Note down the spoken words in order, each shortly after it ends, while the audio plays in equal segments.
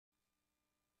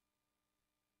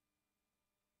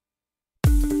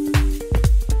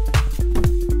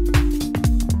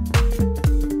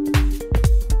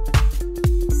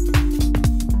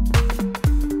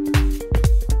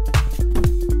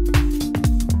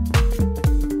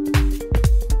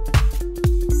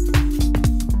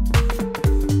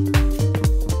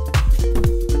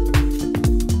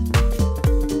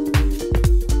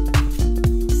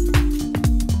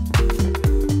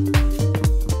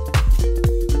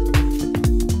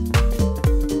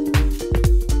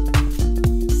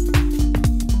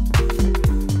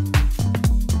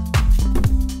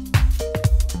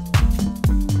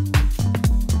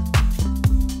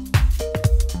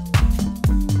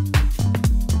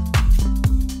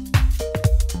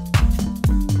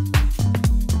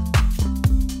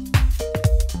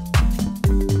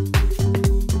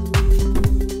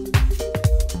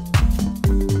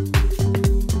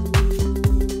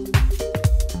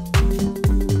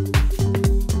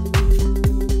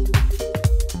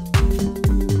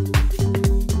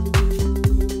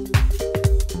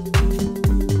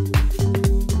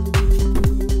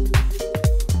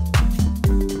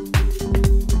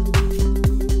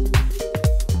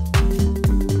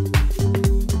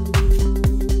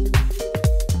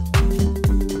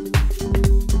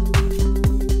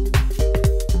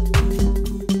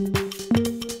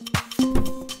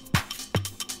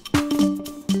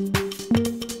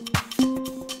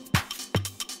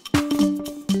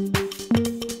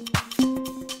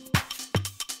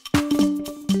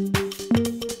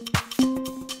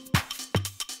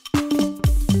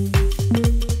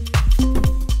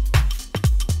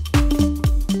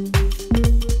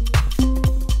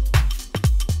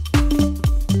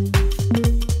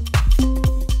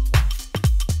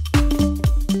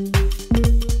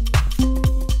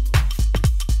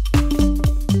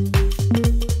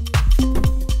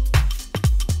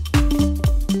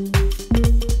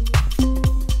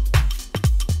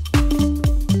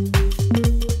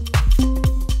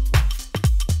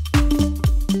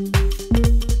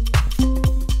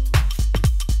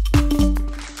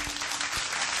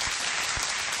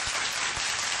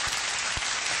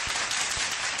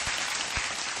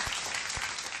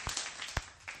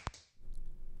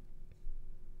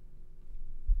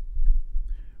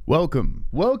Welcome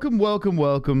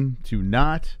to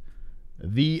Not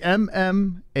the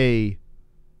MMA-HOLES.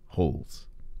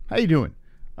 How you doing?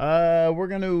 We're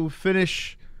going to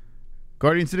finish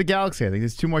Guardians of the Galaxy. I think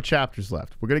there's 2 more chapters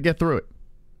left. We're going to get through it.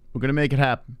 We're going to make it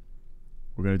happen.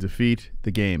 We're going to defeat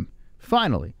the game.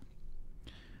 Finally.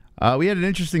 We had an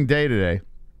interesting day today.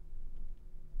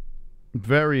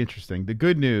 Very interesting. The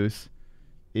good news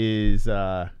is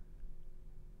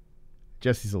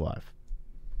Jesse's alive.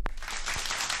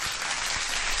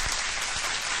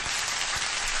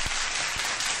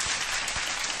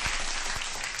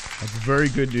 That's very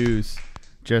good news.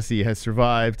 Jessie has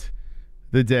survived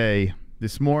the day.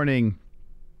 This morning,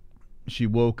 she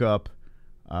woke up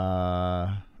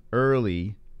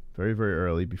early, very, very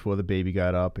early, before the baby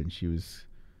got up, and she was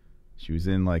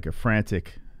in like a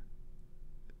frantic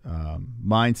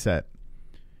mindset.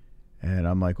 And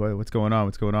I'm like, what's going on?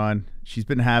 What's going on? She's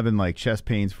been having like chest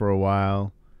pains for a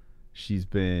while. She's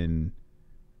been,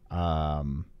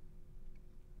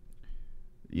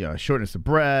 shortness of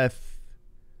breath.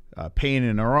 Pain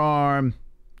in her arm,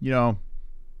 the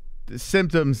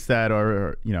symptoms that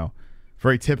are,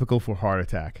 very typical for heart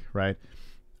attack, right?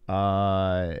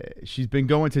 She's been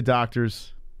going to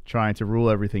doctors trying to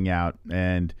rule everything out.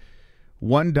 And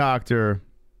one doctor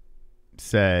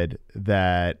said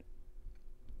that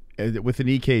with an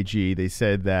EKG, they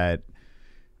said that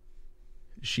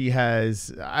she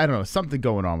has, I don't know, something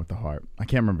going on with the heart. I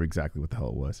can't remember exactly what the hell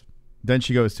it was. Then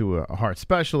she goes to a heart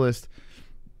specialist.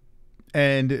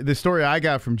 And the story I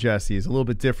got from Jessie is a little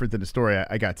bit different than the story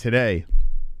I got today.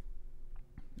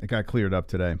 It got cleared up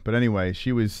today. But anyway,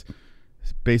 she was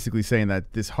basically saying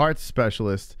that this heart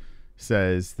specialist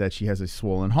says that she has a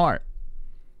swollen heart.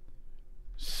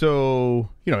 So,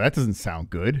 that doesn't sound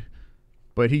good.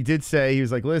 But he did say, he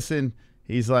was like, listen,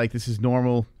 he's like, this is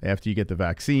normal after you get the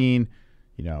vaccine.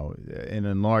 An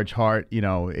enlarged heart,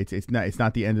 it's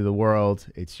not the end of the world.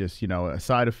 It's just, a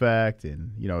side effect,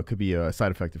 and, it could be a side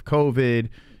effect of COVID,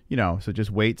 so just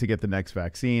wait to get the next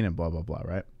vaccine and blah, blah, blah,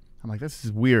 right? I'm like, this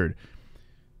is weird.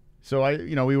 So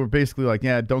we were basically like,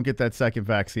 yeah, don't get that second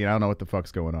vaccine. I don't know what the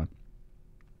fuck's going on.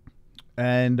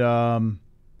 And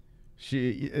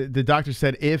the doctor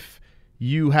said, if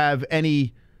you have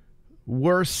any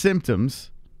worse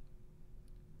symptoms,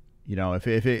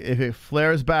 if it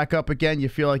flares back up again, you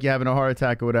feel like you're having a heart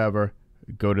attack or whatever,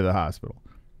 go to the hospital.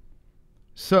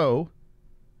 So,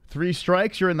 3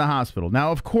 strikes, you're in the hospital.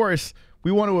 Now, of course,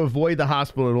 we want to avoid the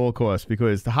hospital at all costs,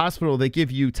 because the hospital, they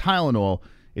give you Tylenol,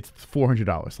 it's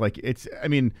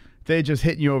 $400. They're just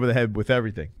hitting you over the head with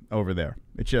everything over there.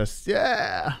 It's just,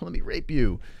 yeah, let me rape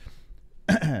you.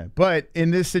 But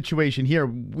in this situation here,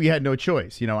 we had no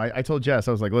choice. I told Jess,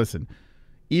 I was like, listen,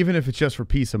 even if it's just for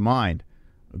peace of mind,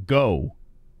 go.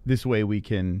 This way we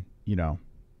can,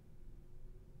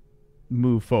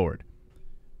 move forward.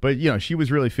 But, she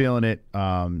was really feeling it,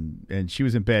 and she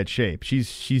was in bad shape.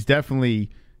 She's definitely,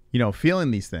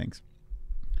 feeling these things.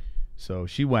 So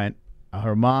she went.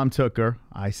 Her mom took her.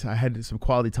 I had some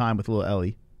quality time with little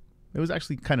Ellie. It was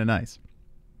actually kind of nice.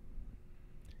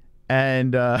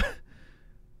 And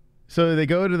so they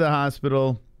go to the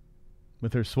hospital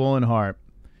with her swollen heart.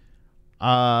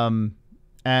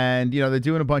 And, they're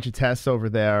doing a bunch of tests over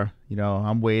there.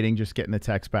 I'm waiting, just getting the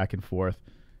text back and forth.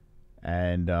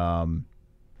 And,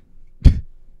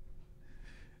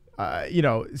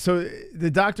 so the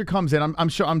doctor comes in. I'm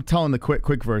sure I'm telling the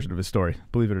quick version of his story,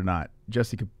 believe it or not.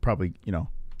 Jessie could probably,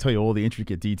 tell you all the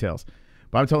intricate details.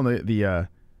 But I'm telling the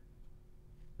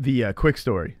quick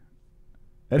story.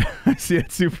 And I see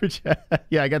that super chat.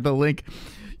 Yeah, I got the link.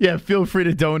 Yeah, feel free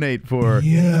to donate for.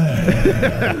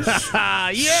 Yes.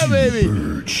 Yeah,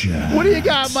 baby. Chat. What do you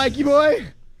got, Mikey boy?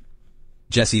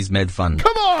 Jesse's med fun.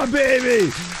 Come on,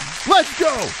 baby. Let's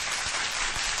go.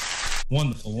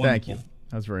 Wonderful. Thank you.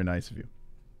 That was very nice of you.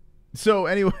 So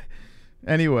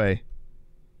anyway.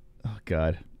 Oh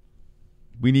God.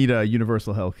 We need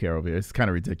universal health care over here. It's kind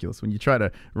of ridiculous. When you try to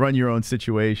run your own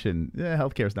situation,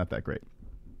 healthcare is not that great.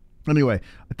 Anyway,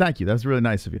 thank you. That was really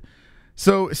nice of you.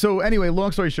 So anyway,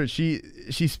 long story short, she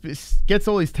gets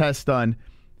all these tests done.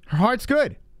 Her heart's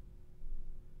good.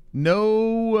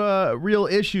 No real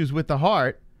issues with the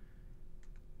heart.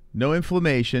 No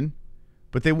inflammation.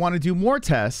 But they want to do more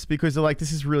tests because they're like,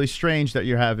 this is really strange that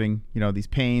you're having, these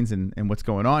pains and what's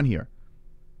going on here.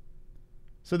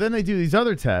 So then they do these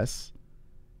other tests,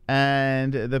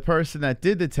 and the person that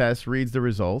did the test reads the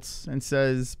results and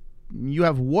says, you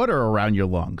have water around your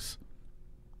lungs.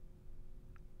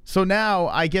 So now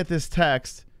I get this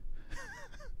text.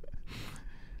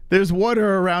 There's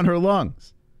water around her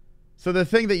lungs. So the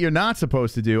thing that you're not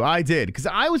supposed to do, I did. Because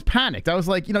I was panicked. I was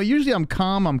like, you know, usually I'm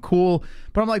calm, I'm cool.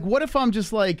 But I'm like, what if I'm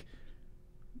just like,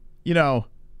 you know,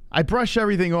 I brush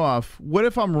everything off. What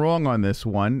if I'm wrong on this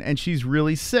one and she's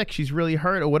really sick, she's really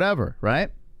hurt or whatever,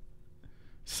 right?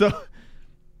 So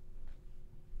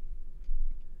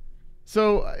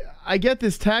I get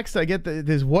this text, I get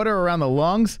this water around the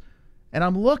lungs, and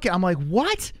I'm looking, I'm like,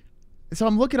 what? So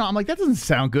I'm looking, I'm like, that doesn't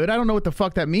sound good. I don't know what the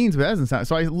fuck that means, but that doesn't sound.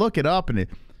 So I look it up, and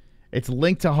it's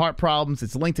linked to heart problems,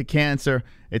 it's linked to cancer,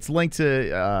 it's linked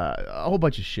to a whole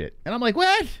bunch of shit. And I'm like,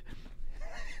 what?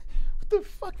 What the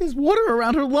fuck? There's water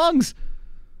around her lungs.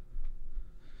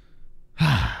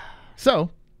 So,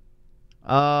 you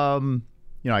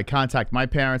know, I contact my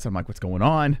parents. I'm like, what's going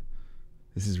on?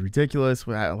 This is ridiculous.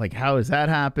 Like, how does that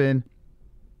happen?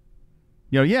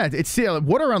 You know, yeah, it's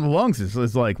water around the lungs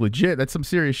is like legit. That's some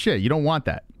serious shit. You don't want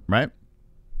that, right?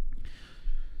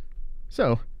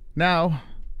 So now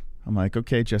I'm like,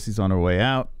 okay, Jessie's on her way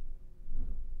out.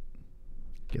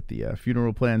 Get the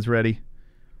funeral plans ready.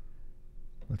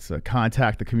 Let's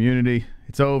contact the community.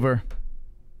 It's over.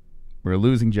 We're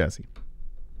losing Jessie.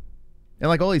 And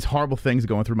like all these horrible things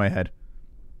going through my head.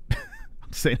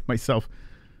 I'm saying to myself,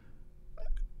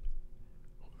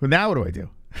 well, now what do I do?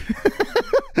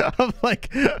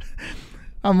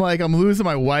 I'm losing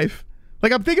my wife.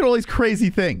 Like, I'm thinking all these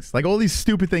crazy things. Like, all these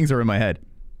stupid things are in my head.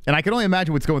 And I can only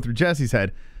imagine what's going through Jessie's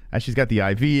head as she's got the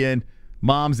IV in.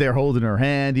 Mom's there holding her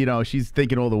hand. You know, she's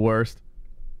thinking all the worst.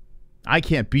 I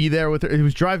can't be there with her. It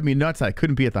was driving me nuts. I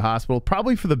couldn't be at the hospital.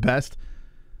 Probably for the best.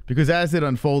 Because as it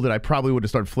unfolded, I probably would have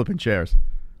started flipping chairs.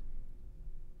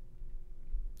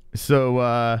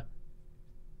 So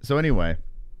anyway,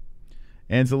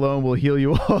 Anzalone will heal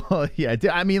you all. Yeah,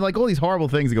 I mean, like all these horrible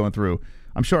things going through.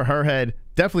 I'm sure her head,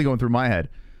 definitely going through my head.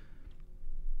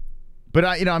 But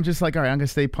I'm just like, all right, I'm gonna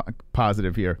stay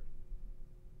positive here.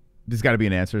 There's got to be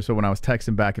an answer. So when I was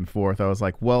texting back and forth, I was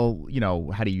like, well, you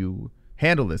know, how do you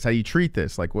handle this? How do you treat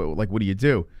this? Like, what do you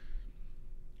do?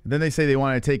 And then they say they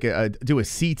want to do a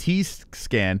CT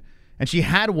scan, and she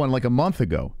had one like a month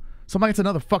ago. So I'm like, it's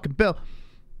another fucking bill.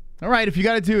 All right, if you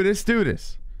got to do this, do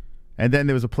this. And then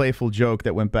there was a playful joke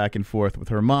that went back and forth with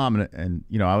her mom, and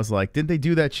you know, I was like, didn't they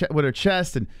do that with her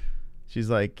chest? And she's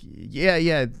like,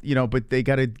 yeah, you know, but they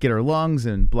got to get her lungs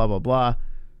and blah blah blah.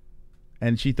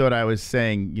 And she thought I was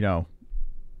saying, you know,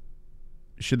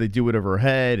 should they do it over her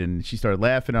head? And she started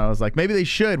laughing. I was like, maybe they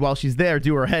should, while she's there,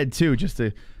 do her head too, just to,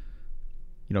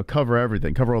 you know, cover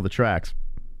everything, cover all the tracks.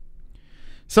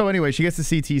 So anyway, she gets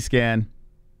the CT scan.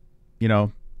 You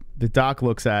know, the doc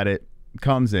looks at it,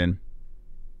 comes in.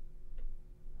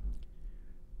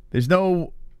 There's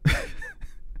no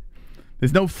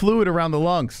fluid around the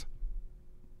lungs.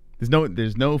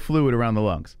 There's no fluid around the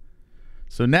lungs.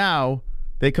 So now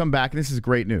they come back, and this is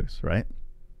great news, right?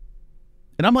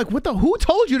 And I'm like, who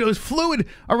told you there was fluid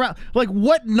around? Like,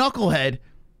 what knucklehead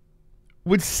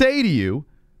would say to you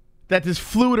that there's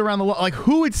fluid around the lung? Like,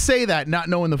 who would say that not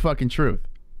knowing the fucking truth?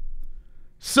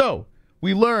 So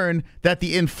we learn that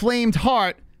the inflamed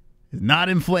heart is not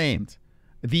inflamed.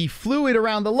 The fluid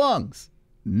around the lungs,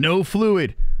 no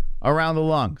fluid around the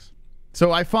lungs.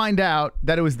 So I find out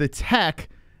that it was the tech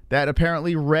that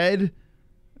apparently read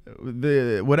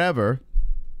the whatever,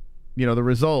 you know, the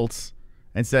results,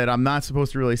 and said, I'm not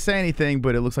supposed to really say anything,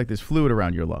 but it looks like there's fluid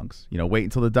around your lungs. You know, wait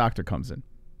until the doctor comes in.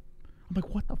 I'm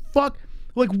like, what the fuck?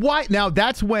 Like, why? Now,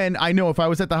 that's when I know if I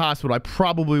was at the hospital, I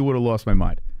probably would have lost my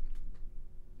mind.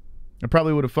 I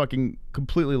probably would have fucking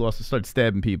completely lost it, started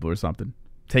stabbing people or something.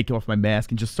 Take off my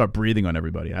mask and just start breathing on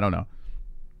everybody. I don't know.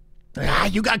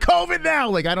 Like, you got COVID now.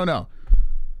 Like, I don't know.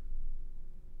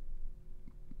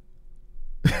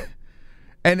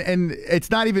 And it's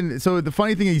not even, so the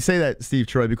funny thing is you say that, Steve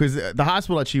Troy, because the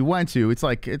hospital that she went to, it's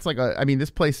like I mean,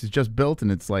 this place is just built,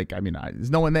 and it's like, I mean,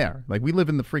 there's no one there. Like, we live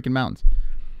in the freaking mountains.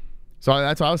 So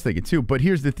that's what I was thinking too. But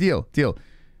here's the deal.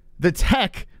 The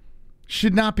tech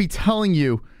should not be telling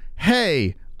you,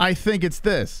 hey, I think it's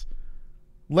this.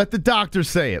 Let the doctor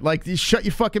say it. Like, shut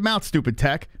your fucking mouth, stupid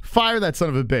tech. Fire that son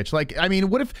of a bitch. Like, I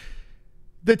mean, what if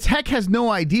the tech has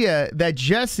no idea that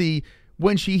Jessie,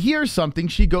 when she hears something,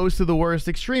 she goes to the worst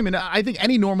extreme? And I think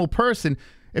any normal person,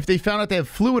 if they found out they have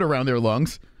fluid around their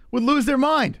lungs, would lose their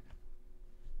mind.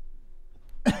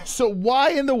 So why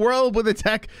in the world would the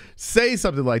tech say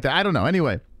something like that? I don't know.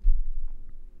 Anyway,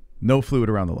 no fluid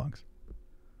around the lungs.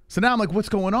 So now I'm like, what's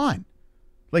going on?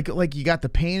 Like you got the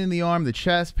pain in the arm, the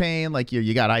chest pain, like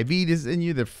you got IVs in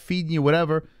you, they're feeding you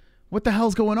whatever. What the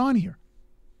hell's going on here?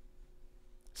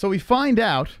 So we find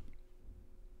out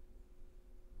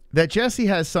that Jessie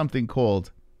has something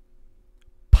called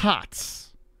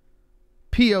POTS.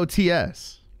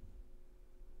 P-O-T-S.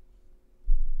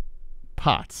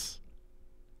 POTS.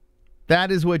 That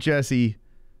is what Jessie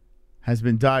has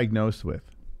been diagnosed with.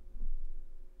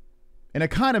 And it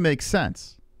kind of makes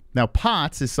sense. Now,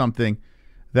 POTS is something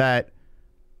that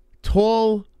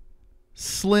tall,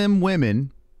 slim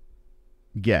women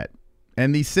get.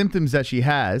 And these symptoms that she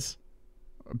has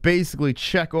basically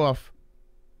check off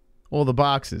all the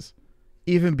boxes,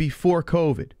 even before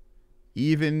COVID,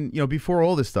 even, you know, before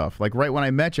all this stuff. Like right when I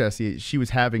met Jessie, she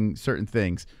was having certain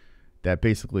things that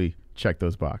basically check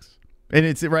those boxes. And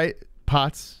it's right,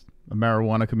 POTS, a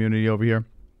marijuana community over here.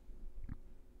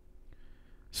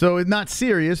 So it's not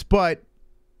serious, but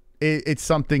it's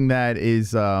something that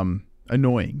is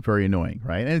annoying, very annoying,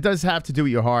 right? And it does have to do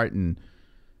with your heart, and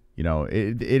you know,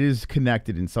 it is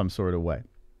connected in some sort of way.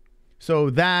 So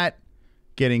that,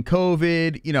 getting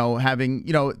COVID, you know, having,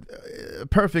 you know, a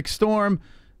perfect storm,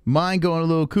 mind going a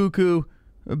little cuckoo,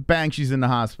 bang, she's in the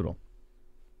hospital.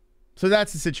 So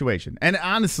that's the situation. And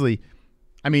honestly,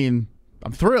 I mean,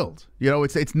 I'm thrilled. You know,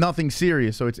 it's nothing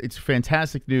serious, so it's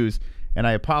fantastic news. And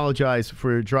I apologize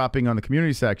for dropping on the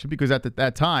community section, because at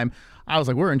that time I was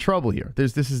like, we're in trouble here.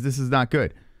 This is not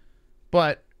good.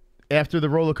 But after the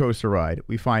roller coaster ride,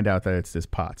 we find out that it's this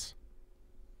POTS.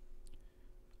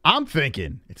 I'm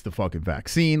thinking it's the fucking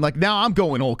vaccine. Like, now I'm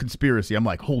going all conspiracy. I'm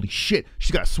like, holy shit,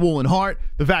 she's got a swollen heart.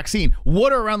 The vaccine,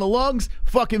 water around the lungs,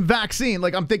 fucking vaccine.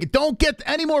 Like, I'm thinking, don't get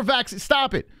any more vaccine.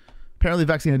 Stop it. Apparently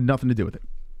the vaccine had nothing to do with it.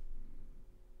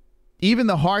 Even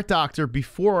the heart doctor,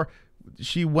 before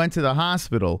she went to the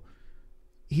hospital,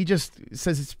 he just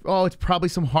says it's probably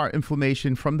some heart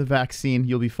inflammation from the vaccine.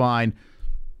 You'll be fine.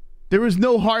 There was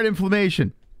no heart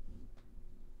inflammation.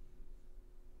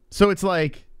 So it's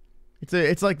like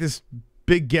it's like this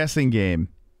big guessing game.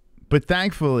 But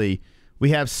thankfully,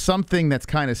 we have something that's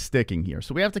kind of sticking here.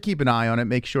 So we have to keep an eye on it,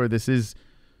 make sure this is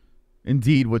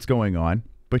indeed what's going on.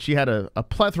 But she had a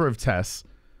plethora of tests,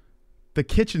 the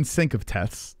kitchen sink of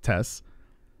tests.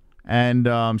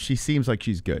 And she seems like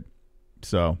she's good.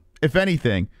 So, if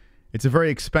anything, it's a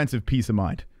very expensive peace of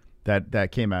mind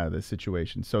that came out of this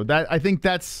situation. So I think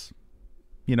that's,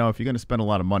 you know, if you're going to spend a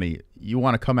lot of money, you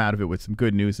want to come out of it with some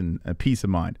good news and a peace of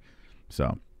mind.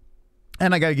 So,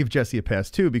 and I got to give Jessie a pass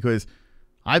too, because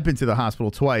I've been to the hospital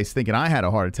twice thinking I had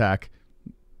a heart attack.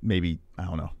 Maybe, I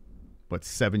don't know, what,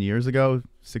 7 years ago,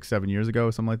 6-7 years ago,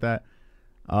 something like that.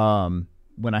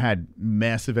 When I had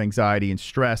massive anxiety and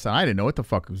stress, and I didn't know what the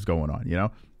fuck was going on, you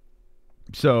know?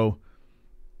 So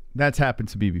that's happened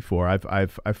to me before.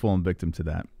 I've fallen victim to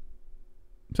that.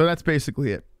 So that's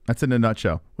basically it. That's in a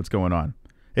nutshell what's going on.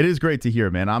 It is great to hear,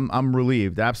 man. I'm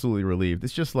relieved, absolutely relieved.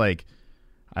 It's just like,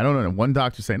 I don't know, one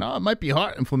doctor saying, oh, it might be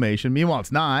heart inflammation. Meanwhile,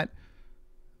 it's not.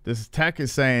 This tech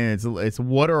is saying it's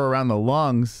water around the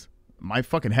lungs. My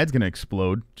fucking head's going to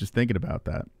explode just thinking about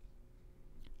that.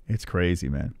 It's crazy,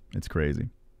 man. It's crazy.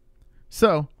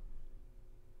 So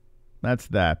that's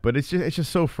that. But it's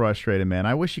just so frustrating, man.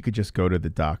 I wish you could just go to the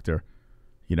doctor,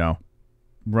 you know,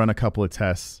 run a couple of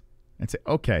tests and say,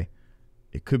 okay,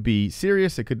 it could be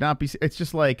serious. It could not be. It's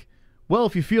just like, well,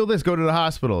 if you feel this, go to the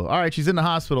hospital. All right, she's in the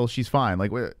hospital. She's fine.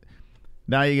 Like,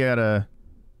 now you got to,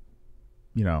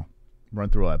 you know, run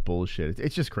through all that bullshit.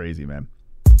 It's just crazy, man.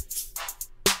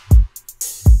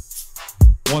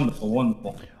 Wonderful,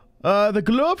 wonderful. The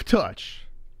glove touch.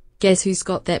 Guess who's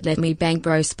got that Let Me Bang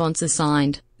Bro sponsor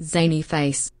signed? Zany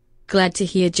face. Glad to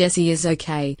hear Jessie is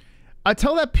okay.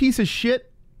 Tell that piece of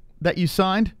shit that you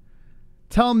signed.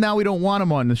 Tell him now we don't want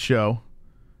him on the show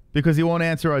because he won't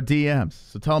answer our DMs.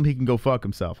 So tell him he can go fuck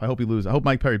himself. I hope he loses. I hope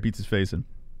Mike Perry beats his face in.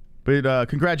 But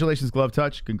congratulations, glove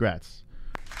touch. Congrats.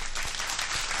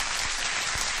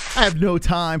 I have no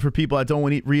time for people that don't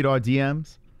want to read our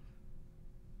DMs.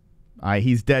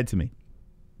 He's dead to me.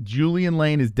 Julian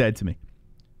Lane is dead to me,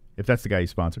 if that's the guy you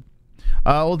sponsored.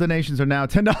 All donations are now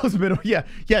 $10 minimum.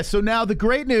 Yeah. So now the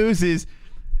great news is,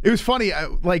 it was funny.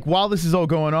 Like, while this is all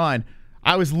going on,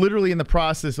 I was literally in the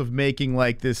process of making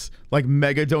like this like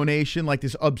mega donation, like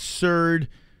this absurd,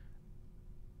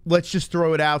 let's just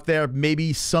throw it out there,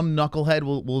 maybe some knucklehead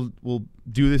will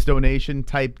do this donation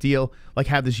type deal, like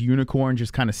have this unicorn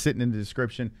just kind of sitting in the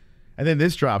description. And then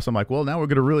this drops. I'm like, well, now we're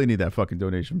going to really need that fucking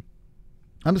donation.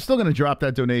 I'm still going to drop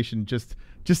that donation just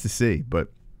to see.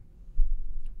 But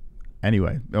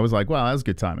anyway, I was like, wow, that was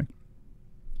good timing.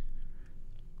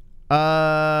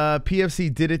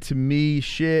 PFC did it to me.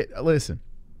 Shit. Listen,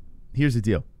 here's the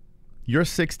deal. You're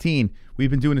 16. We've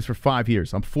been doing this for 5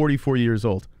 years. I'm 44 years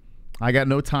old. I got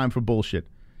no time for bullshit.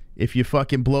 If you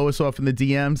fucking blow us off in the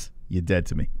DMs, you're dead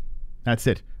to me. That's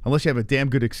it. Unless you have a damn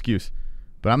good excuse.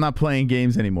 But I'm not playing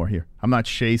games anymore here. I'm not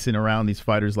chasing around these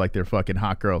fighters like they're fucking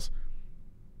hot girls.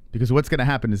 Because what's going to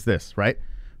happen is this, right?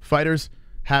 Fighters,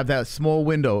 have that small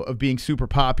window of being super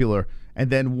popular, and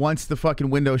then once the fucking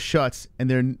window shuts and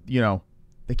they're, you know,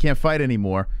 they can't fight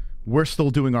anymore, we're still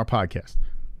doing our podcast.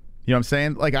 You know what I'm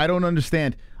saying? Like, I don't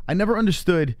understand. I never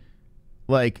understood,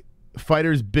 like,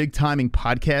 fighters' big timing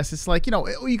podcasts. It's like, you know,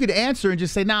 you could answer and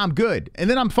just say, nah, I'm good. And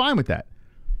then I'm fine with that.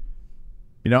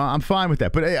 You know, I'm fine with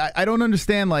that. But I don't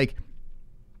understand, like,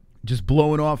 just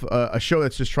blowing off a show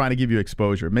that's just trying to give you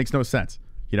exposure. It makes no sense.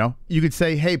 You know, you could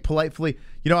say, hey, politely,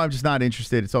 you know, I'm just not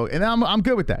interested. So, and I'm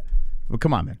good with that. Well,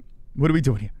 come on, man. What are we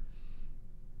doing here?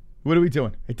 What are we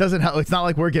doing? It doesn't help. It's not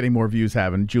like we're getting more views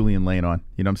having Julian Lane on.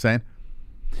 You know what I'm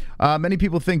saying? Many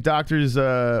people think doctors'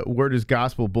 word is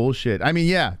gospel bullshit. I mean,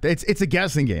 yeah, it's a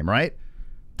guessing game, right?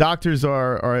 Doctors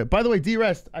are. By the way,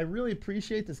 D-Rest, I really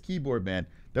appreciate this keyboard, man.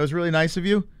 That was really nice of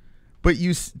you. But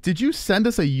did you send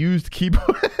us a used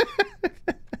keyboard?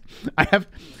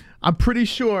 I'm pretty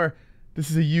sure this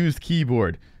is a used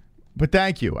keyboard. But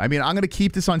thank you. I mean, I'm going to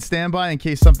keep this on standby in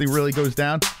case something really goes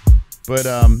down. But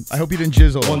I hope you didn't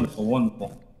jizzle. Wonderful,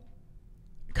 wonderful.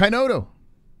 Kainoto.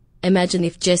 Imagine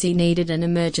if Jessie needed an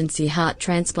emergency heart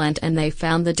transplant and they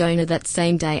found the donor that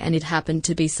same day and it happened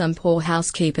to be some poor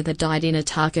housekeeper that died in a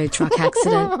taco truck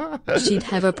accident. She'd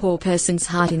have a poor person's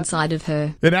heart inside of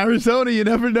her. In Arizona, you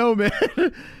never know, man.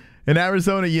 In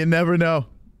Arizona, you never know.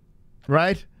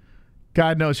 Right?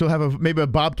 God knows. She'll have maybe a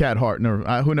bobcat heart in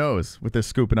her. Who knows what they're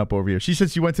scooping up over here. She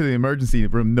said she went to the emergency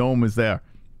room. No one was there.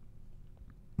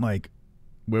 Like,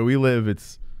 where we live,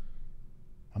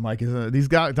 I'm like, these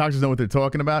doctors know what they're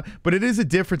talking about. But it is a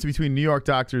difference between New York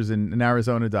doctors and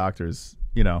Arizona doctors,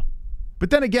 you know. But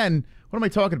then again, what am I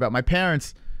talking about? My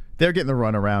parents, they're getting the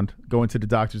runaround going to the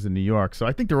doctors in New York. So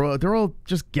I think they're all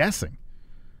just guessing,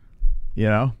 you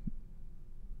know.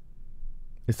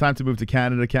 It's time to move to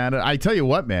Canada. I tell you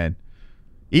what, man.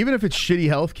 Even if it's shitty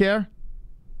healthcare,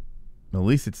 at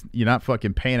least you're not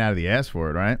fucking paying out of the ass for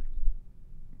it, right?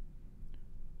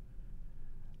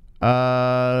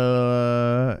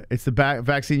 It's the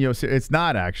vaccine. It's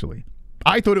not actually.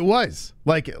 I thought it was.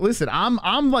 Like, listen,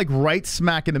 I'm like right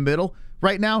smack in the middle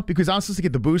right now because I'm supposed to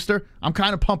get the booster. I'm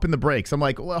kind of pumping the brakes. I'm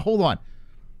like, well, hold on.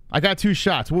 I got 2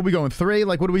 shots. What are we going, 3?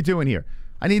 Like, what are we doing here?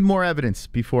 I need more evidence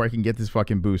before I can get this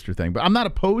fucking booster thing. But I'm not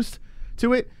opposed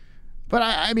to it. But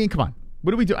I mean, come on.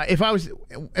 What do we do?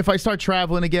 If I start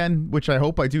traveling again, which I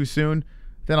hope I do soon,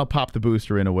 then I'll pop the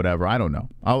booster in or whatever. I don't know.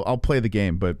 I'll play the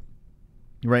game, but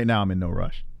right now I'm in no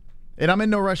rush. And I'm in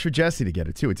no rush for Jessie to get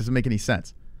it too. It doesn't make any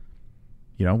sense.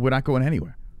 You know, we're not going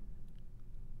anywhere.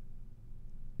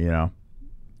 You know?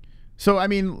 So, I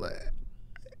mean,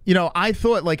 you know, I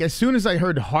thought, like, as soon as I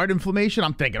heard heart inflammation,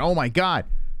 I'm thinking, oh my God,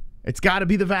 it's got to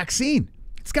be the vaccine.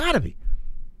 It's got to be.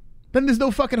 Then there's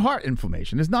no fucking heart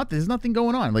inflammation. There's nothing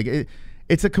going on. Like,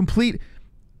 it's a complete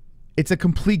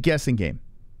guessing game.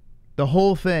 The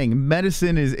whole thing,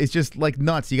 medicine is just like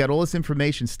nuts. You got all this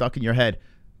information stuck in your head.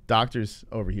 Doctors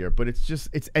over here, but it's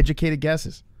educated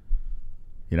guesses.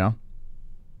 You know?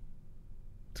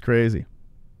 It's crazy.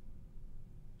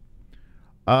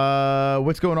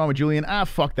 What's going on with Julian?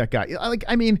 Fuck that guy. Like,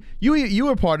 I mean, you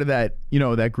were part of that, you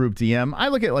know, that group DM. I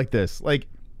look at it like this. Like,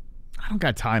 I don't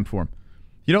got time for him.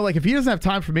 You know, like, if he doesn't have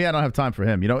time for me, I don't have time for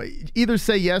him. You know, either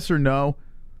say yes or no.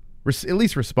 At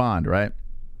least respond, right?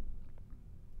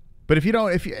 But if you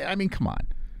don't, I mean, come on.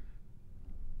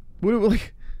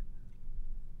 Like,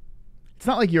 it's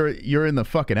not like you're in the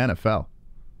fucking NFL.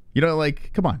 You know,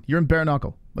 like, come on. You're in bare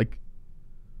knuckle. Like,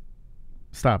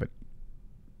 stop it.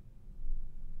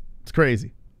 It's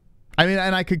crazy. I mean,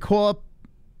 and I could call up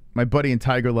my buddy in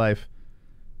Tiger Life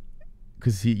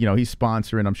because he's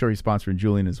sponsoring. I'm sure he's sponsoring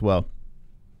Julian as well,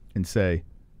 and say,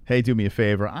 "Hey, do me a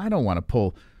favor. I don't want to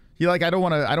pull. I don't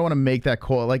want to make that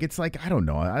call. Like, it's like, I don't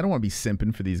know. I don't want to be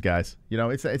simping for these guys. You know,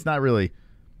 it's not really.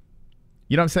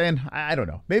 You know what I'm saying? I don't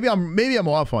know. Maybe I'm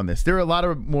off on this. There are a lot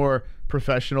of more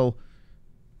professional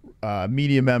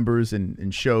media members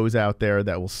and shows out there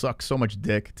that will suck so much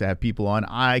dick to have people on.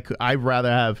 I'd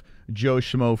rather have Joe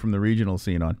Schmo from the regional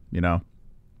scene on, you know.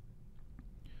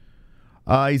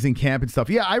 He's in camp and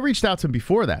stuff. Yeah, I reached out to him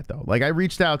before that, though. Like, I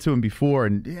reached out to him before,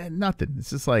 and nothing.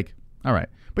 It's just like, all right.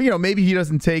 But, you know, maybe he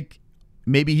doesn't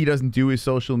do his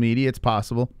social media. It's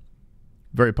possible.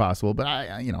 Very possible. But, what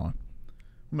am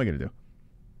I going to do?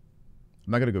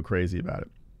 I'm not going to go crazy about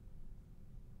it.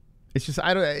 It's just,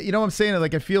 I don't, you know what I'm saying?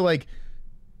 Like, I feel like,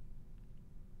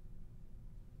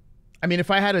 I mean, if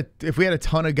we had a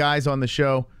ton of guys on the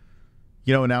show,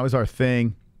 you know, and that was our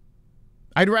thing,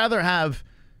 I'd rather have,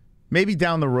 maybe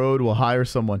down the road we'll hire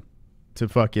someone to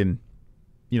fucking,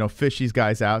 you know, fish these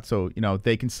guys out so, you know,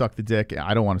 they can suck the dick.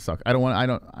 I don't want to suck. I don't want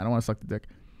to suck the dick.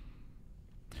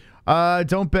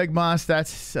 Don't beg Moss.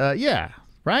 That's, yeah,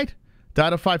 right?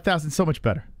 Dada 5000, so much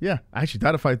better. Yeah, actually,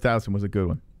 Dada 5000 was a good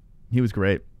one. He was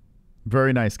great.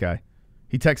 Very nice guy.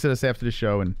 He texted us after the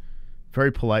show and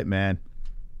very polite man.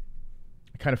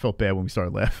 I kind of felt bad when we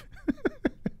started laughing.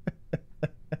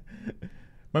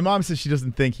 My mom says she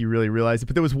doesn't think he really realized it,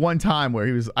 but there was one time where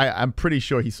he was, I'm pretty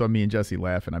sure he saw me and Jesse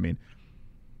laughing. I mean,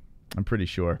 I'm pretty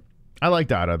sure. I like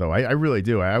Dada, though. I really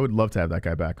do. I would love to have that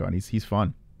guy back on. He's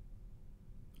fun.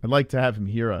 I'd like to have him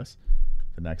hear us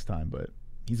the next time, but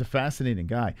he's a fascinating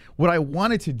guy. What I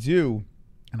wanted to do,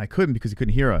 and I couldn't because he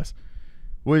couldn't hear us,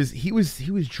 was he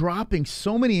was dropping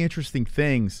so many interesting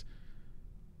things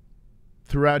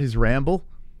throughout his ramble.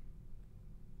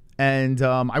 And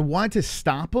I wanted to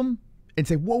stop him and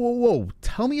say, whoa, whoa, whoa,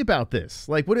 tell me about this.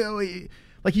 Like, what?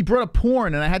 Like, he brought up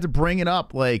porn, and I had to bring it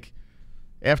up, like,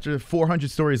 after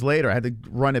 400 stories later. I had to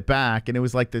run it back, and it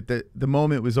was like the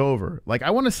moment was over. Like,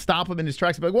 I want to stop him in his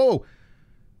tracks and be like, whoa,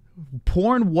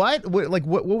 porn what? Like,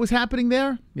 what was happening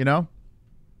there? You know?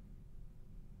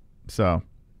 So,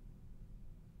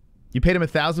 you paid him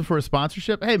 $1,000 for a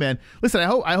sponsorship? Hey, man, listen,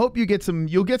 I hope you'll get some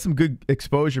good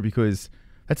exposure, because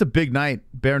that's a big night.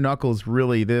 Bare Knuckles,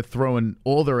 really, they're throwing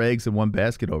all their eggs in one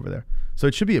basket over there. So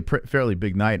it should be a fairly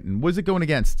big night. And what is it going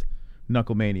against?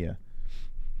 Knucklemania.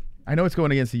 I know it's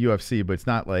going against the UFC, but it's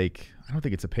not like, I don't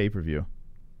think it's a pay-per-view.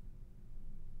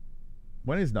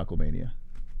 When is Knucklemania?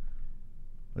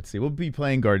 Let's see. We'll be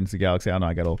playing Guardians of the Galaxy. I don't know.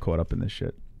 I got all caught up in this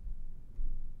shit.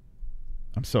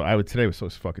 Today was so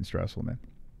fucking stressful, man.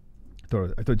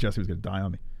 I thought Jesse was going to die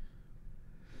on me.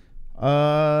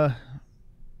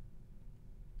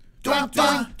 Doink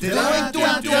doink, doink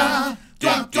doink doink,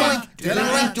 doink doink,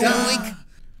 doink doink,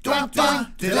 doink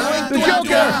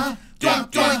doink,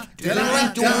 doink doink,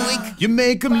 doink doink. You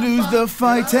make him lose the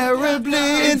fight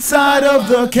terribly inside of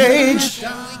the cage.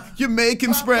 You make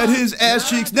him spread his ass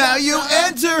cheeks. Now you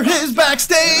enter his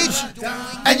backstage,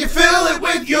 and you fill it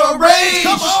with your rage.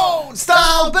 Come on,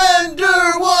 style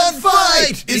bender, one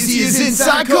fight. Izzy is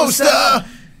inside Costa.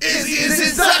 Izzy is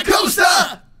inside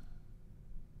Costa.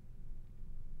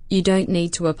 You don't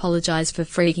need to apologize for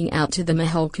freaking out to the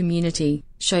Mahal community.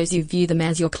 Shows you view them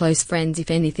as your close friends,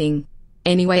 if anything.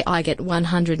 Anyway, I get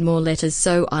 100 more letters,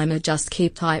 so I'ma just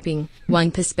keep typing. One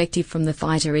perspective from the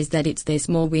fighter is that it's their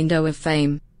small window of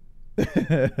fame.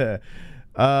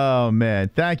 Oh, man.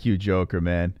 Thank you, Joker,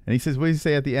 man. And he says, what did he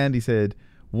say at the end? He said,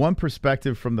 one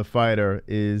perspective from the fighter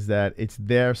is that it's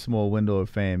their small window of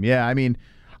fame. Yeah, I mean,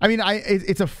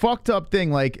 it's a fucked up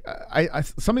thing. Like,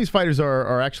 some of these fighters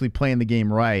are actually playing the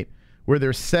game right, where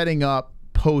they're setting up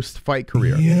post-fight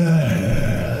career.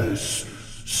 Yes,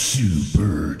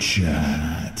 super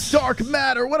chat. Dark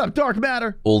Matter, what up, Dark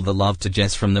Matter? All the love to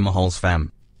Jess from the Maholes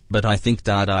fam. But I think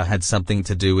Dada had something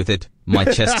to do with it. My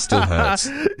chest still hurts.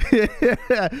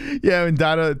 Yeah, when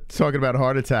Dada talking about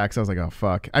heart attacks, I was like, oh,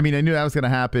 fuck. I mean, I knew that was going to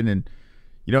happen. And,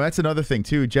 you know, that's another thing,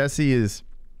 too. Jessie is,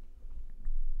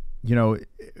 you know,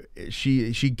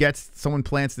 she gets, someone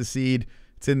plants the seed,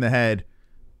 it's in the head,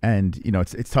 and, you know,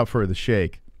 it's tough for her to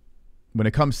shake. When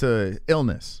it comes to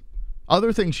illness,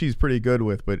 other things she's pretty good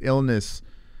with, but illness,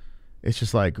 it's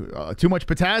just like, too much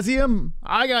potassium?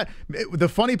 The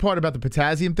funny part about the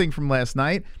potassium thing from last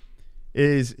night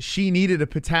is she needed a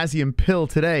potassium pill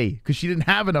today because she didn't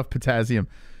have enough potassium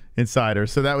inside her.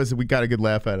 So we got a good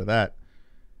laugh out of that.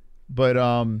 But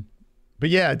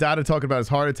yeah, Dada talking about his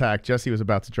heart attack. Jessie was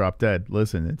about to drop dead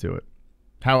listening to it.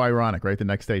 How ironic, right? The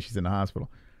next day she's in the hospital.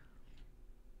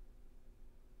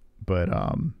 But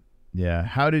yeah,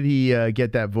 how did he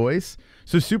get that voice?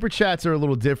 So super chats are a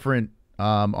little different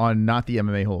on not the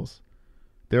MMA holes.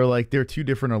 They're two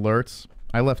different alerts.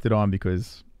 I left it on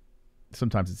because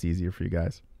sometimes it's easier for you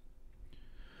guys.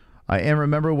 And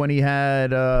remember when he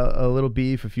had a little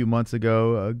beef a few months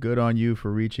ago? Good on you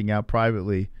for reaching out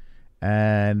privately.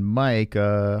 And Mike,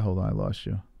 hold on, I lost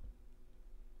you.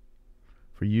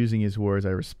 For using his words, I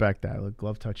respect that. Look,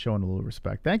 Glove Touch showing a little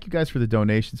respect. Thank you guys for the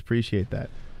donations. Appreciate that.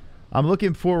 I'm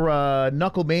looking for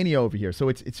Knucklemania over here. So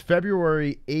it's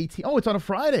February 18th. Oh, it's on a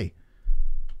Friday.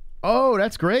 Oh,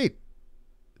 that's great.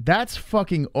 That's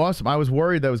fucking awesome. I was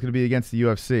worried that was going to be against the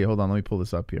UFC. Hold on, let me pull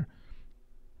this up here.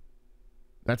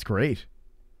 That's great.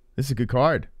 This is a good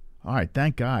card. All right,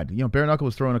 thank God. You know, Bare Knuckle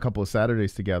was throwing a couple of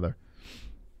Saturdays together.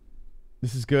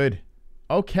 This is good.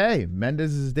 Okay,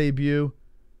 Mendez's debut.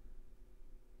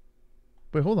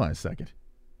 Wait, hold on a second.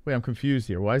 Wait, I'm confused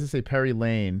here. Why does it say Perry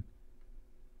Lane?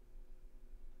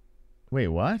 Wait,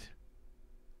 what?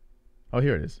 Oh,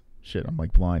 here it is. Shit, I'm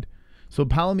like blind. So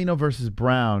Palomino versus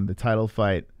Brown, the title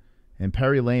fight, and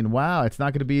Perry Lane. Wow, it's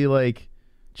not going to be like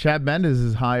Chad Mendes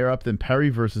is higher up than Perry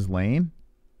versus Lane.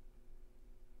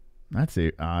 That's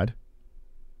odd.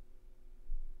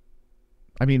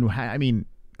 I mean,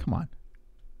 come on.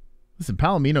 Listen,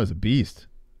 Palomino's a beast.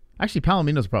 Actually,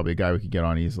 Palomino's probably a guy we could get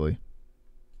on easily.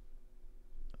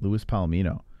 Louis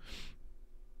Palomino.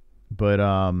 But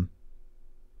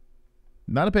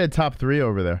not a bad top 3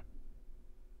 over there.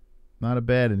 Not a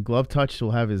bad. And Glove Touch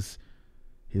will have his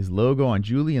logo on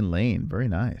Julian Lane. Very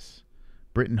nice.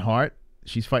 Britton Hart.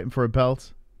 She's fighting for a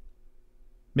belt.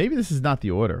 Maybe this is not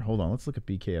the order. Hold on. Let's look at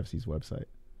BKFC's website.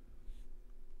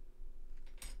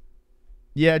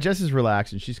 Yeah, Jess is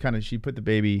relaxing. She put the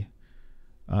baby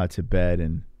to bed,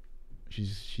 and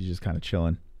she's just kind of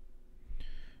chilling.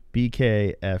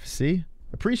 BKFC.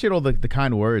 Appreciate all the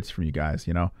kind words from you guys,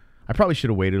 you know. I probably should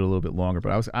have waited a little bit longer,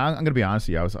 but I'm going to be honest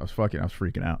with you. I was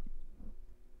freaking out.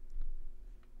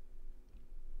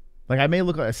 Like,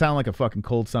 I sound like a fucking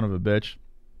cold son of a bitch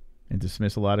and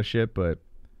dismiss a lot of shit, but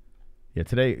yeah,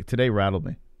 today rattled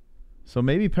me. So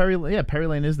maybe Perry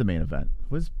Lane is the main event.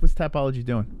 What's Tapology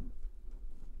doing?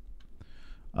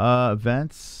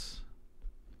 Events.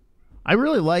 I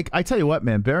tell you what,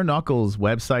 man, Bare Knuckles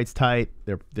website's tight.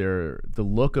 The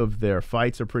look of their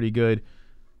fights are pretty good.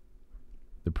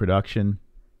 The production.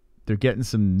 They're getting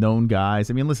some known guys.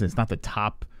 I mean, listen, it's not the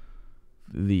top,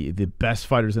 the best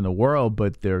fighters in the world,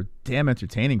 but they're damn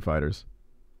entertaining fighters.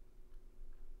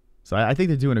 So I think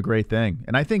they're doing a great thing.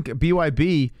 And I think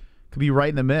BYB could be right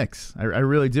in the mix. I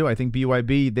really do. I think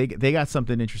BYB, they got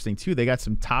something interesting too. They got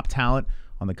some top talent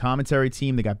on the commentary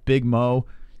team. They got Big Mo.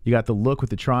 You got the look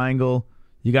with the triangle.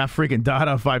 You got freaking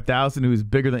Dada 5000, who's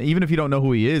bigger than, even if you don't know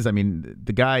who he is, I mean,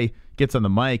 the guy gets on the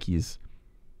mic, he's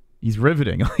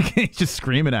riveting. Like, he's just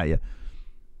screaming at you.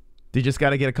 They just got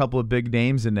to get a couple of big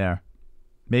names in there.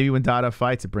 Maybe when Dada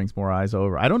fights, it brings more eyes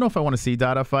over. I don't know if I want to see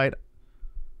Dada fight.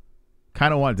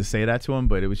 Kind of wanted to say that to him,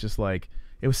 but it was just like,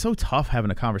 it was so tough having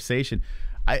a conversation.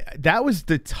 That was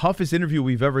the toughest interview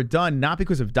we've ever done, not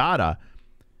because of Dada,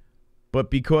 but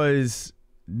because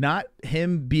not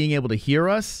him being able to hear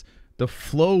us, the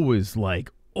flow was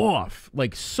like off,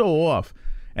 like so off.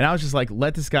 And I was just like,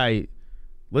 let this guy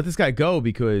go,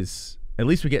 because at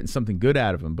least we're getting something good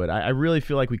out of him. But I really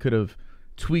feel like we could have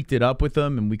tweaked it up with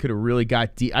him, and we could have really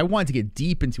got deep. I wanted to get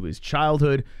deep into his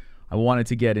childhood. I wanted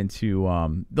to get into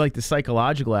like the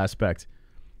psychological aspect.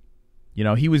 You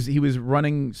know, he was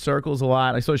running circles a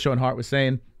lot. I saw Sean Hart was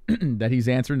saying that he's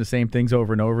answering the same things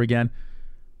over and over again.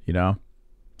 You know,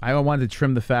 I wanted to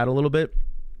trim the fat a little bit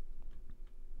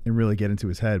and really get into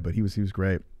his head, but he was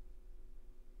great.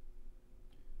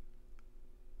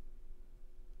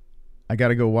 I got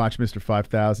to go watch Mr.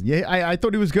 5000. Yeah, I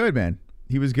thought he was good, man.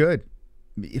 He was good.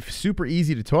 If super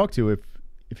easy to talk to.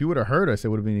 If he would have heard us, it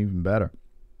would have been even better.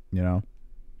 You know?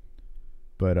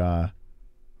 But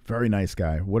very nice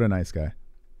guy. What a nice guy.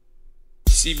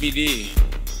 CBD.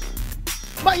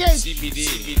 My CBD.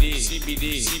 CBD.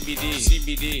 CBD.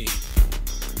 CBD.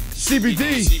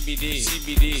 CBD. CBD.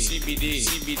 CBD. CBD.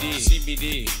 CBD.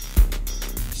 CBD.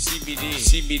 CBD.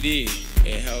 CBD.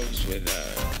 It helps with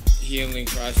healing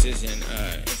process and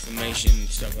inflammation and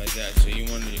stuff like that. So you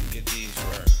want to get these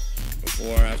for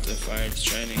before or after the fight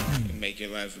training and make your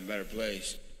life a better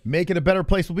place. Make it a better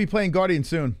place. We'll be playing Guardian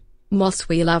soon. Moss,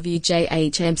 we love you,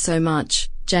 JHM, so much.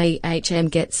 JHM,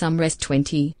 get some rest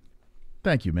 20.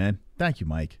 Thank you, man. Thank you,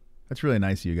 Mike. That's really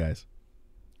nice of you guys.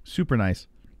 Super nice.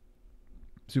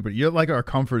 Super. You're like our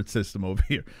comfort system over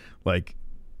here. Like,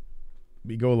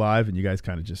 we go live and you guys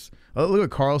kind of just... Oh, look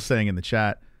what Carl's saying in the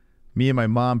chat. Me and my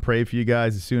mom prayed for you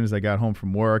guys as soon as I got home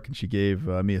from work, and she gave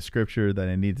me a scripture that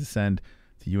I need to send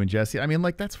to you and Jesse. I mean,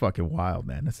 like, that's fucking wild,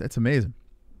 man. That's amazing.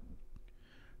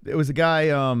 There was a guy,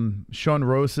 Sean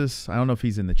Rosas. I don't know if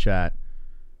he's in the chat,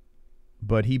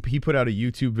 but he put out a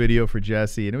YouTube video for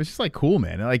Jesse, and it was just like cool,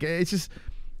 man. Like, it's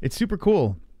super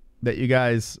cool that you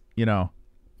guys, you know,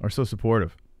 are so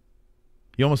supportive.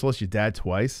 You almost lost your dad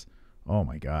twice. Oh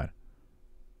my God.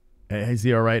 Is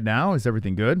he all right now? Is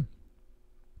everything good?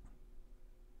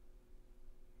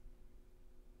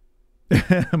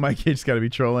 Mike just got to be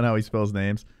trolling how he spells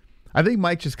names. I think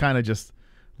Mike just kind of just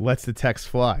lets the text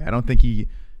fly. I don't think he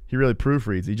really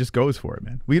proofreads. He just goes for it,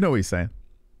 man. We know what he's saying.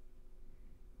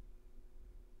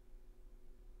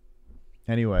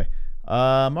 Anyway,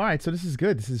 all right, so this is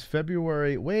good. This is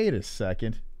February. Wait a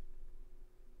second.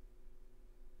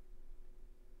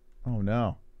 Oh,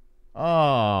 no.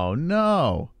 Oh,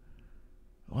 no.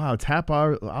 Wow,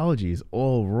 Tapology is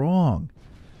all wrong.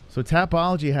 So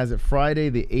Tapology has it Friday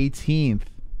the 18th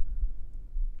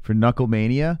for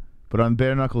Knucklemania, but on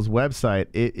Bare Knuckles' website,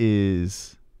 it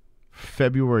is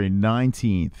February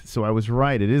 19th. So I was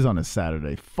right. It is on a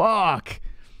Saturday. Fuck.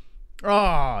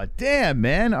 Oh, damn,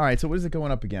 man. All right, so what is it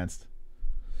going up against?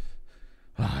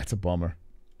 Ah, it's a bummer.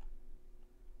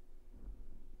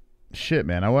 shit,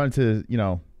 man. I wanted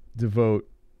to, devote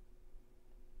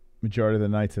majority of the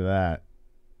night to that.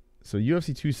 So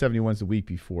UFC 271's the week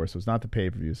before, so it's not the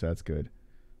pay-per-view, so that's good.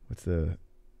 What's the...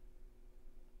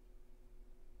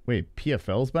 Wait,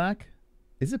 PFL's back?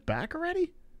 Is it back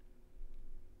already?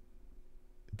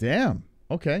 Damn.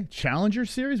 Okay. Challenger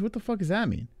Series? What the fuck does that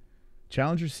mean?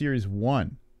 Challenger Series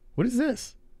 1. What is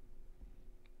this?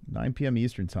 9 p.m.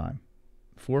 Eastern Time.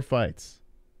 4 fights.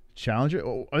 Challenger?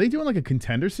 Oh, are they doing like a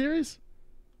Contender Series?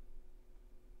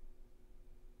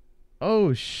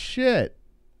 Oh, shit.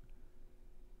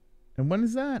 And when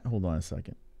is that? Hold on a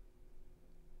second.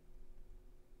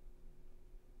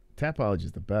 Tapology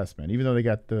is the best, man. Even though they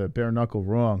got the bare knuckle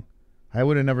wrong, I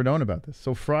would have never known about this.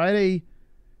 So Friday,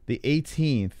 the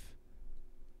 18th,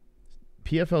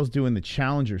 PFL's doing the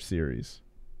Challenger Series.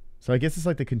 So I guess it's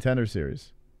like the Contender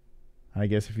Series. I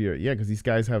guess if you're... Yeah, because these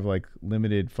guys have like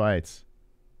limited fights.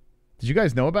 Did you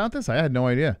guys know about this? I had no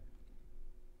idea.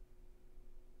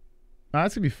 Oh,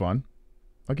 that's going to be fun.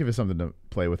 I'll give it something to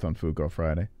play with on Food Girl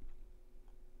Friday.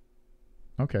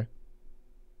 Okay.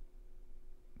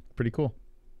 Pretty cool.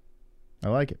 I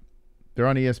like it. They're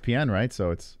on ESPN, right?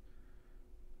 So it's...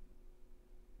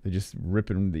 They're just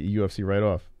ripping the UFC right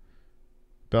off.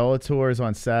 Bellator is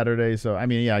on Saturday, so... I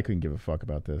mean, yeah, I couldn't give a fuck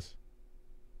about this.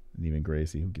 And even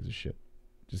Gracie, who gives a shit?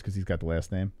 Just because he's got the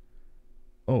last name?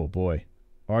 Oh, boy.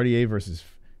 RDA versus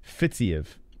Fiziev.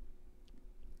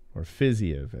 Or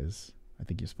Fiziev, as I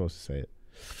think you're supposed to say it.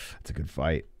 It's a good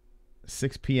fight.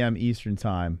 6 p.m. Eastern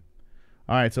Time.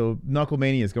 All right, so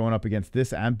Knucklemania is going up against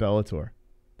this and Bellator.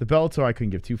 The Bellator I couldn't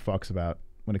give two fucks about.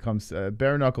 When it comes to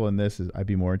bare knuckle in this, I'd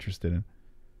be more interested in.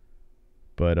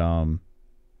 But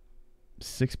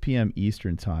 6 p.m.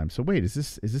 Eastern Time. So wait, is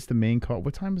this the main card?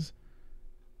 What time is...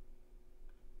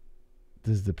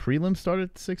 Does the prelim start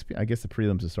at 6 p.m.? I guess the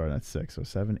prelims are starting at 6. So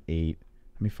 7, 8. How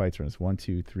many fights are in this? 1,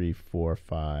 2, 3, 4,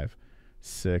 5,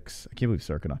 6. I can't believe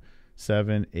Circuit on.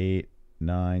 7, 8,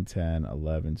 9, 10,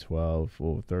 11,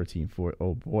 12, 13, 14.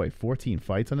 Oh, boy. 14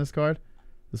 fights on this card?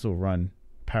 This will run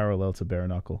parallel to bare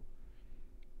knuckle.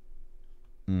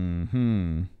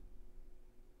 The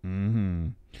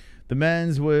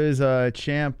men's was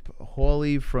Champ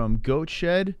Hawley from Goat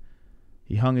Shed.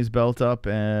 He hung his belt up,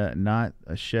 not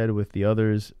a shed with the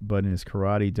others, but in his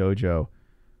karate dojo,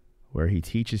 where he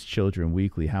teaches children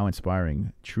weekly. How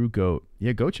inspiring. True GOAT.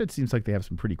 Yeah, Goat Shed seems like they have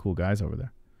some pretty cool guys over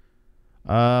there.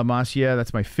 Mas, yeah,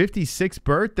 that's my 56th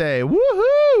birthday.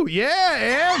 Woohoo!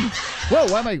 Yeah, and whoa,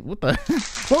 why am I... What the...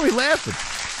 Why are we laughing?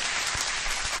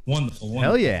 Wonderful.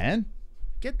 Hell yeah, Ann.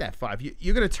 Get that 5.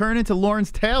 You're going to turn into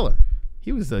Lawrence Taylor.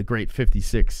 He was a great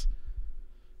 56.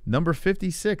 Number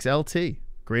 56, LT.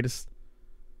 Greatest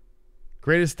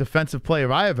defensive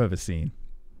player I have ever seen.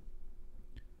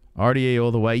 RDA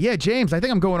all the way. Yeah, James, I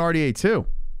think I'm going RDA too.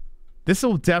 This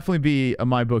will definitely be a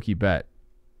MyBookie bet.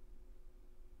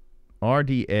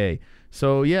 RDA.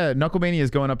 So, yeah, Knucklemania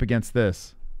is going up against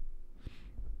this.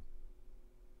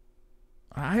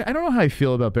 I don't know how I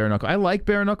feel about bare knuckle. I like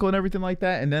bare knuckle and everything like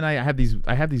that, and then I have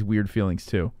these weird feelings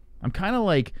too. I'm kind of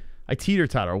like... I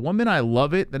teeter-totter. One minute I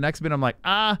love it. The next minute I'm like,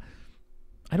 I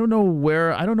don't know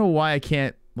why I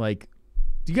can't, like...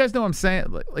 Do you guys know what I'm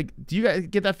saying? Like, do you guys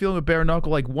get that feeling with bare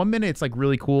knuckle? Like, one minute it's like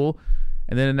really cool,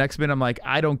 and then the next minute I'm like,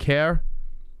 I don't care.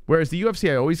 Whereas the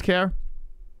UFC, I always care.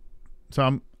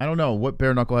 So I don't know what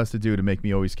bare knuckle has to do to make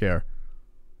me always care.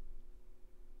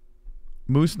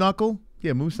 Moose knuckle?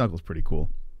 Yeah, moose knuckle's pretty cool.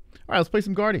 All right, let's play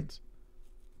some Guardians.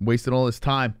 I'm wasting all this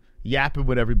time yapping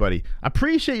with everybody. I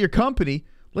appreciate your company.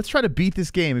 Let's try to beat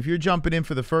this game. If you're jumping in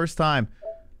for the first time,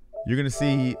 you're going to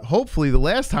see, hopefully, the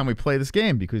last time we play this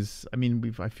game, because, I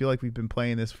mean, I feel like we've been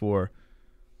playing this for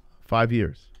 5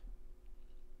 years.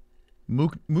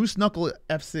 Moose Knuckle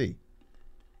FC.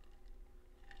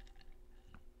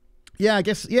 Yeah, I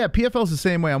guess, yeah, PFL's the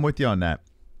same way. I'm with you on that.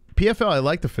 PFL, I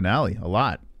like the finale a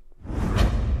lot.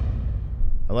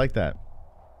 I like that.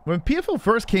 When PFL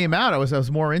first came out, I was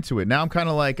more into it. Now I'm kind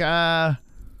of like, I'll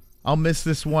miss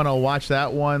this one. I'll watch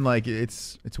that one. Like,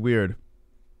 it's weird.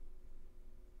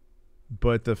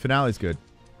 But the finale's good.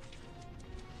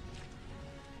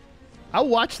 I'll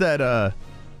watch that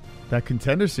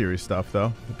Contender Series stuff,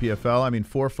 though. The PFL. I mean,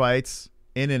 4 fights,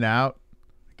 in and out.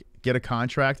 Get a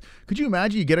contract. Could you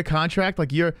imagine you get a contract?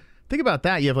 Like, think about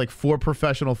that. You have, like, 4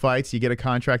 professional fights. You get a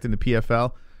contract in the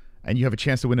PFL, and you have a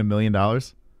chance to win $1 million.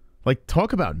 Like,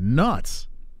 talk about nuts.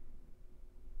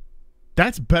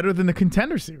 That's better than the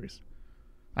Contender Series.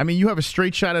 I mean, you have a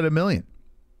straight shot at $1 million.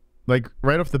 Like,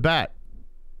 right off the bat.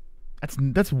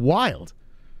 That's wild.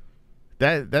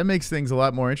 That makes things a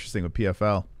lot more interesting with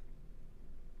PFL.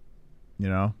 You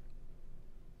know?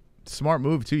 Smart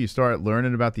move, too. You start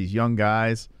learning about these young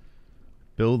guys.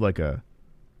 build like a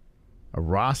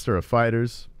roster of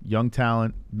fighters, young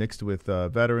talent mixed with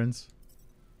veterans.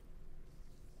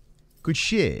 Good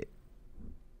shit.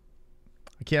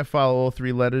 I can't follow all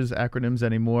 3 letters, acronyms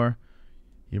anymore.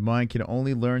 Your mind can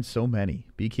only learn so many.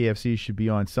 BKFC should be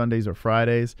on Sundays or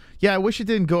Fridays. Yeah, I wish it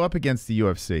didn't go up against the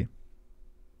UFC.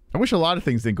 I wish a lot of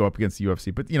things didn't go up against the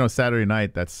UFC. But, you know, Saturday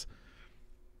night, that's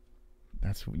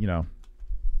you know,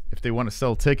 if they want to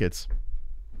sell tickets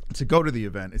to go to the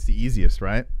event, it's the easiest,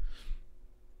 right?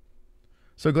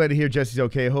 So glad to hear Jesse's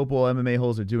okay. Hope all MMA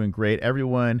holes are doing great.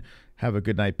 Everyone have a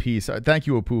good night. Peace. Thank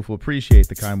you, Opooful. Appreciate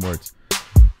the kind words.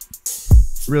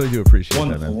 Really do appreciate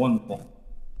that, man. Wonderful.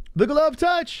 The glove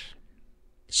touch.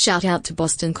 Shout out to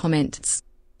Boston Comments.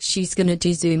 She's gonna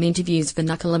do Zoom interviews for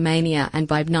Knucklemania and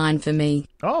Vibe 9 for me.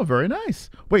 Oh, very nice.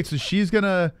 Wait, so she's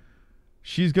gonna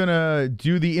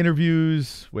do the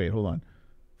interviews. Wait, hold on.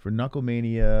 For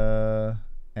Knucklemania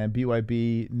and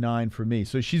BYB 9 for me.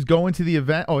 So she's going to the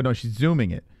event. Oh no, she's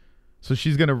Zooming it. So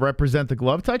she's gonna represent the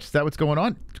glove touch. Is that what's going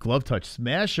on? Glove touch,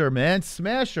 smasher, man,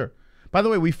 smasher. By the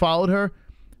way, we followed her.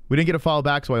 We didn't get a follow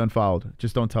back, so I unfollowed.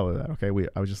 Just don't tell her that, okay?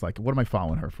 I was just like, what am I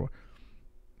following her for?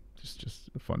 Just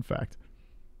a fun fact.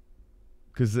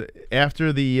 Because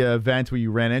after the event where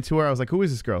you ran into her, I was like, who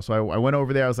is this girl? So I went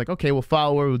over there. I was like, okay, we'll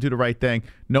follow her. We'll do the right thing.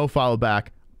 No follow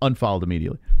back. Unfollowed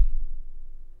immediately.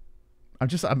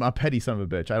 I'm a petty son of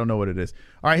a bitch. I don't know what it is.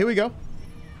 All right, here we go.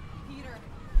 Peter.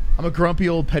 I'm a grumpy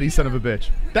old petty son of a bitch.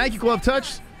 Thank you, Glove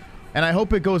Touch. And I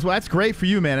hope it goes well. That's great for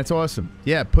you, man. It's awesome.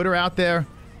 Yeah, put her out there.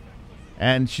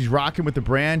 And she's rocking with the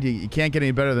brand. You can't get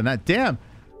any better than that. Damn.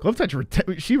 Glove Touch,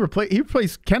 he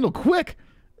replaced Kendall quick.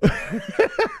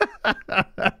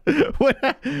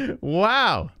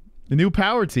 Wow. The new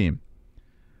power team.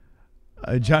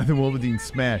 Jonathan Wolverine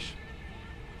smash.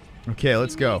 Okay,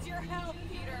 let's go.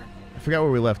 I forgot where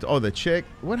we left. Oh, the chick.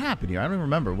 What happened here? I don't even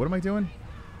remember. What am I doing?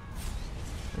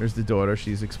 There's the daughter.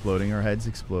 She's exploding. Her head's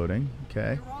exploding.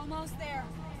 Okay. You're almost there.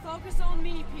 Focus on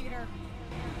me, Peter.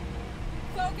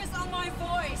 Focus on my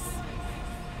voice.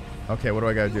 Okay, what do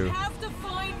I gotta do? You have to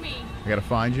find me. I gotta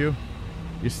find you?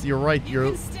 You're right.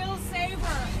 You can still save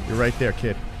her. You're right there,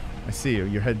 kid. I see you.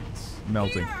 Your head's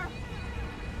melting. Peter.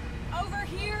 Over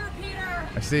here, Peter.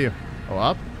 I see you. Oh,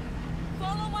 up?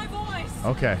 Follow my voice.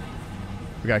 Okay.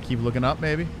 We gotta keep looking up,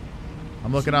 maybe?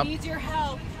 I'm looking up. She needs your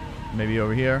help. Maybe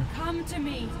over here. Come to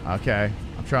me. Okay.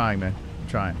 I'm trying, man. I'm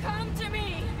trying. Come to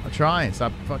me. I'm trying.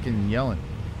 Stop fucking yelling.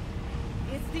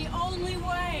 It's the only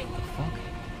way. Fuck.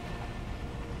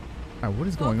 Alright, what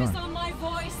is going on? Focus on my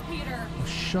voice, Peter. Oh,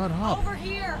 shut up. Over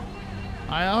here.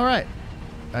 Alright.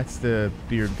 That's the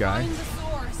beard guy. Find the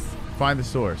source. Find the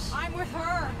source. I'm with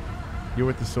her. You're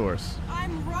with the source.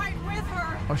 I'm right with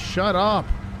her. Oh, shut up.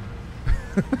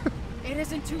 It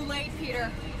isn't too late,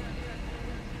 Peter.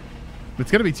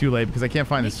 It's gonna be too late because I can't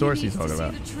find the Nikki source he's needs talking to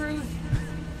about. see the truth.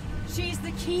 She's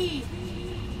the key.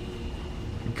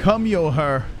 Come, yo,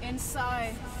 her.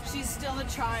 Inside, she's still a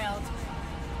child.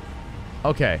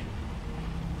 Okay.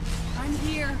 I'm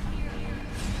here.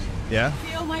 Yeah?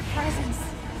 Feel my presence.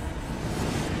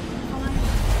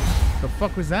 The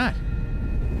fuck was that?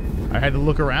 I had to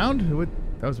look around?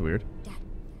 That was weird.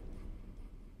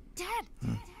 Dad,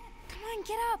 come on,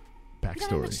 get up. Backstory. We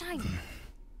don't have much time.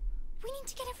 We need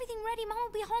to get everything ready. Mom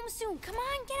will be home soon. Come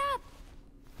on, get up.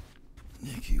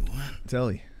 Nikki, what?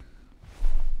 Telly.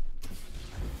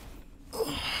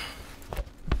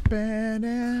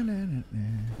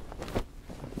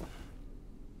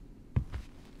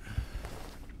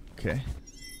 Okay.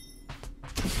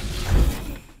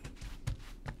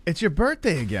 It's your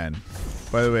birthday again.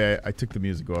 By the way, I took the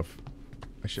music off.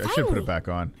 I should put it back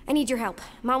on. I need your help.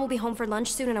 Mom will be home for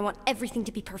lunch soon, and I want everything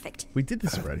to be perfect. We did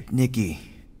this already. Nikki.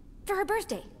 For her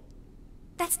birthday.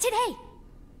 That's today.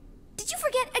 Did you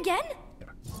forget again?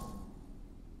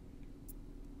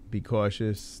 Be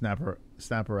cautious. Snap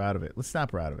her out of it. Let's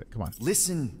snap her out of it. Come on.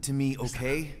 Listen to me,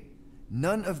 okay?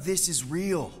 None of this is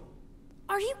real.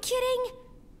 Are you kidding?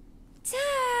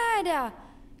 Dad!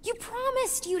 You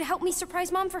promised you'd help me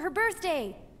surprise Mom for her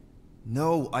birthday.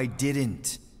 No, I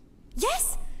didn't.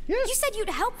 Yes? Yes. You said you'd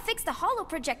help fix the holo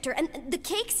projector, and the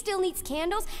cake still needs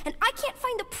candles, and I can't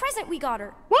find the present we got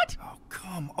her. What? Oh,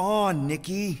 come on,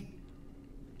 Nikki.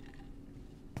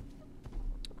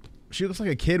 She looks like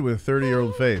a kid with a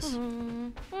 30-year-old face.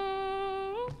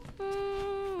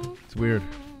 It's weird.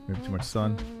 We have too much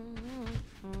sun.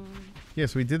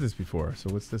 Yes, we did this before. So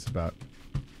what's this about?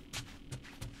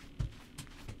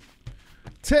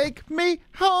 Take me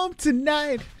home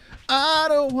tonight. I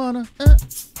don't wanna.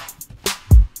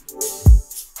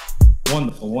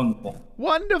 Wonderful, wonderful.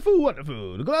 Wonderful,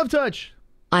 wonderful. The glove touch.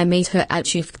 I meet her at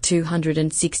shift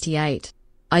 268.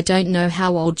 I don't know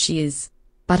how old she is,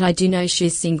 but I do know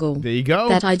she's single. There you go.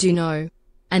 That I do know.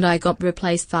 And I got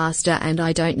replaced faster, and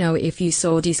I don't know if you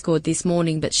saw Discord this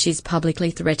morning, but she's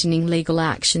publicly threatening legal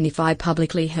action if I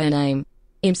publicly her name.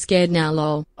 I'm scared now,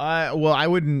 lol. Well, I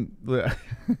wouldn't.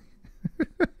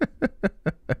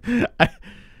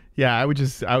 I would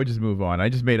just move on.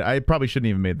 I probably shouldn't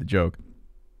even made the joke.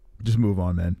 Just move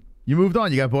on, man. You moved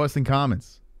on. You got Boston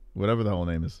Commons, whatever the whole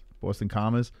name is, Boston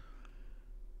Commas.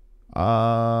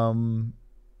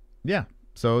 Yeah.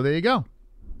 So there you go.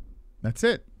 That's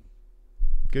it.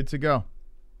 Good to go.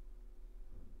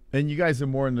 And you guys are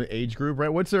more in the age group, right?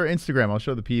 What's their Instagram? I'll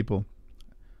show the people.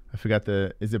 I forgot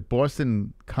is it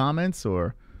Boston Comments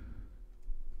or?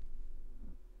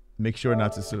 Make sure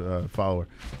not to follow her.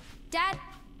 Dad,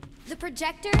 the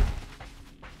projector?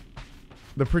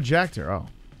 The projector, oh.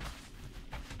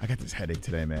 I got this headache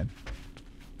today, man.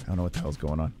 I don't know what the hell's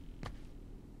going on.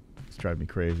 It's driving me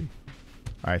crazy.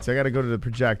 All right, so I got to go to the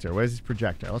projector. Where's this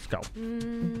projector? Let's go.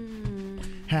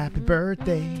 Happy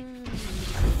birthday.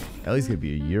 Ellie's going to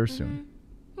be a year soon.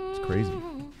 It's crazy.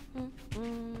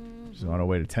 She's on her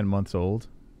way to 10 months old.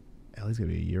 Ellie's going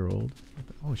to be a year old.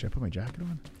 Oh, should I put my jacket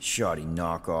on? Shoddy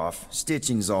knockoff.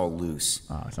 Stitching's all loose.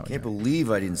 Oh, it's not Can't believe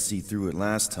I didn't see through it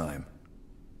last time.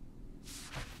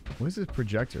 What is this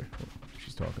projector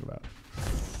she's talking about?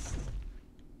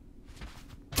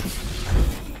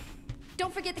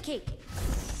 Don't forget the cake.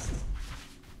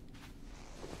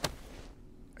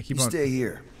 I keep you on... stay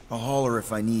here. I'll holler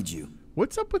if I need you.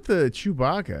 What's up with the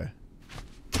Chewbacca?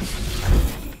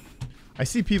 I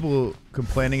see people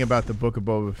complaining about the Book of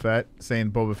Boba Fett,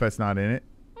 saying Boba Fett's not in it.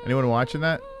 Anyone watching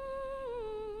that?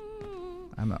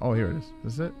 I'm not. Oh, here it is.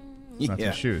 Is it? It's not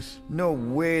some shoes. No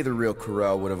way the real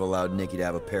Corral would have allowed Nikki to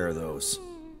have a pair of those.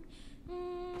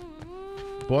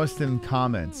 Boston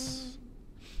Comments.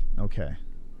 Okay.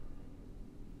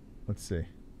 Let's see.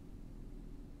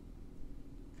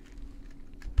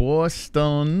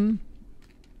 Boston.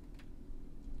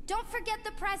 Don't forget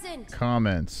the present.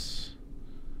 Comments.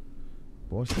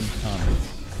 Boston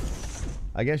Comments.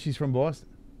 I guess she's from Boston.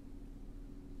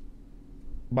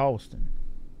 Boston.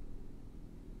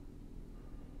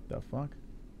 The fuck?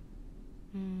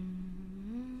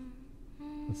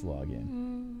 Let's log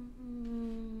in.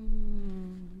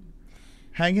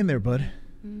 Hang in there, bud.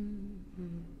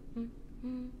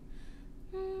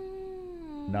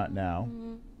 Not now.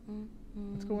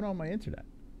 What's going on with my internet?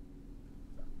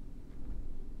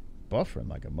 Buffering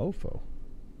like a mofo.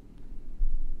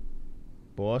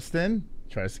 Boston.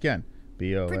 Try this again.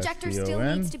 B-O-S-T-O-N. Projector still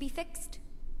needs to be fixed.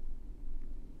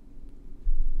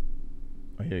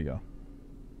 Oh, here you go.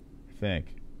 I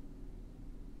think.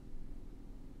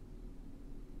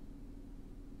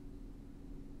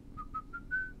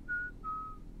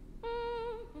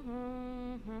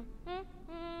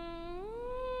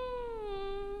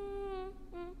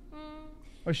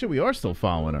 Oh shit, we are still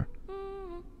following her.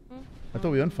 I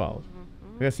thought we unfollowed.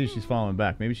 I gotta see if she's following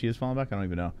back. Maybe she is following back. I don't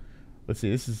even know. Let's see.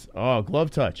 This is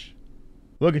glove touch.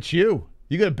 Look at you.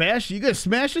 You gonna bash? You gonna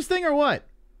smash this thing or what?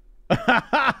 look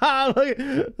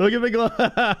at the glove.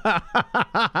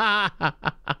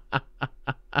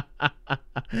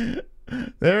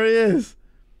 There he is.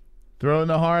 Throwing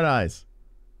the hard eyes.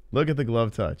 Look at the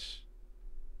glove touch.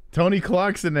 Tony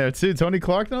Clark's in there too. Tony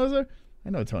Clark knows her?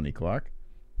 I know Tony Clark.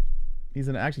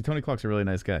 Actually, Tony Clark's a really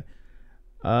nice guy.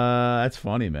 That's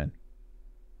funny, man.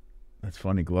 That's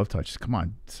funny. Glove touch. Come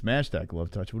on. Smash that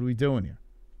glove touch. What are we doing here?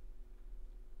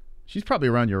 She's probably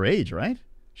around your age, right?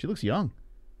 She looks young.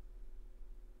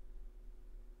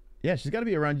 Yeah, she's got to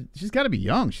be around. She's got to be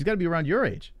young. She's got to be around your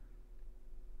age.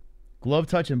 Glove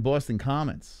touch in Boston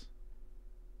Comments.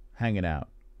 Hanging out.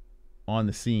 On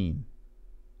the scene.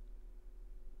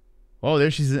 Oh,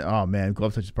 there she's. Oh, man.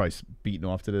 Glove touch is probably beating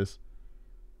off to this.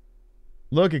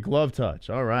 Look at glove touch.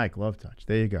 All right, glove touch.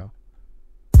 There you go.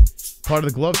 Part of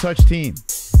the glove touch team.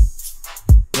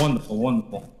 Wonderful,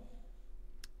 wonderful.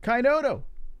 Kainoto.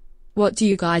 What do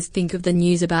you guys think of the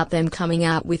news about them coming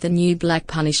out with a new Black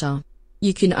Punisher?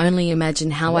 You can only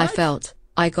imagine how I felt.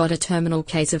 I got a terminal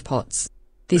case of POTS.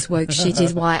 This woke shit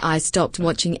is why I stopped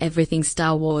watching everything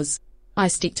Star Wars. I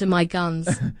stick to my guns.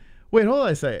 Wait, hold on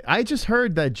a second. I just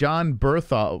heard that John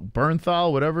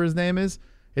Bernthal, whatever his name is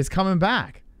coming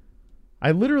back.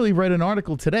 I literally read an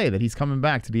article today that he's coming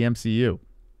back to the MCU.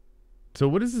 So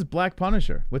what is this Black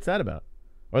Punisher? What's that about?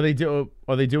 Are they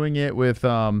doing it with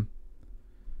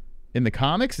in the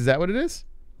comics? Is that what it is?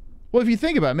 Well, if you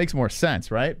think about it, it makes more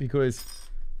sense, right? Because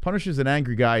Punisher's an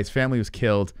angry guy. His family was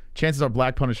killed. Chances are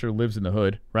Black Punisher lives in the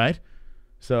hood, right?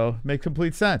 So makes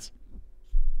complete sense.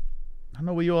 I don't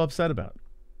know what you're all upset about.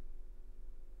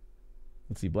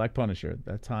 Let's see. Black Punisher.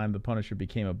 That time the Punisher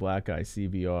became a black guy.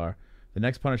 CVR. The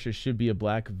next Punisher should be a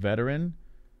black veteran.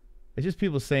 It's just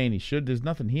people saying he should. There's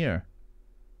nothing here.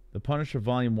 The Punisher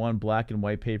Volume 1 black and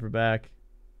white paperback.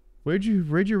 Where'd you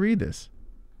read this?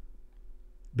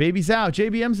 Baby's out.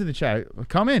 JBM's in the chat.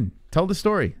 Come in. Tell the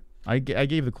story. I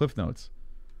gave the Cliff Notes.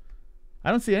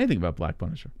 I don't see anything about Black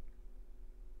Punisher.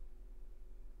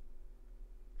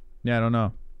 Yeah, I don't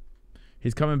know.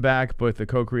 He's coming back, but the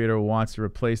co-creator wants to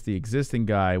replace the existing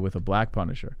guy with a Black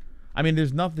Punisher. I mean,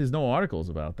 there's no articles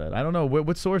about that. I don't know.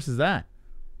 What source is that?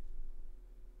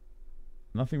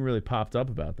 Nothing really popped up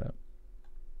about that.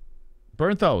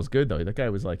 Bernthal was good, though. That guy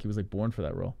was like, he was like born for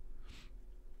that role.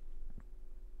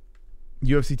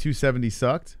 UFC 270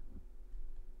 sucked.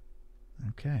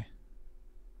 Okay.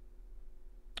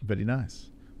 Very nice.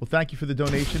 Well, thank you for the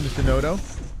donation, Mr. Noto.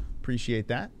 Appreciate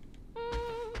that.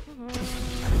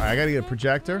 All right, I got to get a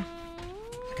projector.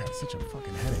 I got such a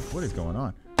fucking headache. What is going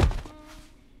on?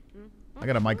 I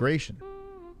got a migration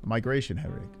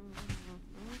headache.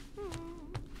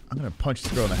 I'm going to punch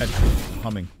this girl in the head.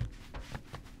 Humming.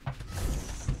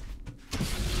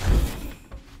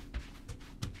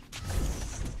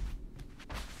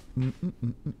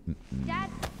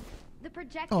 Dad, the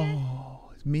projector.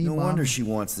 Oh, it's me. No Mom. wonder she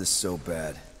wants this so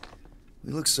bad.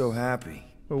 We look so happy.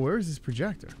 Oh, where is this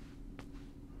projector?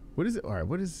 What is it? All right,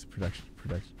 what is this production?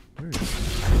 Where is it?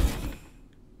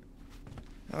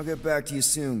 I'll get back to you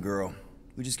soon, girl.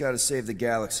 We just gotta save the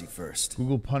galaxy first.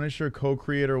 Google Punisher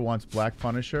co-creator wants Black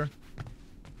Punisher.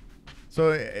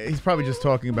 So he's probably just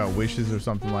talking about wishes or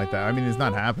something like that. I mean, it's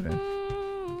not happening.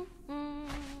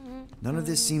 None of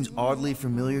this seems oddly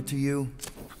familiar to you?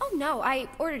 Oh no, I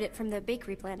ordered it from the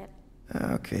bakery planet.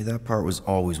 Okay, that part was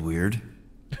always weird.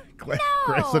 Grass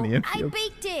No, on the I infield.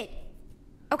 baked it.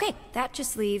 Okay, that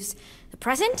just leaves the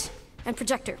present and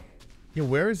projector. Yeah,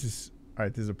 where is this? All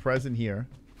right, there's a present here.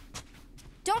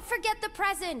 Don't forget the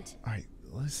present. All right,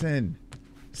 listen.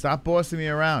 Stop bossing me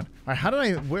around. All right, how did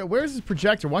I... Where is this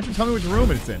projector? Why don't you tell me which room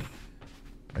it's in? All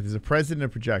right, there's a present and a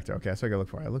projector. Okay, that's what I gotta look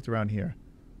for. I looked around here.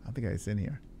 I don't think it's in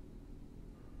here.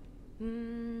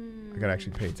 I gotta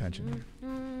actually pay attention here.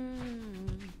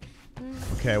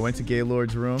 Okay, I went to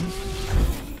Gaylord's room.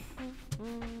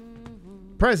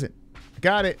 Present.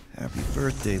 Got it. Happy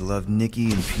birthday, love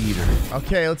Nikki and Peter.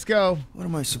 Okay, let's go. What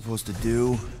am I supposed to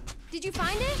do? Did you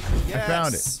find it? Yes. I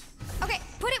found it. Okay,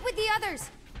 put it with the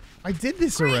others. I did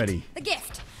this Great. already. The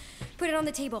gift. Put it on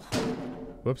the table.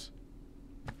 Whoops.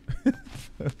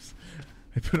 Oops.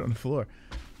 I put it on the floor.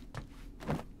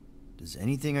 Does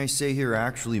anything I say here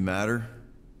actually matter?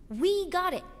 We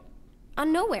got it.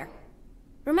 On Nowhere.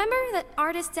 Remember that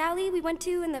artist's alley we went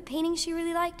to and the painting she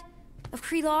really liked? Of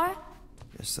Kree-Lara?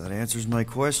 Guess that answers my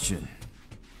question.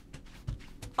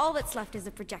 All that's left is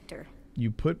a projector. You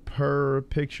put per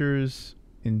pictures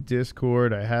in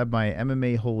Discord. I have my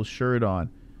MMA-HOLES shirt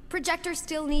on. Projector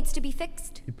still needs to be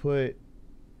fixed. You put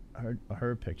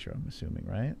her picture, I'm assuming,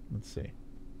 right? Let's see.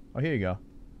 Oh, here you go.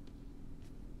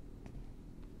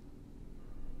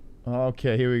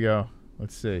 Okay, here we go.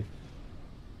 Let's see.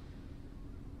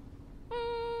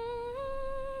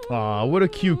 Aw, what a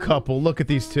cute couple. Look at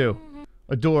these two.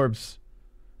 Adorbs.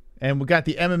 And we got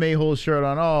the MMA-HOLES shirt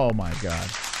on. Oh, my God.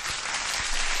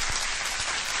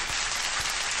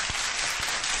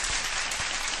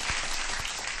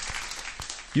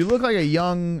 You look like a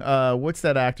young, what's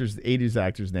that actor's, 80s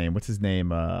actor's name? What's his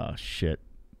name? Shit.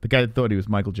 The guy that thought he was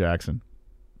Michael Jackson.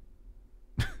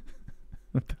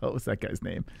 What the hell was that guy's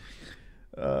name?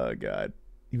 Oh, God.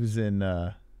 He was in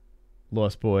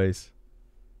Lost Boys.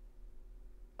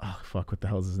 Oh, fuck. What the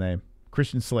hell's his name?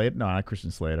 Christian Slater? No, not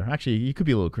Christian Slater. Actually, you could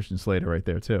be a little Christian Slater right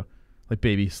there, too. Like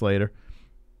Baby Slater.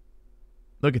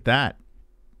 Look at that.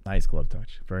 Nice glove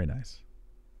touch. Very nice.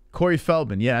 Corey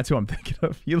Feldman. Yeah, that's who I'm thinking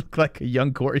of. You look like a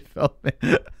young Corey Feldman.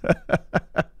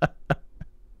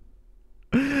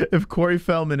 If Corey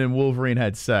Feldman and Wolverine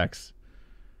had sex,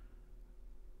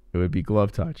 it would be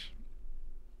glove touch.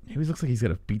 He always looks like he's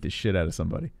going to beat the shit out of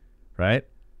somebody, right?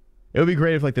 It would be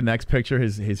great if, like, the next picture,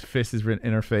 his fist is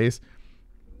in her face.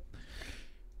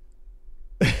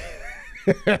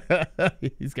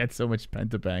 He's got so much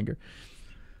pent-up anger.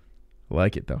 I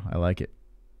like it, though. I like it.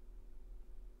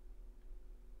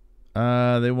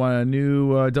 They want a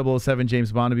new 007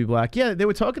 James Bond to be black. Yeah, they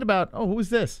were talking about... Oh, who is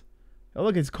this? Oh,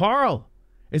 look, it's Carl.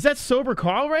 Is that Sober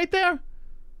Carl right there?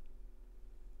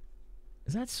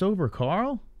 Is that Sober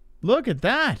Carl? Look at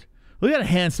that. Look at a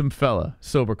handsome fella,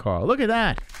 Sober Carl. Look at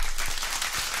that.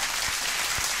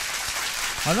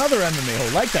 Another MMA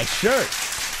hole. Like that shirt.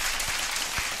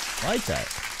 Like that.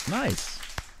 Nice.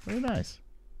 Very nice.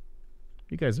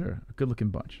 You guys are a good-looking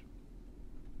bunch.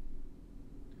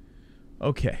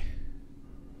 Okay.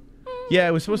 Yeah,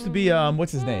 it was supposed to be,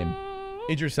 what's his name?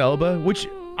 Idris Elba, which,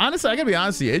 honestly, I gotta be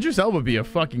honest with you, Idris Elba would be a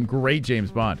fucking great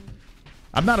James Bond.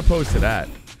 I'm not opposed to that.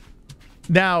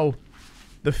 Now,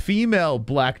 the female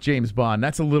black James Bond,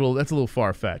 that's a little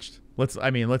far-fetched. Let's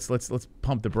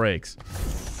pump the brakes.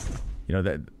 You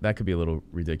know, that could be a little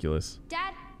ridiculous.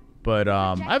 Dad? But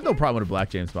I have no problem with a black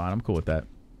James Bond. I'm cool with that.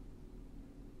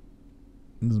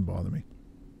 It doesn't bother me.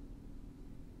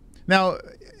 Now,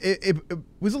 it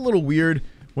was a little weird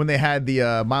when they had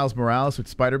the Miles Morales with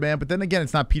Spider-Man, but then again,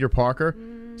 it's not Peter Parker.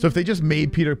 So if they just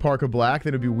made Peter Parker black,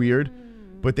 then it'd be weird.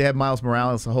 But they had Miles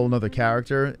Morales, a whole nother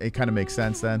character. It kind of makes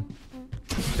sense then.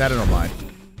 That I don't mind.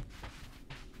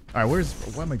 All right,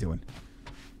 what am I doing?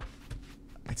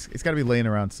 It's got to be laying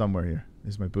around somewhere here.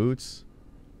 There's my boots.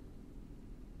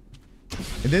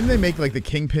 And then they make like the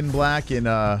Kingpin black in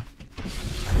what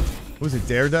was it,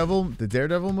 Daredevil? The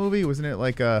Daredevil movie? Wasn't it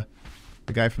like the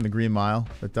guy from the Green Mile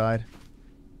that died?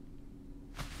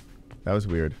 That was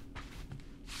weird.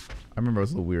 I remember I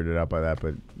was a little weirded out by that,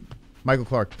 but Michael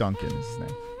Clark Duncan is his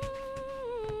name.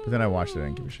 But then I watched it, I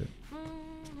didn't give a shit.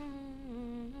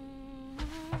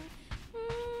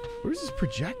 Where's this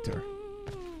projector?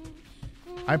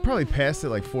 I probably passed it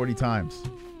like 40 times.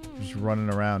 Just running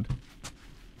around.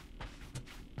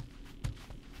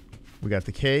 We got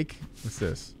the cake. What's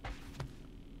this?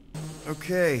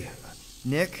 Okay,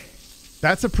 Nick.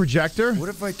 That's a projector? What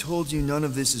if I told you none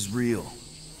of this is real?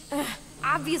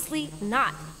 Obviously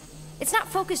not. It's not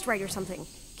focused right or something.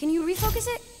 Can you refocus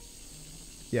it?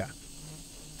 Yeah.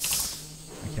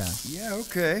 I can. Yeah,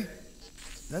 okay.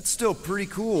 That's still pretty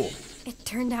cool. It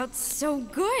turned out so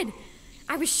good.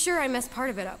 I was sure I messed part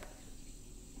of it up.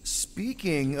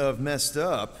 Speaking of messed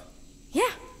up...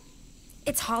 Yeah.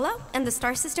 It's hollow, and the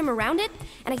star system around it,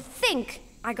 and I think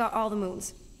I got all the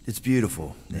moons. It's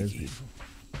beautiful, Nikki.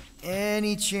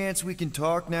 Any chance we can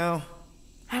talk now?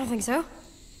 I don't think so.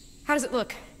 How does it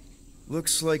look?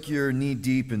 Looks like you're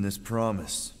knee-deep in this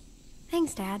promise.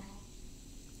 Thanks, Dad.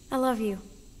 I love you.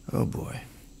 Oh, boy.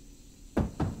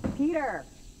 Peter,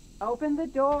 open the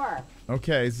door.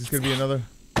 Okay, is this going to be another...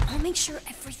 I'll make sure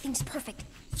everything's perfect.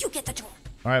 You get the door.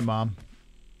 All right, Mom.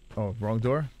 Oh, wrong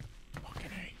door?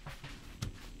 Fucking A.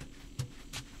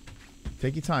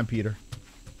 Take your time, Peter.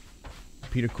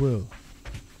 Peter Quill.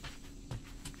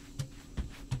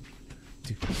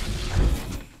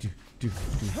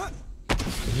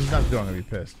 If he's not the door, I'm going to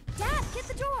be pissed. Dad, get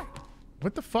the door.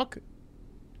 What the fuck?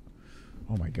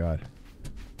 Oh, my God.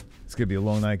 It's going to be a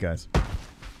long night, guys.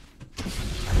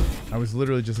 I was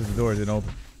literally just at the door. It didn't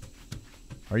open.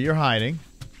 Or you're hiding.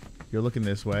 You're looking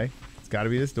this way. It's got to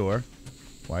be this door.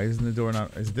 Why isn't the door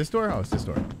not... Is it this door? Oh, it's this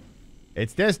door.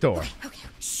 It's this door. Okay.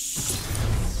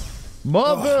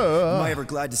 Mother! Oh, am I ever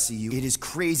glad to see you? It is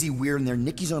crazy weird in there.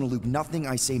 Nikki's on a loop. Nothing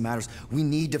I say matters. We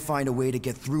need to find a way to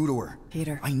get through to her.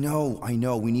 Peter. I know.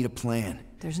 We need a plan.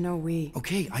 There's no we.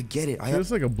 Okay, I get it. She looks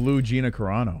like a blue Gina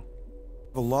Carano.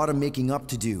 A lot of making up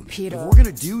to do. Peter. If we're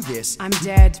gonna do this... I'm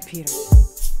dead, Peter.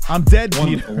 I'm dead,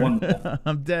 Wonderful, Peter. wonderful.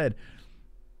 I'm dead.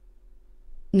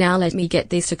 Now let me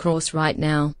get this across right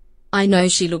now. I know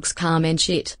she looks calm and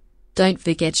shit. Don't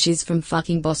forget she's from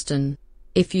fucking Boston.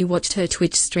 If you watched her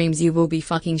Twitch streams you will be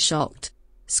fucking shocked.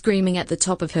 Screaming at the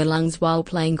top of her lungs while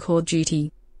playing Call of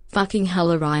Duty. Fucking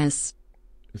hilarious.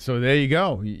 So there you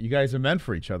go. You guys are meant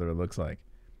for each other, it looks like.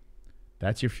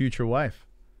 That's your future wife.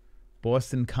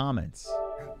 Boston comments.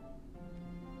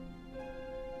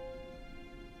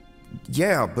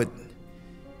 Yeah, but...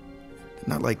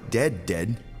 not like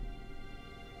dead.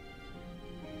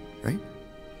 Right?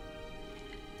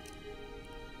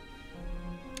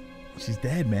 She's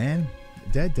dead, man.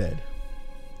 Dead.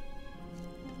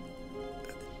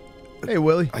 Hey,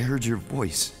 Willie. I heard your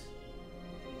voice.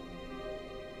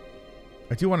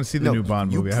 I do want to see the new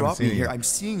Bond movie. You I haven't brought seen me it here. yet. I'm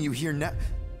seeing you here now.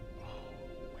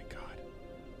 Oh my God.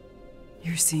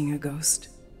 You're seeing a ghost.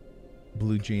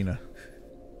 Blue Gina.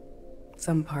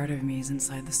 Some part of me is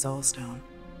inside the Soul Stone,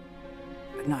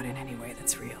 but not in any way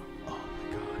that's real. Oh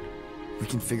my God. We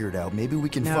can figure it out. Maybe we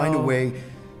can find a way.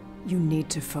 You need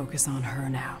to focus on her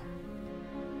now.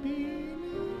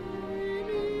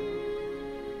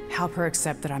 Help her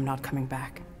accept that I'm not coming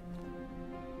back.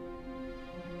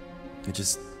 I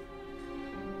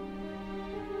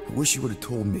wish you would have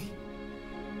told me.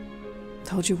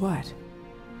 Told you what?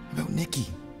 About Nikki.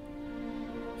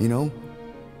 You know?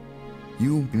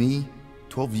 You, me,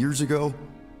 12 years ago.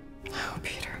 Oh,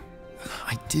 Peter.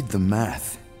 I did the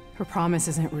math. Her promise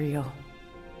isn't real.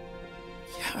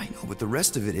 Yeah, I know, but the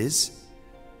rest of it is.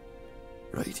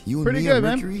 Right? You and Pretty me good, on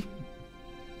man. Mercury?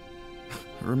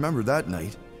 I remember that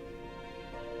night.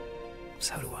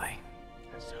 So do I.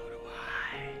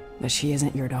 That she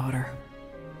isn't your daughter.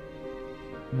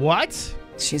 What?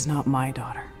 She's not my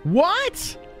daughter.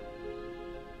 What?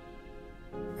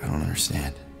 I don't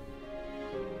understand.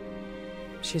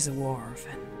 She's a war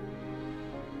orphan.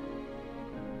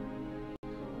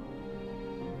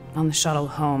 On the shuttle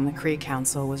home, the Cree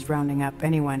Council was rounding up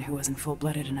anyone who wasn't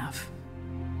full-blooded enough.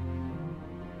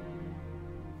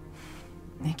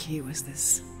 Nikki was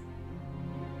this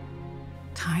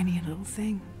tiny little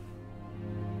thing.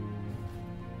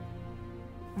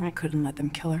 I couldn't let them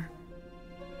kill her.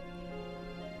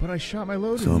 But I shot my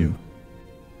load So at you.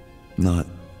 I'm not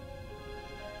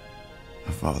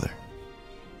a father.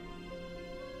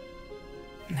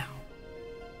 No.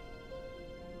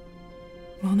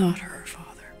 Well, not her father.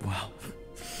 Wow.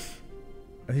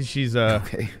 I think she's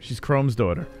Okay. she's Chrome's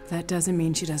daughter. That doesn't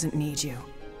mean she doesn't need you.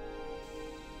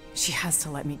 She has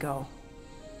to let me go.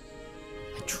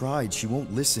 I tried. She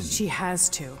won't listen. She has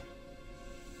to.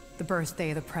 The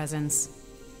birthday, the presents.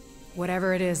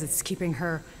 Whatever it is that's keeping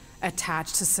her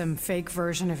attached to some fake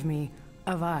version of me,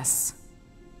 of us.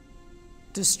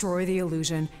 Destroy the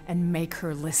illusion and make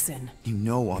her listen. You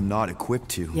know I'm not equipped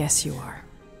to. Yes, you are.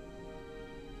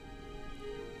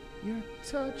 You're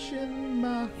touching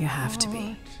my You have to be.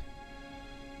 heart.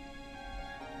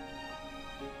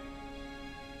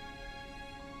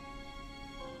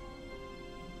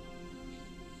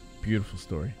 Beautiful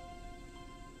story.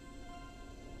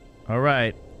 All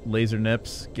right, Laser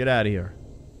Nips, get out of here.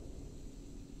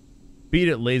 Beat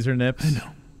it, Laser Nips. I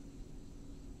know.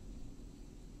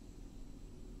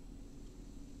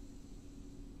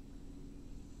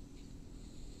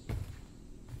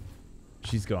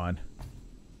 She's gone.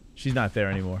 She's not there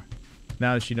anymore.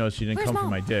 Now that she knows she didn't Where's come for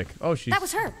Mom? my dick. Oh, she's... That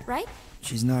was her, right?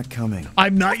 She's not coming.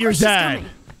 I'm not your Of course she's dad.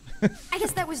 coming. I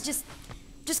guess that was just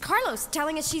Carlos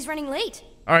telling us she's running late.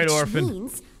 All right, which orphan.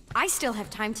 means I still have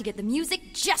time to get the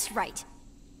music just right.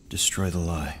 Destroy the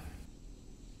lie.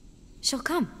 She'll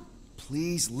come.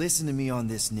 Please listen to me on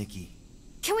this, Nikki.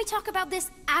 Can we talk about this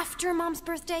after Mom's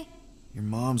birthday? Your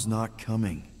mom's not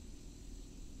coming.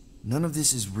 None of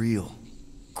this is real.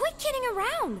 Quit kidding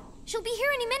around. She'll be here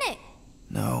any minute.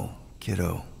 No,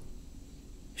 kiddo.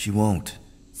 She won't.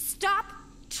 Stop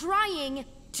trying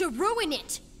to ruin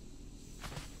it.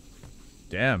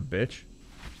 Damn, bitch.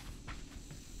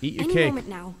 Eat your Any cake. moment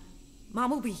now,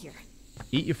 Mom will be here.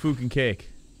 Eat your fucking cake.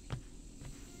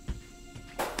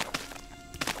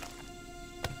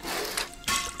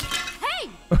 Hey!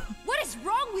 What is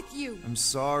wrong with you? I'm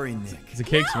sorry, Nick. It's a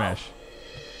cake No! smash.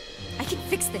 I can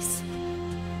fix this.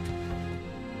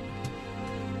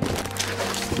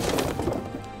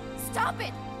 Stop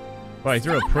it! Wow, he's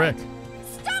a real Stop prick. it!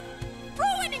 Stop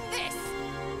ruining this!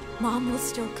 Mom will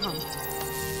still come.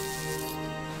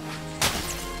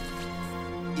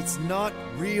 It's not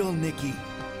real, Nikki.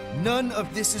 None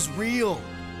of this is real.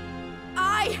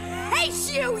 I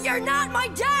hate you! You're not my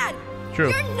dad! True.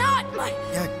 You're not my...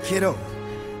 Yeah, kiddo.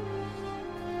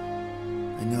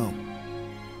 I know.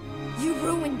 You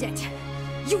ruined it.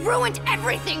 You ruined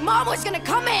everything! Mom was gonna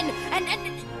come in and...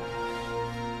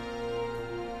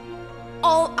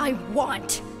 All I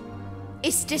want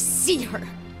is to see her.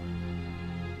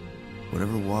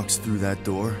 Whatever walks through that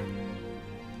door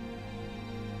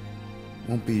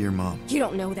won't be your mom. You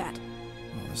don't know that.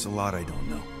 Well, there's a lot I don't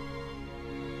know.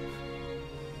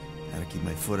 How to keep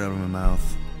my foot out of my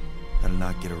mouth. How to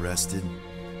not get arrested.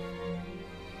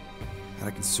 How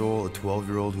to console a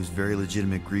 12-year-old whose very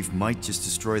legitimate grief might just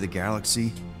destroy the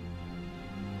galaxy.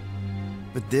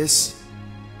 But this...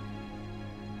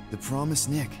 the promised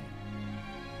Nick.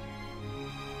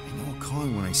 I know I'll call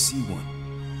him when I see one.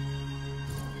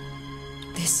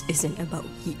 This isn't about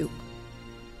you.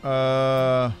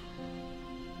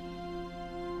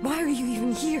 Why are you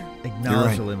even here? Acknowledge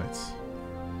right. the limits.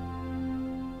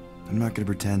 I'm not gonna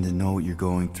pretend to know what you're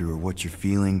going through or what you're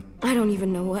feeling. I don't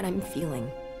even know what I'm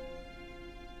feeling.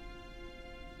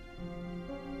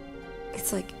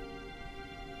 It's like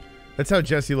That's how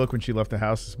Jessie looked when she left the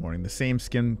house this morning. The same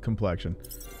skin complexion.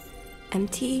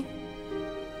 empty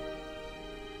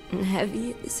and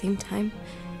heavy at the same time.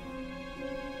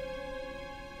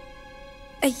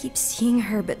 I keep seeing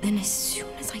her, but then as soon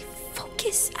as I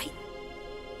focus,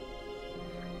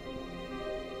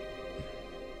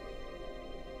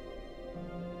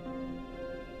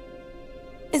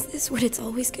 Is this what it's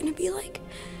always gonna be like?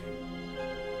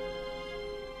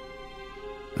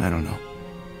 I don't know.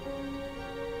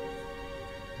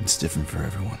 It's different for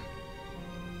everyone.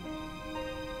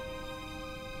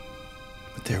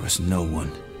 But there was no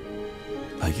one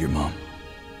like your mom.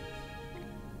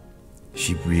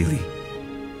 She really,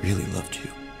 really loved you.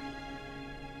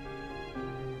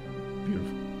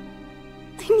 Beautiful.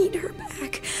 I need her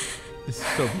back. This is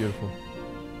so beautiful.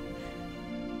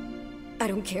 I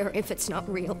don't care if it's not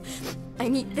real. I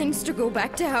need things to go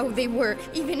back to how they were,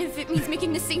 even if it means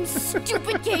making the same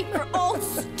stupid cake for all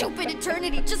stupid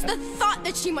eternity. Just the thought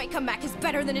that she might come back is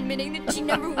better than admitting that she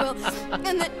never will. And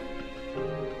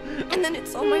then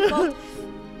it's all my fault.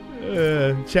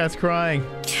 Chat's crying.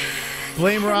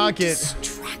 Blame Rocket.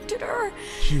 Distracted her.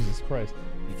 Jesus Christ.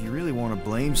 If you really want to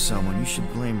blame someone, you should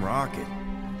blame Rocket.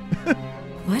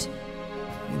 What?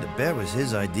 I mean, the bet was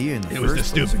his idea in the It was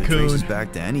first the place. stupid If it traces coon.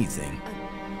 back to anything.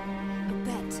 A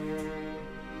bet.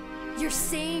 You're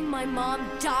saying my mom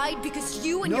died because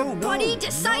you and your buddy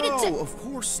decided to— No, of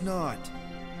course not.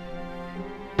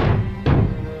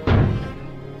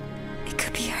 It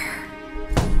could be her.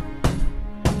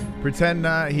 Pretend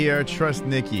not here. Trust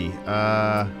Nikki.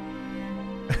 I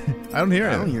don't hear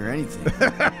it. I don't hear anything.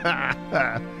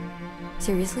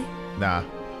 Seriously? Nah.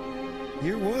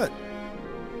 Hear what?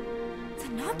 The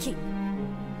knocking.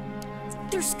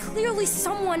 There's clearly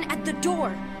someone at the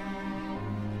door.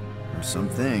 Or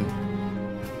something.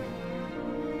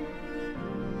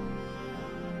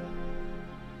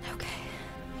 Okay.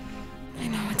 I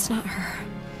know it's not her.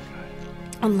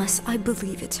 Unless I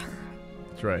believe it's her.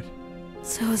 That's right.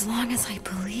 So as long as I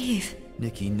believe.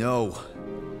 Nikki, no.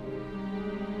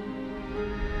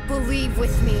 Believe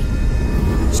with me.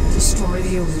 Destroy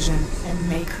the illusion and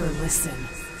make her listen.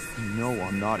 You know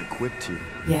I'm not equipped to.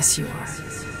 Yes, you are.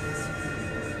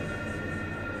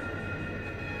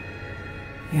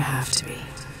 You have to be.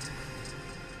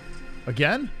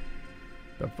 Again?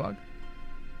 The fuck?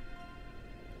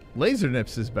 Laser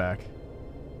Nips is back.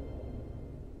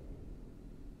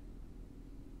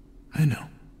 I know.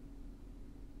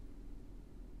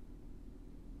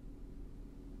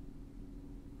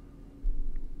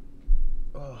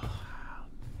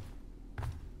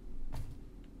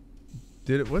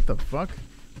 Did it? What the fuck?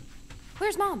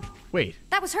 Where's Mom? Wait.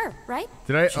 That was her, right?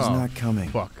 Did I? She's oh, not coming.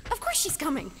 Fuck. Of course she's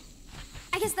coming.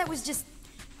 I guess that was just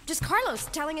Carlos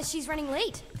telling us she's running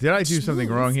late. Did I do something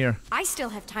wrong here? I still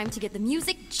have time to get the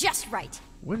music just right.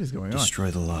 What is going on? Destroy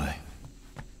the lie.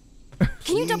 Can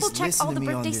you Please double check listen all to the me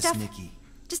on birthday this, stuff? Nikki.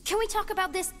 Just can we talk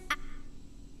about this?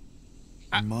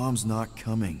 Your mom's not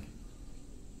coming.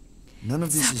 None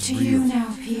of this It's is up to real. you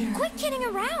now, Peter. Quit kidding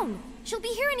around. She'll be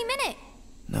here any minute.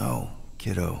 No,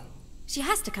 kiddo. She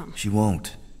has to come. She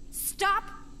won't. Stop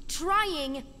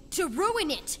trying to ruin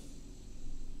it.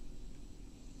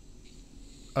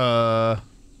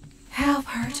 Help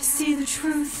her to see the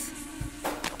truth.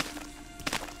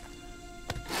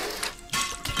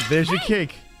 There's your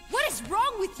cake. What is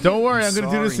wrong with you? Don't worry, I'm gonna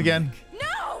do this Sorry, again.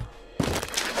 No!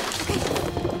 Okay,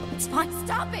 it's fine.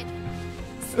 Stop it.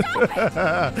 Stop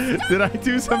it. Did I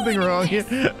do something wrong here?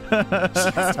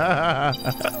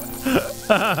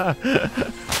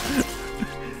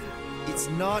 It's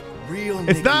not real, It's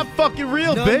Nikki. not fucking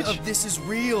real, None bitch. of this is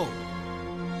real.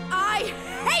 I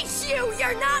hate you.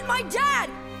 You're not my dad.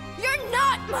 You're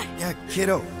not my... Yeah,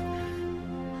 kiddo.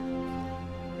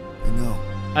 I know.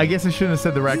 I guess I shouldn't have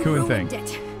said the You raccoon thing. ruined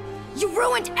it. You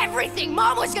ruined everything.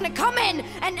 Mom was gonna come in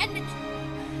and...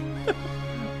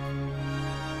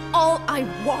 All I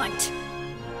want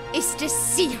is to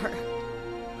see her.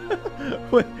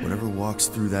 What? Whatever walks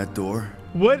through that door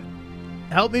What?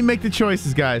 Help me make the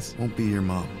choices, guys. won't be your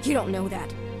mom. You don't know that.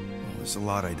 Well, there's a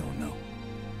lot I don't know.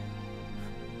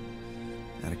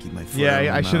 Gotta keep my foot out of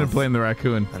Yeah, my I shouldn't mouth. blame the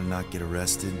raccoon. How to not get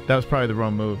arrested. That was probably the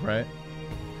wrong move, right?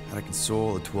 How to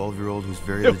console a 12-year-old whose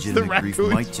very It was the legitimate grief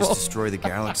raccoon's might just fault. destroy the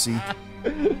galaxy.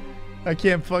 I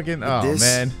can't fucking. But Oh this-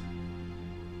 man.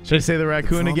 Should I say the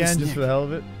raccoon promise, again, just Nick. for the hell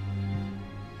of it?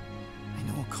 I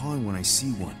know I'll call him when I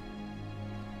see one.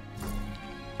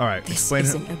 All right. This Explain.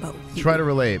 isn't about you. Try to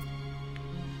relate.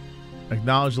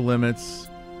 Acknowledge the limits.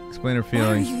 Explain her Why are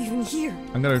feelings. you even here?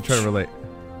 I'm gonna try to relate.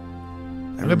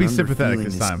 I'm gonna be remember sympathetic feeling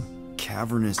this time.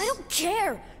 Cavernous. I don't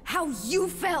care how you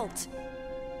felt.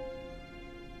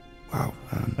 Wow,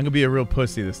 I'm gonna be a real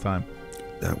pussy this time.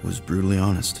 that was brutally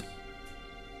honest.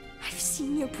 I've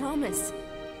seen your promise.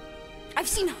 I've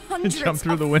seen hundreds Jump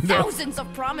through of the window. thousands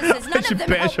of promises. None She of them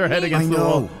bash help her head me. against I the know.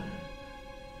 wall.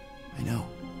 I know.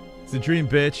 It's a dream,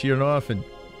 bitch. You're an orphan.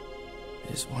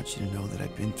 I just want you to know that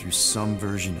I've been through some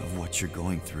version of what you're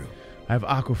going through. I have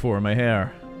Aquaphor in my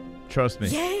hair. Trust me.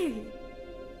 Yay!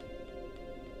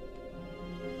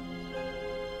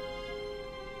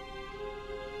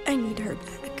 I need her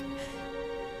back.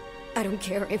 I don't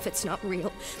care if it's not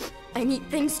real. I need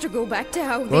things to go back to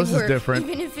how they Well, this is were. different.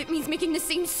 Even if it means making the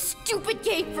same stupid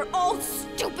cake for all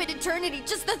stupid eternity.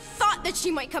 Just the thought that she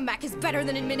might come back is better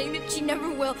than admitting that she never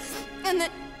will. And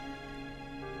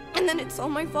then it's all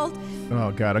my fault.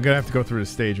 Oh god, I'm gonna have to go through the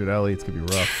stage with Ellie. It's gonna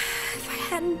be rough. If I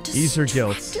hadn't Ease her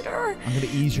distracted guilt. her. I'm gonna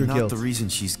ease your Not guilt. the reason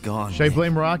she's gone. Should I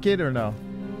blame Rocket or no?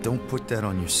 Don't put that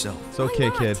on yourself. It's okay,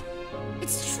 not? kid.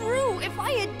 It's true. If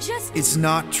I had just... It's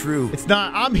not true. It's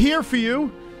not. I'm here for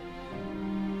you.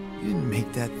 You didn't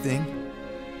make that thing.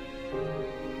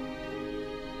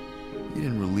 You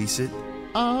didn't release it.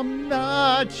 I'm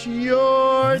not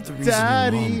your Not the reason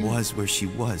daddy. your mom was where she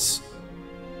was.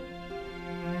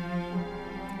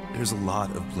 There's a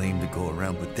lot of blame to go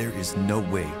around, but there is no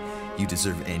way you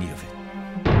deserve any of it.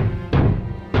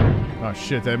 Oh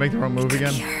shit, did I make the wrong move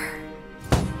again?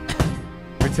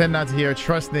 Pretend not to hear.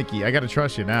 Trust Nikki. I gotta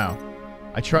trust you now.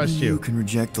 I trust you. You can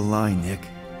reject a lie, Nick.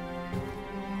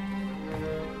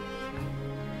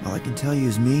 All I can tell you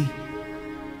is me.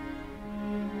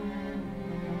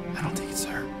 I don't think it's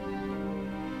her.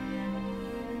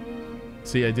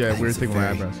 See, I do that weird It's a thing with my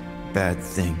very eyebrows. bad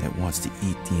thing that wants to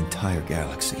eat the entire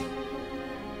galaxy.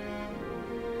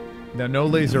 Now, no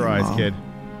laser eyes, Mom, kid.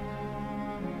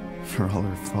 For all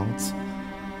her faults,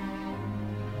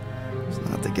 she's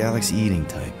not the galaxy eating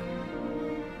type.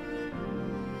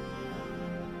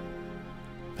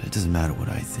 But it doesn't matter what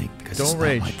I think because it's Don't not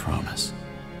rage. my promise.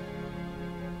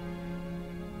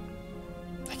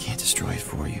 I can't destroy it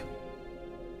for you.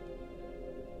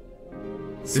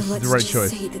 So This is let's the right just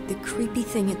choice. say that the creepy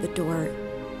thing at the door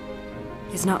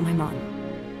is not my mom.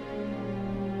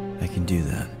 I can do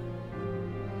that.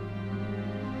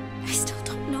 I still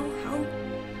don't know how.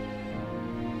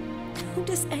 How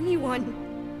does anyone?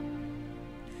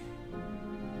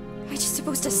 Am I just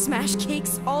supposed to smash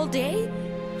cakes all day?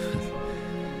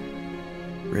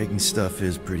 Breaking stuff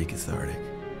is pretty cathartic.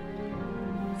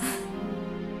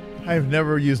 I have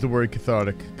never used the word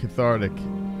cathartic. Cathartic.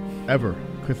 Ever.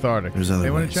 Cathartic. There's other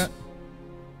Anyone in ways. chat?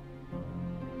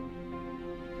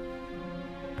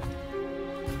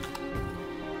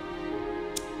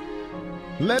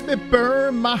 Let me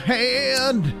burn my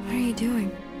hand. What are you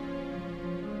doing?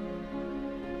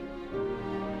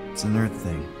 It's a nerd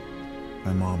thing.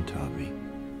 My mom taught me.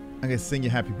 I'm gonna sing you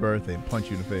happy birthday and punch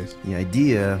you in the face. The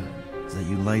idea is that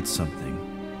you light something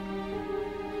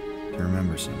to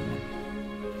remember someone.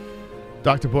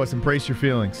 Dr. Boss, embrace your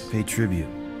feelings. Pay tribute.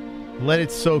 Let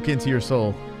it soak into your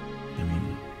soul. I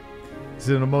mean, It's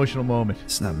an emotional moment.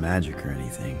 it's not magic or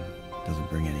anything. It doesn't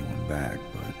bring anyone back,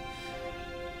 but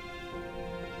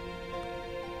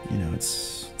you know,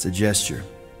 it's a gesture.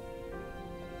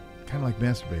 Kind of like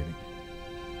masturbating.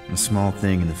 A small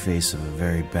thing in the face of a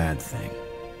very bad thing.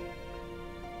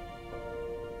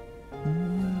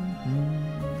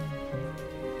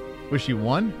 Was she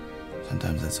one?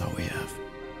 Sometimes that's all we have.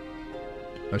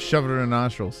 Now shove it in her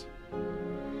nostrils.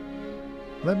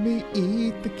 Let me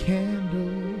eat the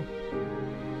candle.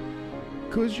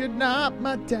 'Cause you're not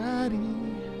my daddy.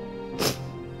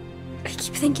 I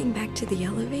keep thinking back to the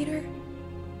elevator.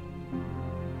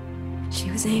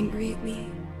 She was angry at me.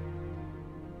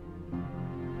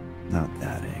 Not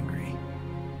that angry.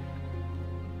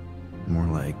 More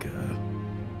like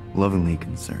lovingly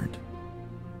concerned.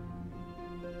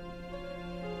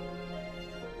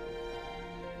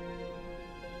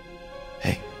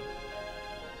 Hey.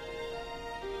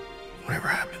 Whatever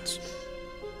happens,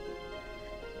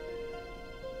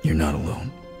 you're not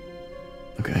alone.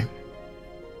 Okay?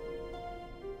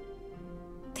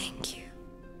 Thank you.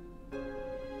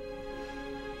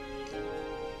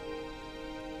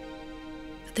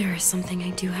 But there is something I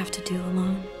do have to do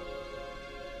alone.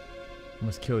 I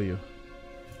must kill you.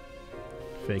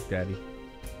 Fake daddy.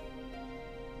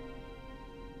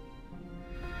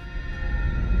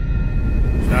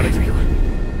 Not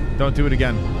a Don't do it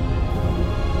again.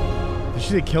 Did she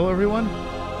say kill everyone?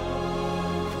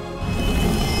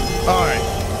 Alright.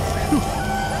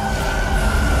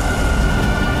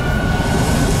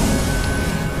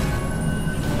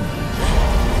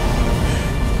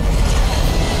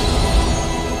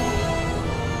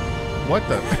 What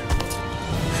the?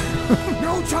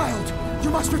 No, child! You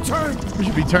must return! We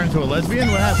should be turned to a lesbian?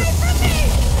 What happened?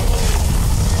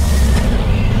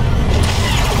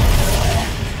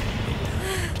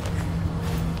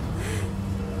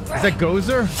 Is that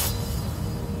Gozer?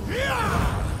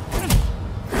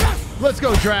 Let's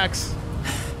go, Drax.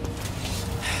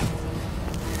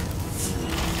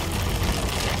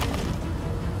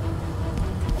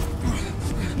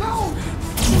 No!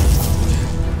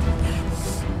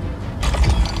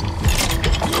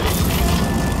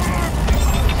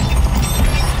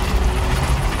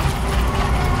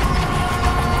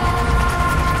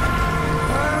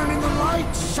 Burn in the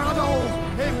light, Shadow!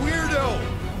 Hey, weirdo!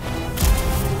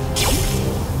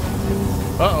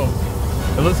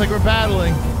 Uh-oh. It looks like we're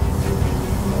battling.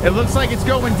 It looks like it's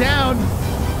going down.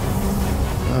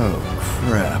 Oh,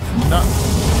 crap. No.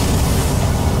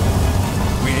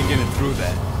 We ain't getting through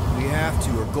that. We have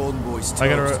to, or Golden Boy's toast. I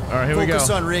gotta. All right, here we go. Focus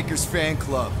on Raker's fan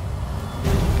club.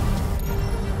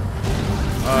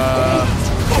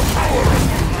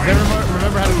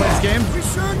 Remember how to play this game? You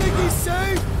sure Nikki's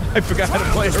safe? I forgot how to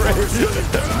play it already.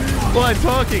 Well, I'm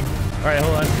talking. All right,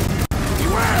 hold on.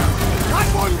 Beware!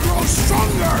 That one grows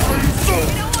stronger!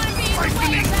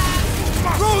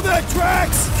 Throw that,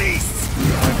 Drax!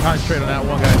 I'm concentrate on that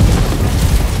one guy.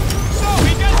 So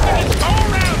he just finished go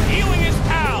around healing his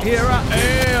pal. Here I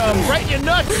am, right in your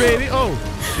nuts, baby. Oh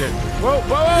shit! Whoa,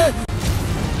 whoa, whoa!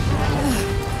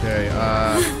 Okay,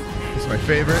 this is my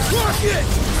favorite.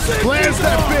 Blast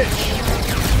that bitch!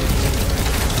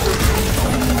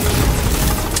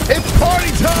 It's party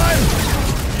time!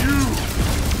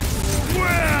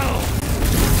 Well!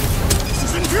 This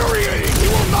is infuriating! He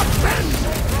will not bend!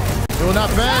 He will not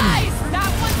bend! Guys,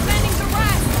 that one's bending the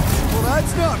rest! Well,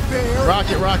 that's not fair!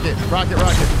 Rocket, rocket, rocket,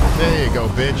 rocket. There you go,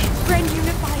 bitch. Friend,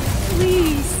 unify it,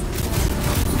 please!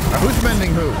 Who's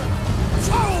bending who?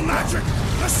 Foul magic!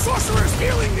 The sorcerer is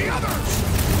healing the others!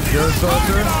 You're a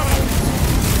sorcerer?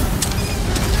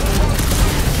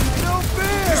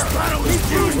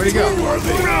 Where'd he go?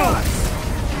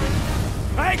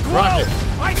 Hey, Quo! Rocket.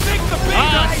 I think the big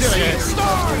guy sees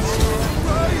stars!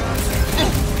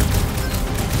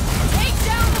 Take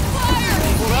down the fire!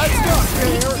 Well, that's not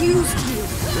fair!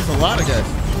 There's a lot of guys.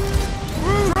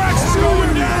 Drax is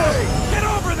going down! Get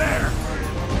over there!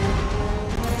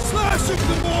 Slash it,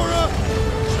 Gamora! I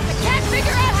can't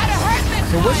figure out how to hurt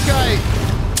this So which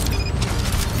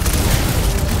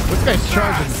guy's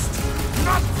charging?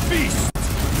 Not feast!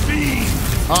 Feed!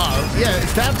 Oh, yeah,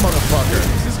 it's that motherfucker.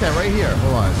 It's this guy right here.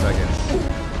 Hold on a second.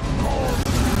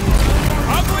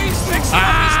 Ugly six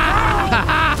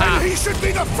And he should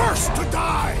be the first to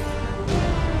die!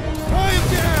 Tie him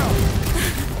down!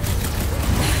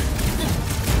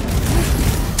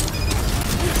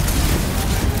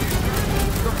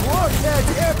 The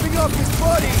blockhead's amping up his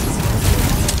buddies!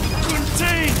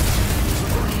 Contain!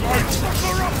 Light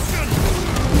corruption!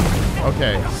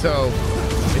 Okay, so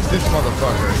it's this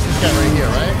motherfucker. It's this guy right here,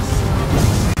 right?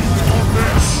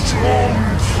 Strong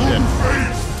Yeah.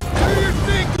 What do you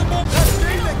think about that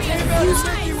thing that came out of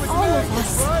Mickey was magic,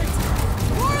 right?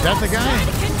 Is that the guy? Trying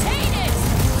to contain it!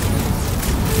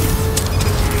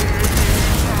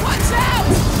 Watch out!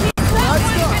 That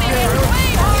one's gonna hit way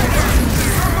harder!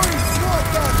 Somebody swat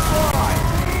that fly!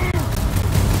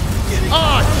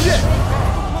 Oh, shit!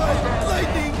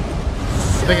 Lightning! I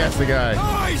think that's the guy.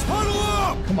 Guys, huddle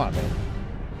up! Come on, man.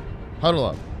 Huddle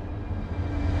up.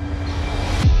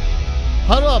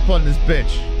 Huddle up on this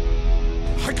bitch.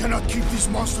 I cannot keep these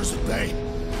monsters at bay.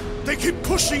 They keep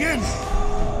pushing in.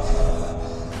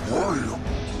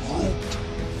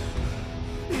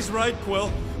 He's right,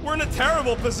 Quill. We're in a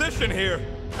terrible position here.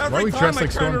 Why Every we time dressed I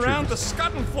like turn around, stormtroopers? the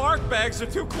Scud and Flark bags are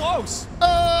too close.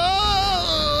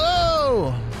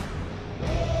 Oh!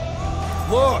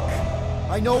 Look!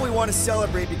 I know we want to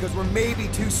celebrate because we're maybe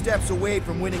 2 steps away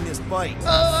from winning this fight.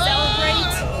 Celebrate!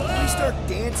 If we start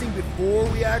dancing before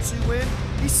we actually win,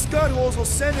 these scud holes will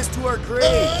send us to our graves. So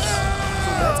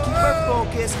let's keep our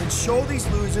focus and show these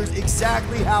losers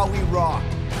exactly how we rock.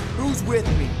 Who's with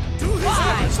me?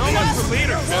 Why? So much for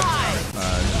leadership. Why?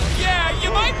 Yeah,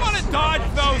 you might want to dodge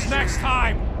those next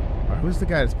time. All right, who's the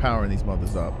guy that's powering these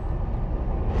mothers up?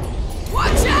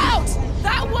 Watch out!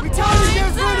 That one We gotta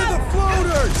get time's rid of the up!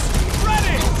 floaters!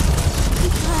 Ready!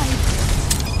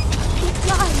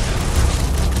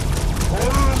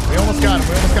 We almost got him.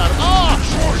 We almost got him. Oh!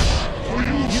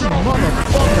 You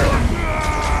motherfucker!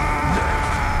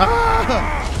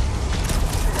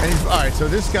 Ah! And he's, all right, so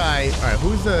this guy. All right,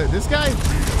 who's this guy?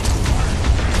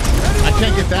 I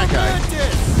can't get that guy.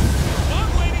 One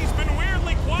lady's been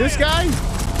weirdly quiet. This guy?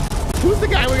 Who's the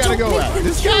guy we gotta go at?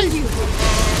 This guy?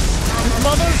 This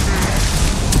mother?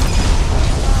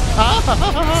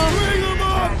 Bring them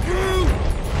up, crew!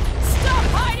 Stop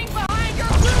hiding behind your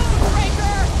rune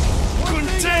breaker!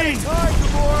 Contain! Time,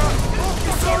 Gamora!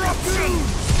 Focus on our Corruption!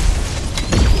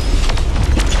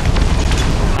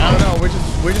 I don't know.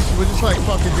 We're just like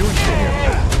fucking doing shit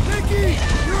here. Nikki,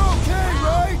 you're okay,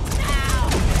 right?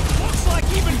 Looks like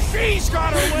even she's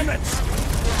got her limits.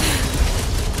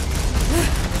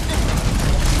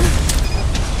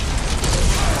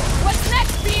 What's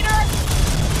next, Peter?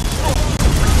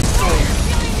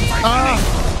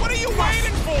 What are you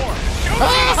waiting for? Shoot Ah,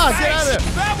 him in the get out of face. there.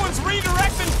 That one's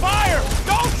redirecting fire.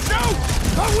 Don't shoot.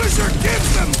 The wizard gives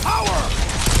them power!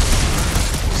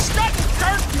 Scud and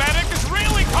Dirt Medic is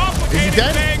really complicating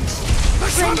dead? things. The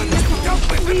summons dealt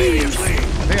with immediately!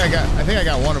 I think I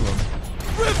got one of them.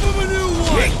 Rip him a new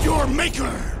one! Meet your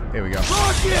maker! Here we go.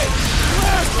 Rocket!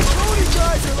 Tony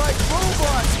guys are like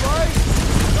robots, right?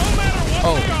 No matter what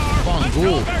they are, let's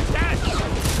go their dead.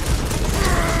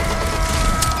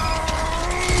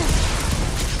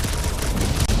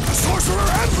 The sorcerer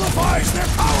amplifies their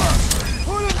power!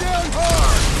 Put him down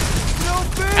hard! No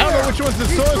fair! I don't know which one's the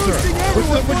sorcerer. Which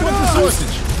one's the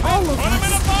sausage? Put him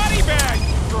in a body bag.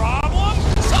 Problem?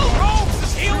 So Rogues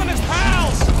is healing his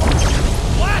pals.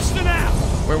 Blasting out.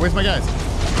 Where's my guys?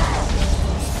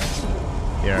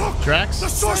 Here, Drax. The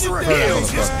sorcerer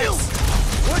heals his ill!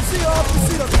 What's the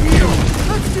opposite of heal?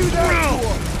 Let's do that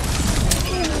for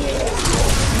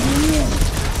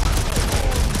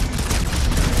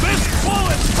This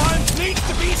bullet sponge needs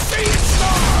to be Sea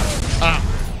Star!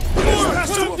 War has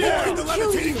to avoid the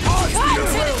levitating pause!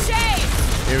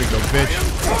 Here we go, bitch.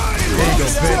 There you go,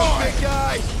 bitch.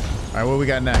 Alright, what we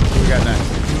got next?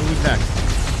 Who's next?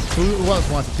 Who else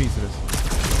wants a piece of this?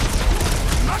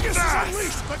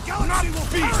 The galaxy will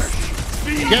perish!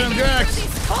 Get him, Drax!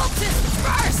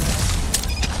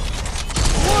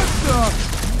 What the?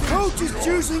 Coach is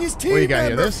juicing his team. What you got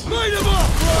here? This? Light him up,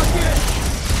 Rocket!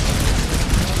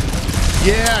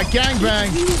 Yeah, gangbang.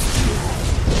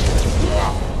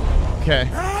 Okay.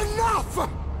 Enough!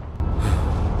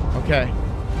 Okay.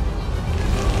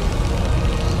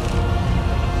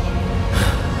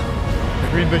 The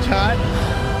green bitch hot.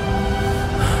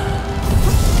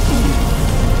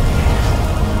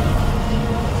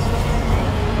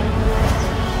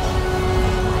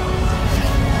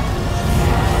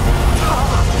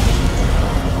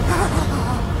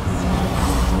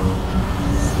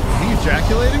 Are you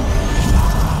ejaculating?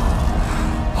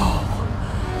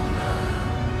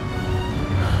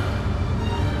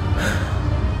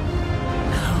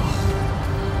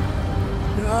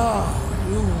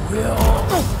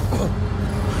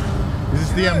 Is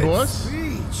this the end boss?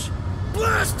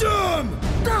 Blast him!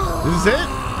 This is it?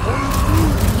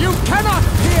 You cannot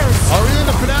pierce! Are we in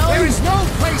the finale? There is no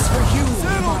place for you!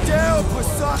 Settle down,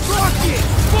 Poseidon! Rocket!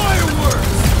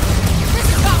 Fireworks! This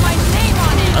has got my name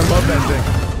on it! I love that thing.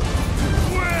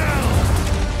 Well,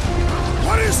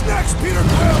 what is next, Peter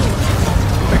Quill?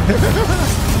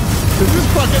 This is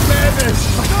fucking madness!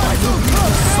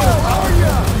 So are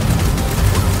ya?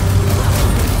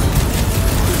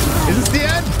 Is this the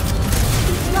end?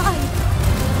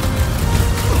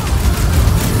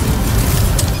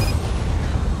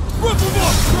 Rip him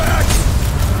off, Drax!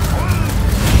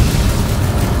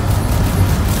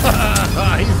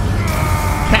 He's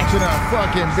catching a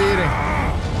fucking beating.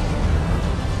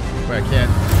 Wait, I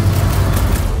can't.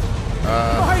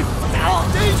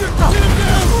 Danger! Get him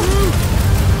down, Groot!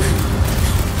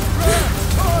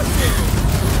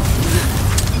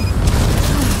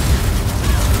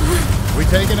 We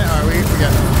taking it? Alright, we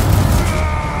got it.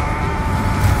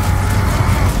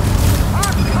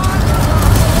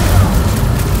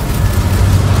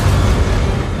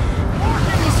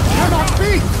 Cannot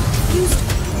be! Use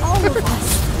all of us.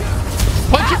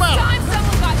 Punch him out! Time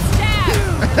someone got stabbed!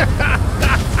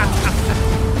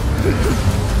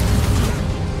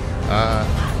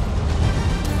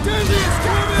 Disney is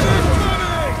coming!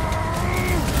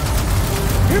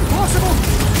 Impossible!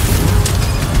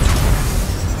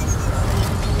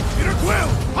 Peter Quill,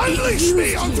 unleash me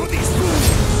onto these fools!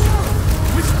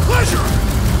 With pleasure!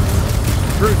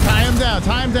 Groot, tie him down,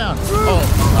 tie him down. Oh,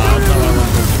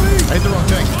 I hit the wrong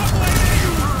thing.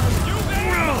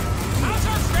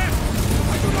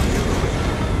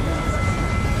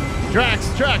 Drax!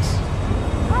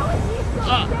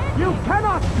 You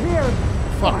cannot pierce!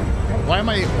 Fuck. Why am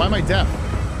I deaf?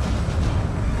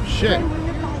 Shit.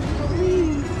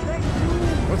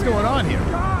 What's going on here?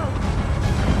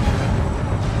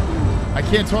 I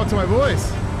can't talk to my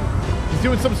voice. He's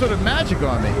doing some sort of magic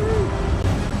on me.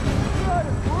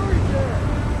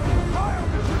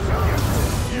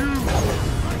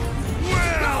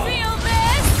 Feel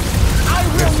this?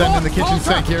 We're sending the kitchen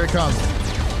sink. Here it comes.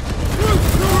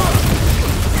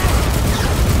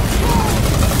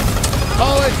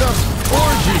 Oh, it's a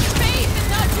orgy. Faith is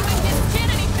not doing this kid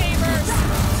any favors.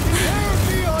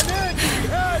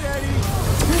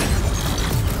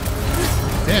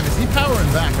 Damn, is he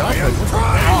powering back up? I am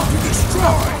trying to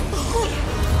destroy!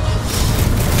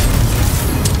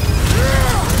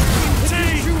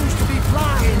 Choose to be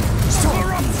blind!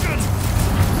 Corruption!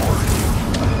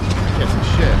 Can't see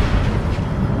shit.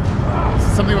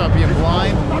 Something about being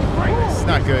blind? It's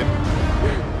not good.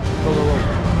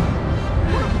 Whoa.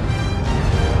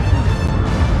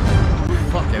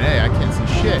 Fucking A, I can't see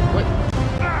shit. What?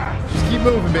 Just keep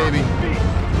moving, baby.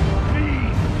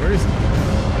 Where is he?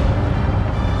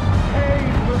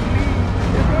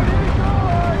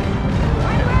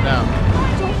 Now.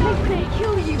 Don't let them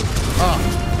kill you. Oh.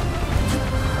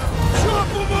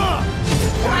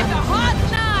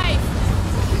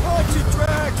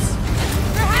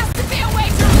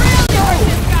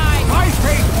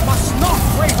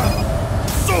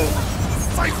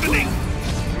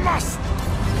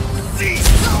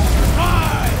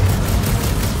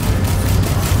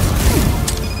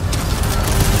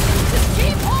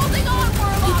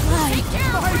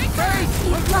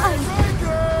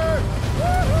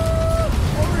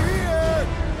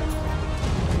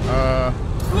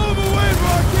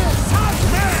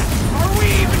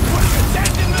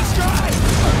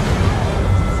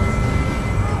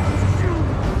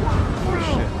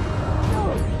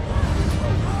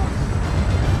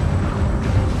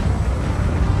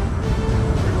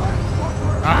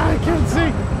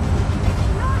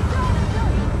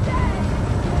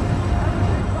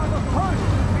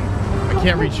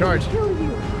 can't recharge.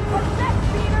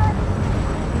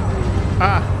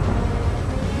 Ah.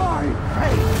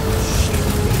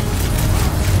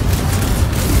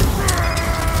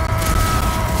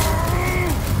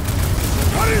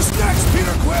 What is next,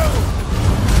 Peter Quill?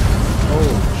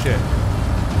 Oh, shit.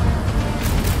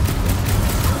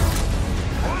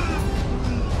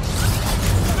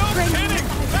 No kidding!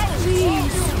 That was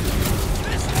close!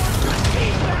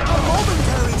 A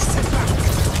momentary setback!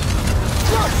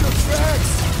 Watch your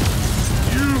tracks!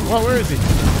 Oh, where is he?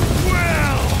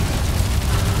 Well!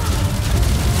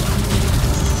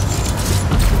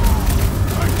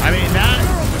 I mean,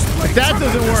 if that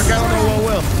doesn't work, I don't know what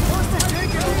will.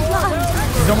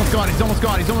 He's almost gone, he's almost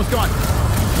gone, he's almost gone.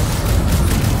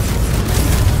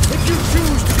 If you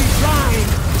choose to be blind,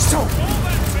 so...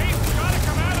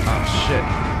 Oh, shit.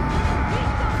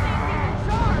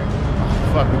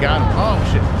 Oh, fuck, we got him. Oh,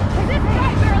 shit. This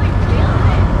guy barely feels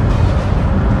it.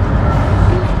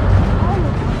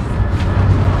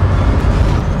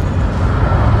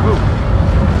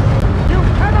 You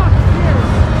cannot fear!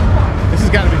 This has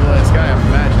got to be the last guy, I'm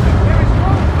imagining. There is no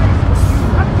place for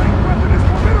you. That thing weapon is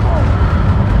formidable!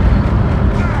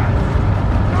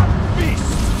 Not beast!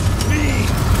 Me!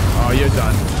 Oh, you're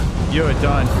done. You're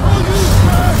done.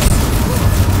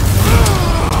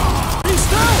 He's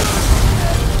dead!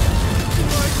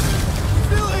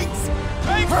 Feelings!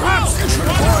 Perhaps you should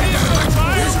avoid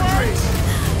that. Here's a drink.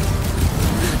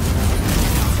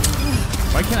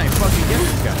 Why can't I fucking get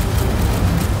this guy?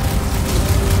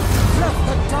 Let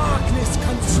the darkness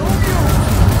consume you!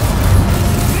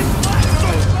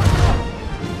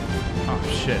 Oh,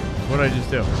 shit. What did I just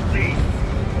do?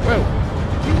 Whoa.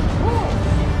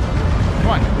 Come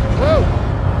on. Whoa.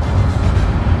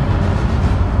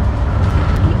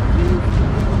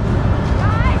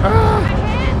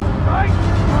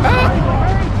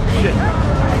 Shit.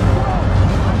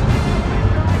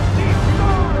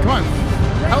 Come on.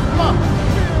 Help him up.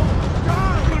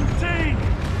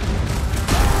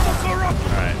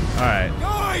 Alright, alright.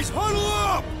 Guys, huddle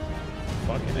up!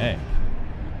 Fucking A.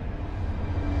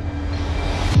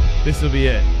 This'll be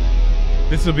it.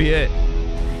 This'll be it.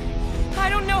 I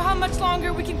don't know how much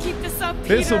longer we can keep this up,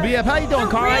 Peter. This'll be it. How you doing,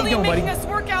 Carl? How you doing, buddy? Making us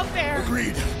work out there.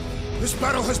 Agreed. This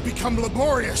battle has become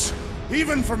laborious,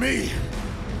 even for me.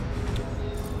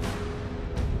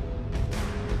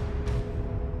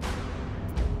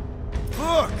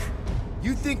 Look!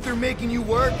 You think they're making you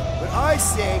work, but I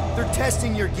say they're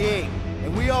testing your game.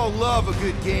 And we all love a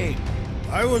good game.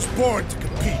 I was born to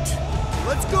compete.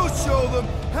 Let's go show them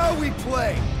how we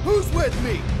play. Who's with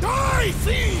me? Die,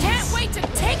 thieves! Can't wait to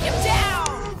take him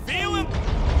down! Feel him!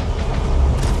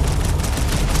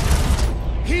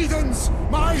 Heathens!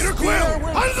 My Peter Quill,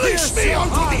 unleash me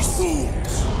onto these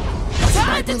fools!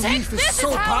 Time to take this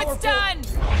is how it's done!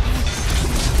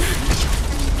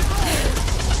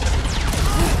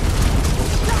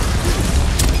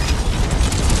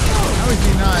 How is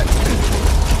he not?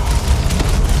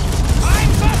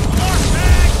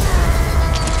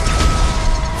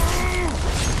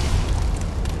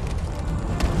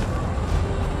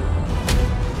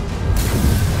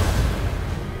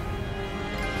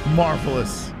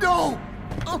 Marvelous. No!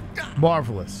 Oh, God.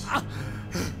 Marvelous.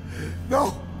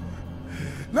 No!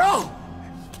 No!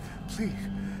 Please,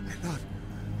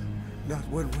 not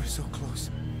when we're so close.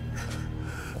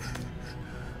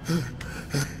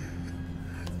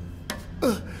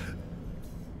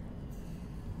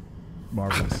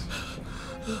 Marvelous.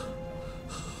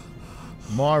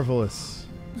 Marvelous.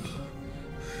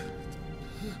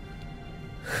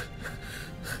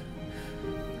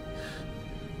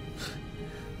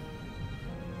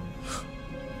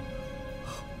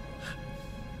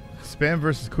 Spam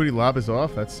versus Cootie Lob is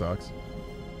off? That sucks.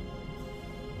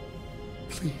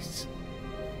 Please.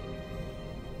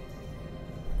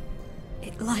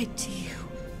 It lied to you.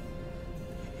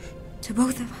 To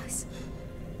both of us.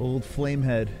 Old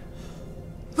Flamehead.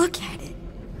 Look at it.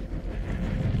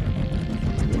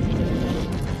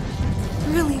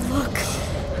 Really look.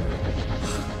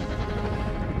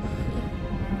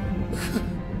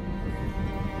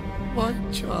 My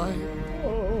child.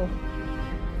 Oh.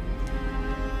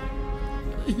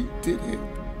 He did it.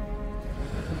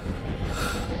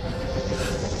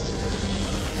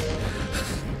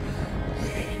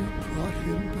 You brought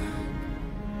him back.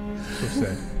 So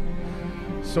sad.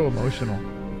 So emotional.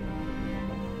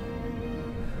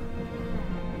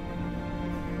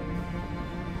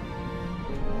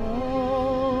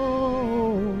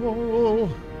 Oh,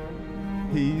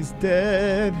 he's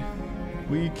dead.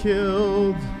 We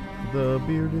killed the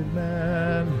bearded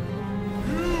man.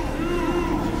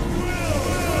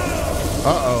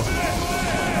 Uh-oh.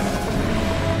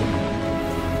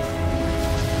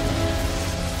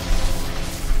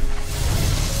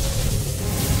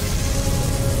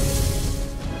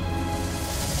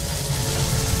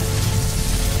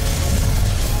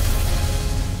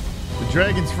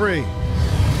 Dragon's free.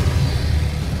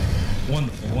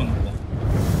 Wonderful, wonderful.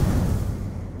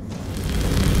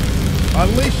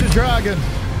 Unleash the dragon.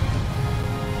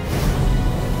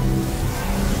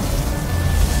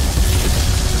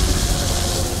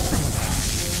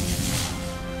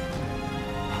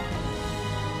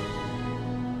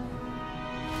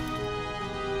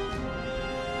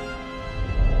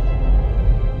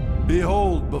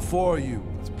 Behold before you.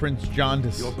 It's Prince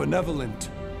Jaundice. Your benevolent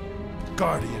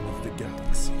guardian of the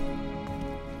galaxy.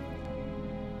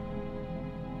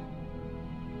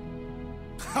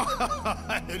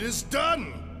 It is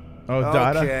done. Oh,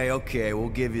 Dada. Okay, we'll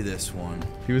give you this one.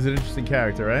 He was an interesting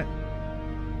character, right?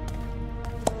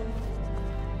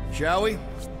 Shall we?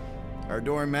 Our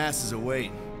adoring masses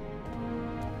await.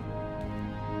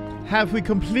 Have we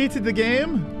completed the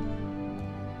game?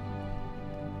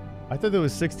 I thought there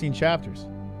was 16 chapters.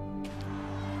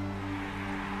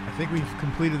 I think we've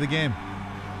completed the game.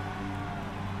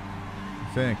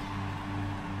 I think.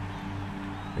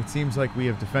 It seems like we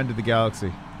have defended the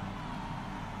galaxy.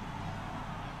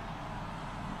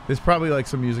 There's probably like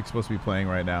some music supposed to be playing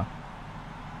right now.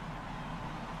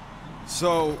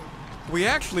 So, we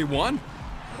actually won?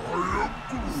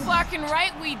 Fucking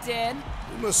right we did.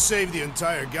 We must save the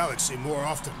entire galaxy more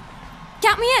often.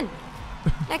 Count me in!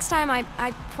 Next time,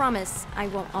 I promise I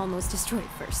won't almost destroy it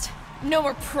first. No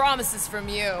more promises from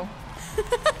you.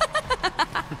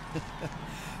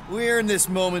 We're in this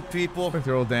moment, people.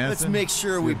 They're all dancing. Let's make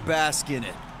sure we bask in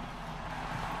it.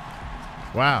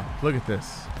 Wow, look at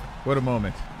this. What a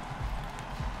moment.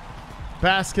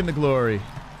 Bask in the glory.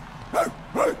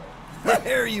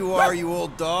 There you are, you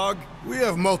old dog. We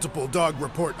have multiple dog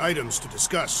report items to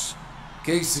discuss.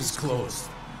 Case is closed.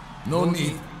 No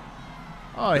need.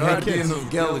 Oh, Guardian of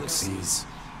Galaxies.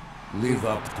 Live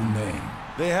up to name.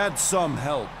 They had some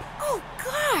help. Oh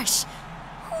gosh!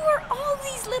 Who are all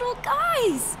these little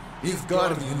guys? If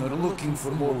Guardian are looking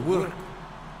for more work,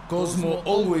 Cosmo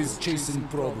always chasing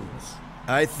problems.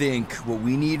 I think what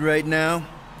we need right now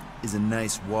is a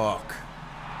nice walk.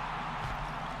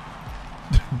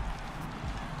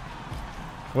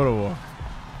 What a walk.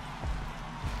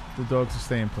 The dogs are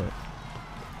staying put.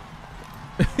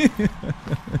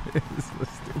 It's so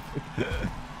stupid.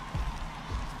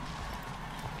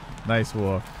 Nice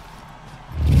walk.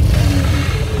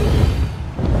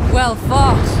 Well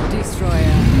fought, Destroyer,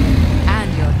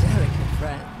 and your delicate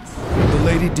friends. The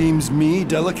lady deems me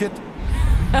delicate?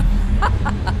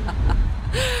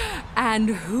 And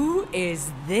who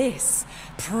is this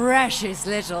precious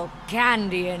little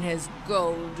candy in his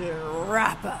golden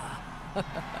wrapper?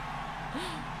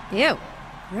 Ew,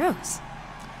 gross.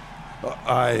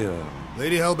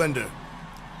 Lady Hellbender,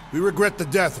 we regret the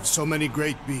death of so many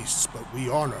great beasts, but we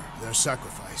honor their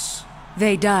sacrifice.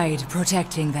 They died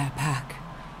protecting their pack.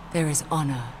 There is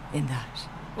honor in that.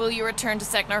 Will you return to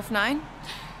Seknarf 9?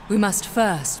 We must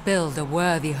first build a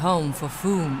worthy home for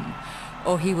Foom,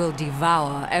 or he will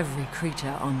devour every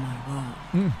creature on my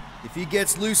world. If he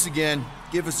gets loose again,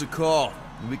 give us a call,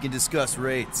 and we can discuss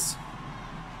rates.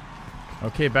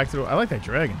 Okay, back to the... I like that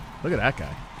dragon. Look at that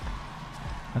guy.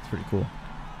 That's pretty cool.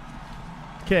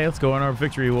 Okay, let's go on our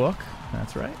victory walk.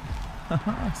 That's right.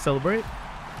 Celebrate.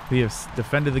 We have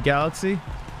defended the galaxy.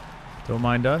 Don't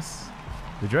mind us.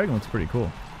 The dragon looks pretty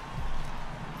cool.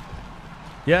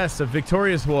 Yes, a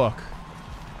victorious walk.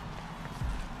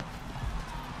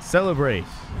 Celebrate.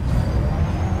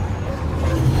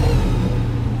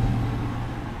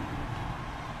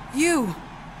 You!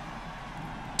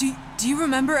 Do you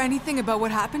remember anything about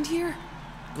what happened here?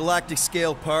 Galactic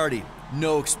scale party.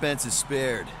 No expenses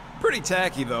spared. Pretty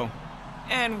tacky, though.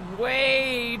 And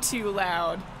way too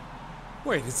loud.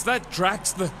 Wait, is that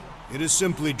Drax the... It is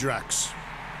simply Drax.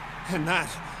 And that...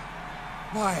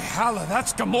 Why, Hala,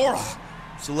 that's Gamora!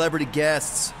 Celebrity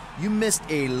guests, you missed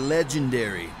a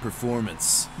legendary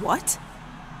performance. What?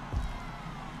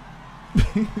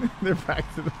 They're back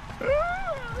to the...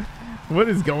 What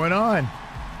is going on?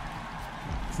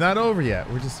 It's not over yet.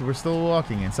 We're still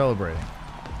walking and celebrating.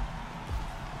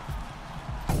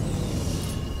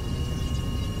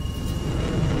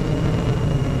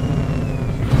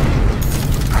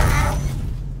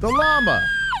 The llama!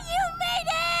 You made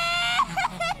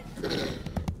it!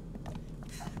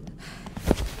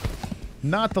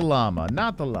 Not the llama,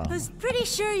 not the llama. I was pretty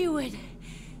sure you would.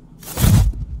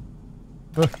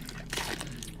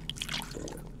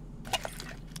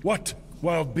 What,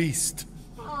 wild beast?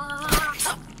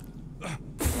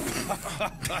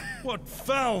 What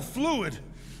foul fluid!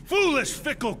 Foolish,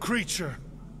 fickle creature!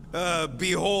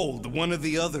 Behold, one of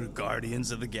the other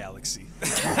guardians of the galaxy.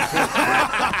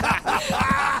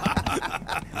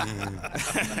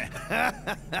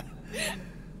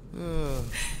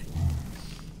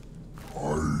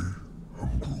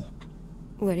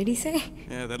 What did he say?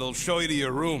 Yeah, that'll show you to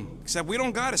your room. Except we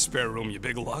don't got a spare room, you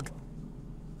big lug.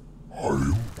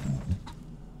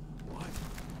 What?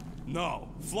 No.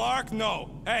 Flark,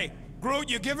 no. Hey, Groot,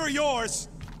 you give her yours.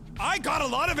 I got a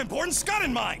lot of important scud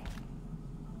in mind.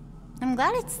 I'm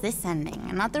glad it's this ending,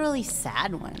 and not the really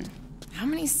sad one. How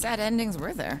many sad endings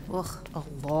were there? Ugh, a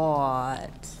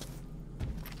lot.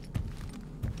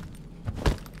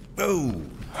 Oh.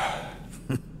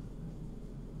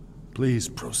 Please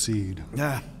proceed.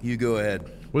 You go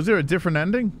ahead. Was there a different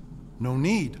ending? No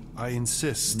need. I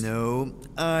insist. No,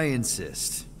 I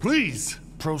insist. Please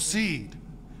proceed.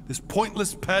 This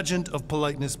pointless pageant of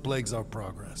politeness plagues our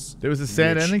progress. There was a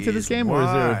sad ending to this game, or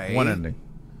is there one ending?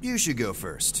 You should go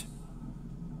first.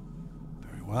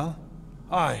 Very well.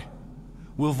 I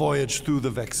will voyage through the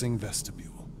vexing vestibule.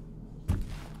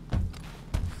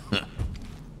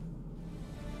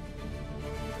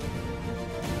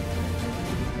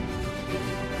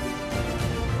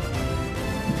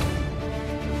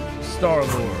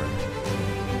 Star-Lord.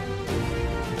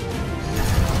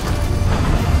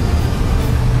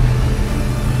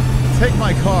 Take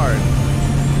my card.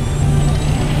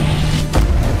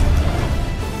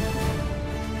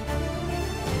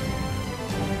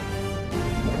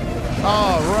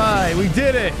 All right, we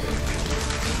did it.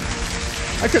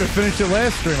 I could have finished it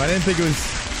last stream. I didn't think it was...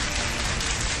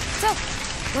 So,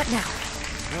 what now?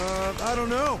 I don't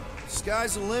know.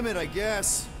 Sky's the limit, I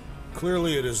guess.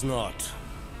 Clearly it is not.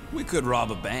 We could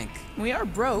rob a bank. We are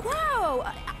broke. Whoa!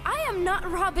 I am not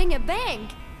robbing a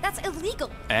bank. That's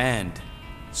illegal. And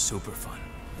super fun.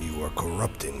 You are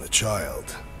corrupting the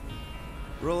child.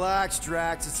 Relax,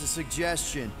 Drax. It's a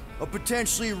suggestion. A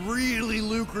potentially really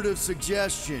lucrative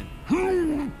suggestion.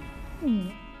 You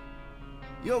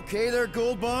okay there,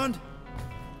 Gold Bond?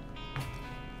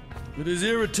 It is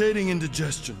irritating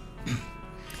indigestion.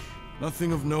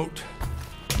 Nothing of note.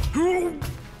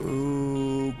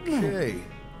 Okay.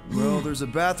 Well, there's a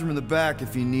bathroom in the back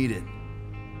if you need it.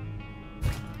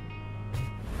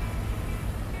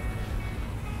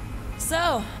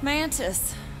 So,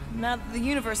 Mantis, now that the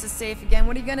universe is safe again,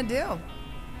 what are you gonna do?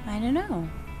 I don't know.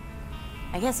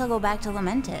 I guess I'll go back to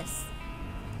Lamentis.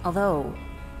 Although,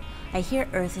 I hear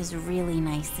Earth is really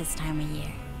nice this time of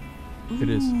year. It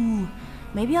is. Ooh,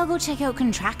 maybe I'll go check out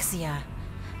Contraxia.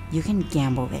 You can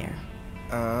gamble there.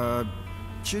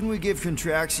 Shouldn't we give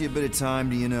Contraxia a bit of time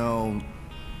to, you know,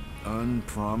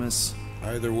 unpromise?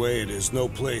 Either way, it is no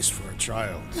place for a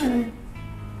child.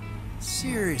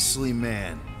 Seriously,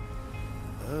 man.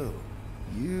 Oh,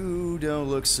 you don't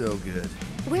look so good.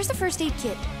 Where's the first aid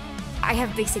kit? I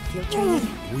have basic field training.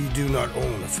 We do not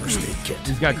own a first aid kit.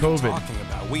 He's got COVID. What are you talking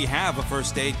about? We have a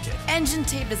first aid kit. Engine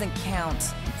tape doesn't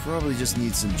count. You probably just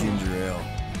need some ginger ale.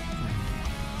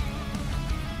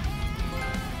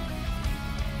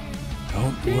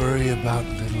 Don't worry about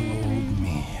little old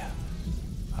me.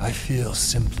 I feel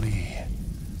simply...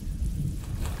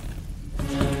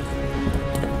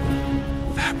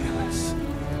 fabulous.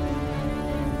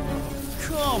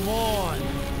 Come on!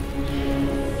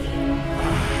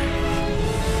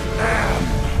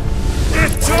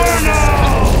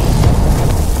 Eternal!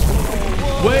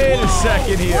 Wait a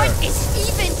second here. What is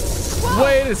even... Whoa.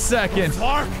 Wait a second.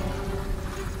 Clark?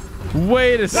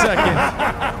 Wait a second.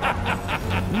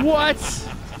 What?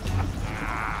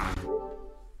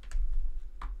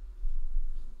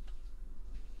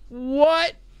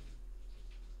 What?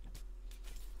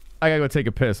 I gotta go take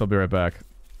a piss. I'll be right back.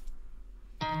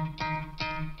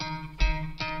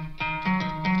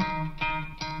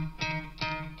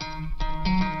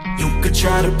 You could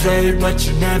try to play, but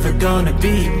you're never gonna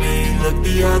beat me. Look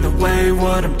the other way,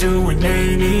 what I'm doing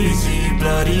ain't easy.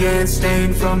 Bloody hands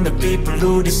stained from the people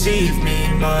who deceive me.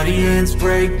 Muddy hands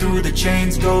break through the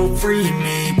chains, go free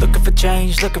me. Looking for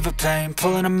change, looking for pain.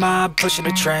 Pulling a mob, pushing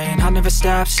a train. I'll never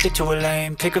stop, stick to a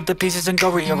lane. Pick up the pieces and go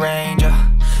rearrange.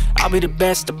 I'll be the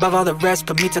best above all the rest,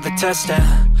 put me to the test and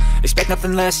expect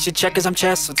nothing less, your check is I'm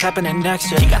chess, what's happening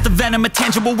next, yeah. He got the venom, a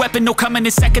tangible weapon, no coming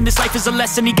in second. This life is a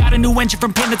lesson, he got a new engine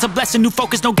from pain, it's a blessing. New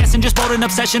focus, no guessing, just bold and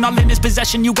obsession. All in his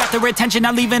possession, you got their attention.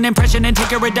 I'll leave an impression and take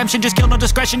your redemption. Just kill, no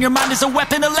discretion, your mind is a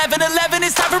weapon. 11-11,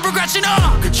 it's time for progression,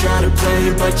 You could try to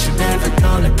play, but you're never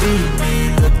gonna beat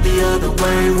me. Look the other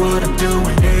way, what I'm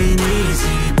doing ain't easy.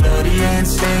 Bloody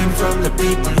hands stained from the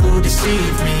people who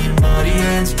deceive me. Muddy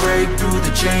hands break through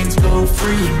the chains, go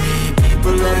free me.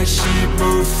 People like sheep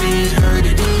move feet, hurt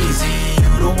it easy.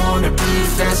 You don't wanna be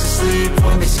fast asleep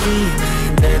when they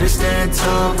scheming. Better stand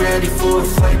tall, ready for a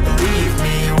fight, believe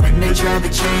me. When they cage or the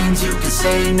chains, you can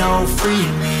say no, free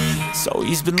me. So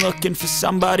he's been looking for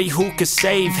somebody who could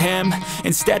save him,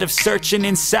 instead of searching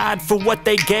inside for what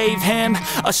they gave him.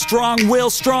 A strong will,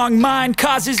 strong mind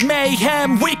causes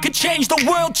mayhem. We could change the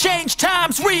world, change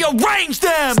times, rearrange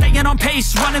them. Staying on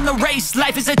pace, running the race.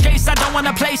 Life is a chase, I don't want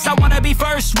a place, I wanna be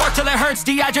first. Work till it hurts,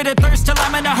 dehydrated thirst till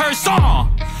I'm in a hearse.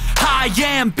 High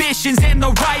ambitions in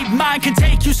the right mind can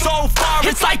take you so far.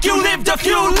 It's like you lived a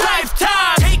few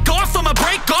lifetimes. Take off from a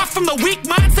break off from the weak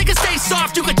minds, they can stay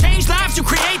soft. You can change lives, you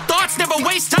create thoughts, never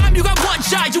waste time. You got one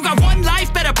shot, you got one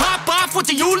life, better pop off. What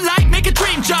do you like? Make a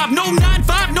dream job. No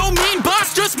 9-5, no mean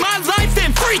boss, just my life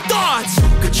and free thoughts.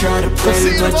 You could try to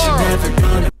play, but you're never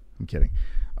gonna. I'm kidding.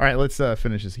 All right, let's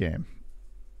finish this game.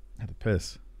 I had to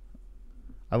piss.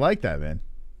 I like that, man.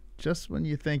 Just when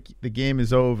you think the game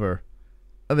is over,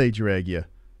 they drag you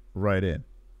right in.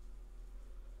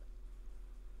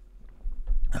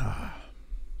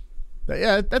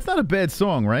 Yeah, that's not a bad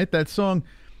song, right? That song,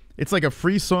 it's like a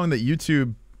free song that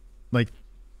YouTube, like,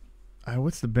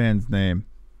 what's the band's name?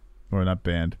 Or not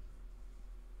band.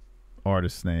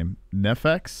 Artist's name.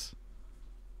 Nefex?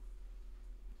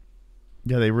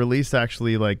 Yeah, they released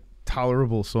actually like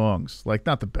tolerable songs. Like,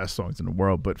 not the best songs in the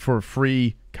world, but for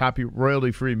free,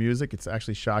 royalty-free music, it's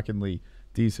actually shockingly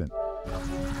decent.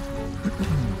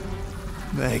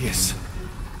 Vegas.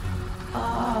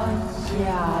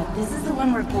 Yeah, this is the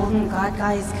one where Golden God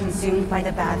Guy is consumed by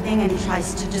the bad thing and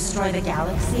tries to destroy the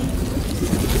galaxy.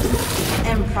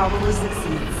 And probably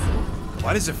succeeds.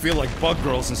 Why does it feel like bug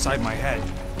girls inside my head?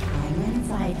 I'm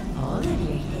inside all of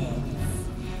your heads.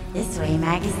 This way,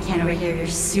 Magus can't overhear your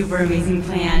super amazing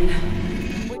plan.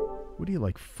 What are you,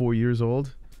 like 4 years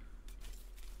old?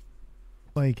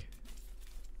 Like,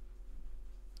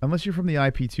 unless you're from the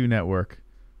IP2 network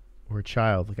or a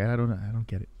child, like I don't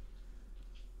get it.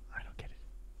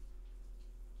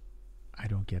 I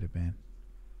don't get it, man.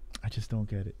 I just don't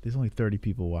get it. There's only 30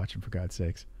 people watching, for God's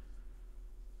sakes.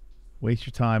 Waste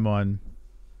your time on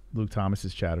Luke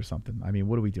Thomas's chat or something. I mean,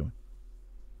 what are we doing?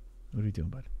 What are we doing,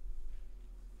 bud?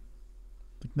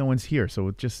 Like, no one's here, so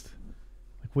it just,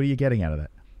 like, what are you getting out of that?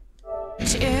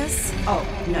 Which is? Oh,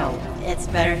 no. It's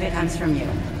better if it comes from you.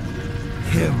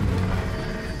 Him.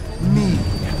 Me.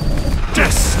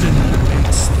 Destiny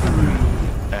makes three.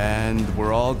 And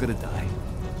we're all gonna die.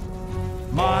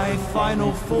 My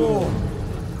final form.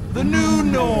 The new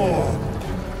norm.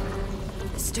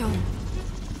 The stone.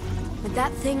 When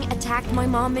that thing attacked my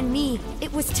mom and me,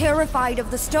 it was terrified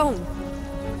of the stone.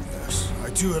 Yes, I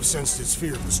too have sensed its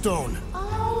fear of the stone.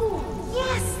 Oh,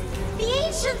 yes! The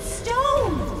ancient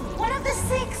stone! One of the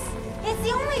 6. It's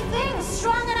the only thing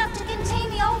strong enough to contain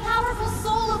the all-powerful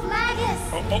soul of Magus.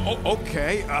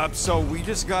 Okay, so we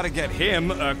just gotta get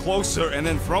him closer and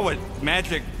then throw a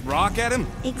magic rock at him?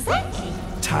 Exactly.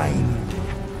 Tiny,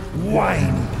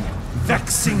 whiny,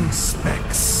 vexing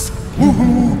specks.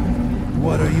 Woohoo!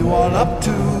 What are you all up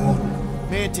to?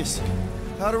 Mantis,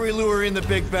 how do we lure in the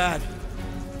big bad?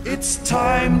 It's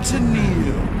time to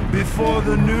kneel before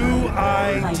the new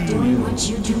ideal. By doing what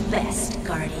you do best,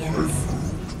 Guardians.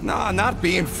 Nah, not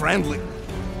being friendly.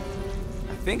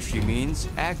 I think she means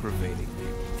aggravating me.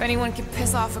 If anyone can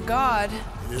piss off a god,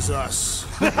 it is us.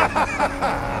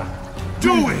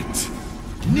 Do it!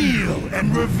 Kneel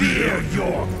and revere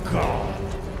your god.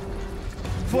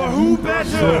 For who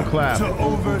better to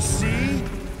oversee?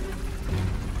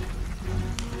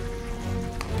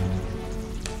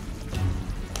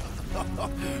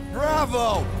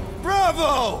 Bravo!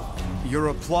 Bravo! You're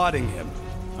applauding him.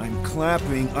 I'm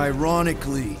clapping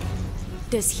ironically.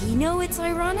 Does he know it's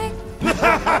ironic?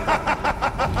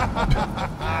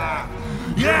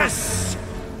 Yes!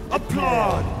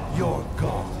 Applaud your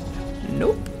god.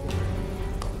 Nope.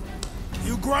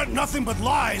 You grant nothing but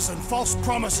lies and false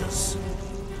promises.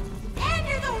 And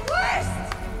you're the worst!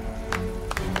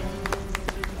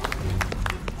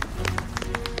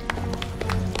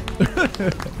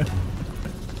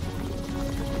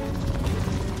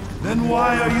 Then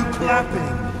why are you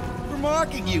clapping? We're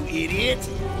mocking you, idiot!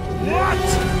 What?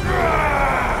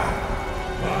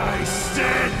 I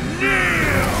said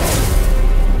kneel!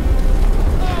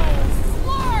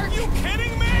 Oh, Are you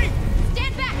kidding me?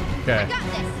 Stand back! Okay. I got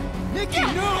this! Nikki,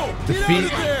 no! Defeat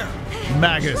Get out of there!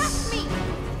 Magus. Trust me!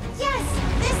 Yes,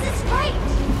 this is right!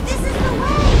 This is the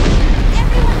way!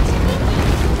 Everyone to meet me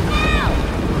now!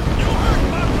 You heard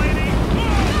my lady!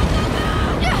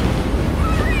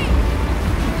 Hurry!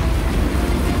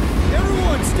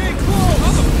 Everyone, stay close!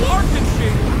 How the fuck can she?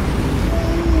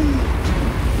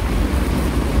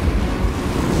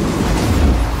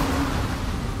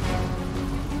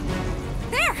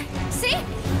 There! See?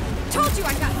 Told you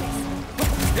I got this!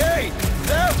 Hey!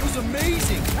 That was was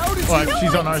amazing. How did What? you?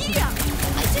 She's on our. I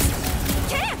just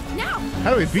can't now.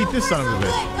 How do we beat this son of a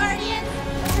bitch? Guardian,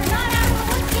 but you're not out of the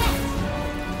woods yet.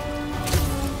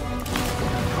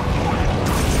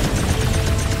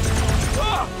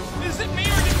 Is it me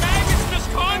or did maggots just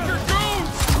conjure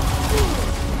goons?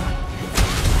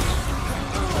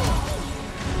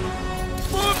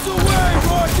 Moves away,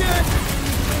 Rocket!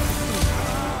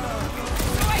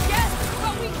 So I guess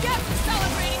what we get for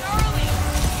celebrating early.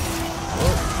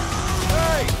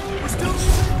 Hey, we're still.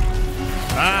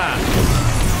 Ah.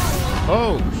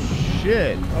 Oh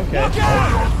shit. Okay. Look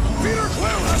out! Peter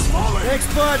Quill has fallen. Thanks,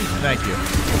 bud. Thank you.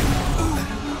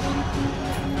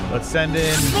 Let's send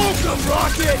in Smoke the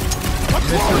Rocket.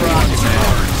 Mr. Rocket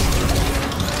Man.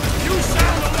 You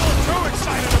sound a little too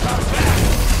excited about that.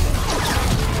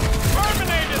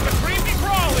 Terminated the creepy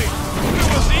Crawly. It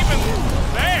was even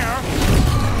there.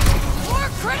 More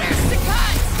critters to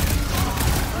cut.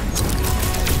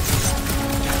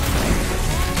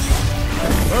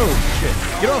 Oh shit.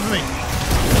 Get off of me.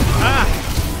 Ah.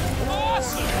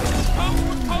 Awesome.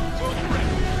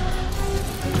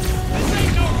 This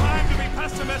ain't no time to be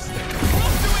pessimistic.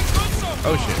 I'm doing good so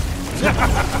far. Oh shit.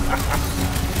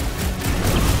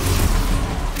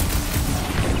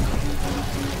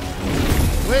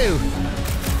 Woo.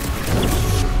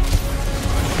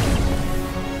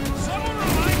 Someone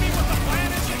remind me what the plan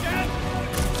is again?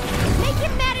 Make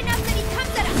him mad enough that he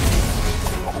comes at us.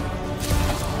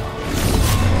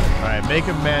 Alright, make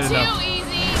him mad Too enough.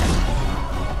 easy.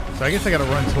 So I guess I gotta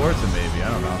run towards him maybe. I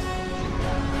don't know.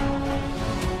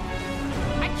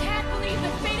 I can't believe the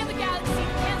fate of the galaxy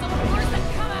depends on the words that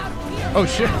come out of here. Oh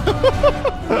shit.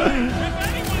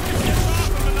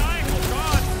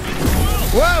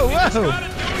 Whoa, whoa!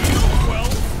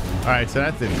 Alright, so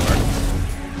that didn't work.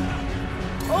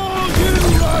 Oh, you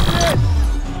Rocket!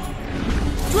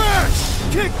 Trash!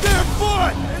 Kick their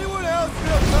butt! Anyone else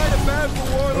feel kind of bad for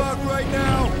Warlock right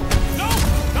now? No,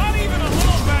 not even a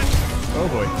little bit. Oh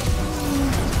boy.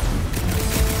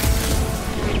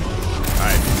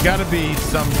 Alright, there's gotta be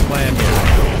some plan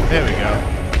here. There we go.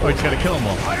 Oh, we just gotta kill them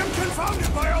all. I am confounded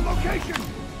by our location.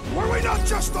 Were we not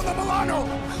just on the Milano?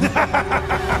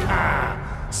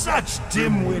 Such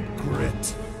dimwit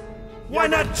grit. Why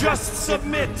not just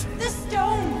submit? The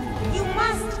stone! You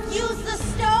must use the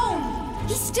stone!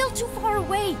 He's still too far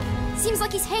away. Seems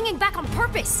like he's hanging back on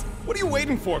purpose. What are you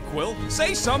waiting for, Quill?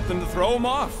 Say something to throw him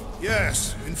off.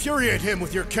 Yes, infuriate him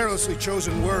with your carelessly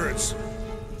chosen words.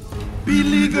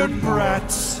 Beleaguered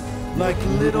brats, like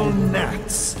little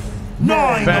gnats,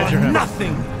 gnawing Badger on him.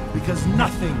 nothing, because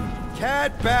nothing.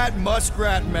 Cat, bat,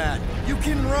 muskrat, mat. You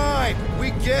can rhyme.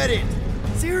 We get it.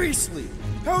 Seriously,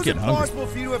 how is it Getting hungry. possible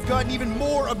for you to have gotten even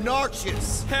more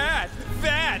obnoxious? Cat,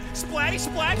 fat, splatty,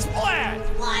 splat, splat.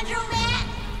 Laundromat!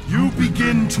 You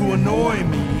begin to annoy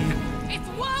me. It's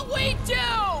what we do.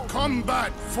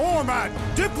 Combat, format,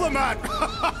 diplomat.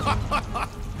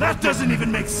 That doesn't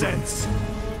even make sense.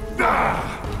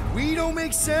 Ah! We don't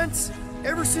make sense?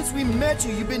 Ever since we met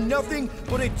you, you've been nothing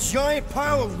but a giant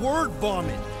pile of word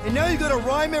vomit. And now you gotta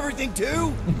rhyme everything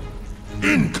too?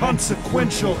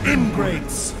 Inconsequential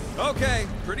ingrates. Okay,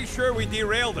 pretty sure we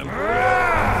derailed him.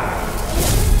 Ah!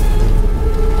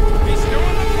 He's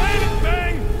doing the planet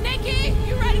thing. Nikki,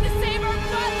 you ready to save our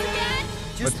butts again?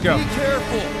 Just Let's go. be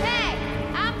careful. Hey,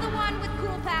 I'm the one with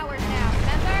cool powers now,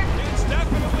 remember? It's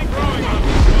definitely growing on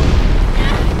me.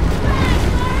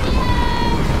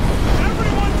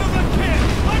 Everyone to the kid.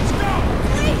 Let's go.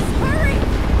 Please, hurry!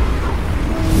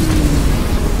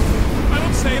 I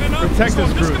don't say it enough, Protect so this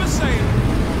I'm just group. gonna say it.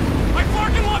 I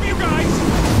fucking love you guys.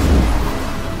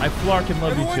 I flark and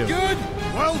love Everyone you too. good?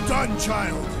 Well done,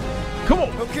 child. Come on.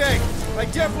 Okay, I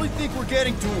definitely think we're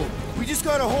getting to him. We just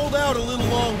gotta hold out a little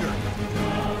longer.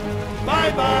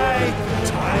 Bye-bye.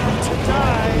 Time to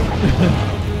die.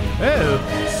 Oh.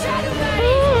 Shadow Knight,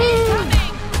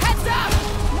 incoming. Heads up.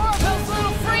 More of those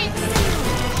little freaks.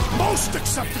 Most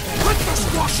acceptable. Let the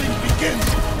squashing begin.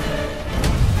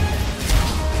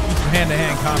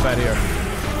 Hand-to-hand combat here.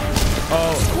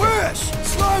 Oh. Squish!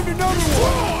 Slimed another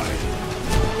one!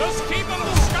 Just keep a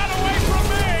little scud away from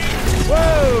me.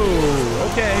 Whoa.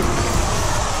 Okay.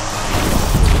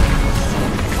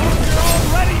 Hope you're all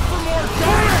ready for more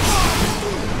damage.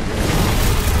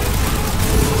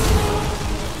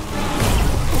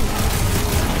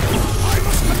 I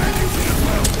must commend you, Peter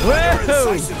Quill. Whoa. Your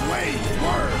incisive way with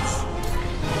words.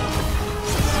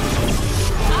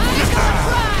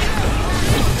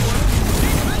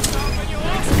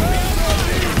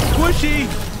 Squishy.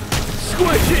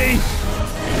 Squishy.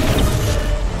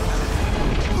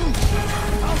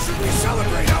 How should we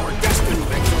celebrate our destined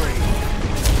victory?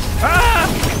 Ah.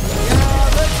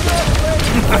 Let's not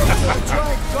play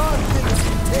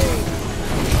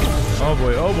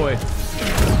boy, oh boy.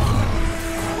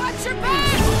 Watch your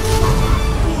back!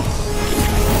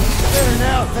 Better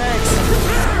now, thanks.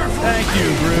 Thank you,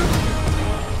 Bruce.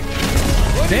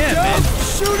 Damn, man.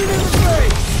 Shoot it in the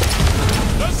face!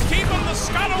 Just keep him the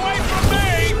scud away from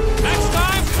me! Next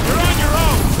time, you're on your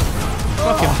own!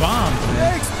 Fucking bombs, man.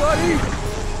 Thanks, buddy!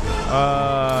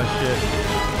 Shit.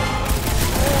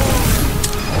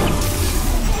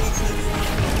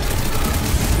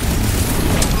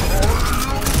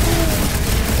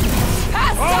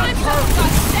 Past time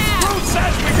got stabbed! Who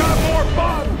says we got more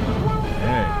bombs?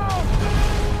 Hey.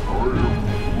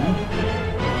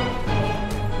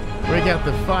 Break out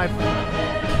the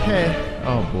 5K.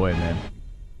 Oh boy, man.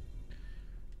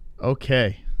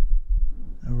 Okay.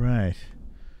 All right.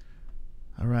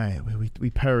 All right. We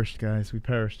perished, guys. We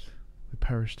perished. We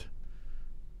perished.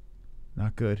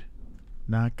 Not good.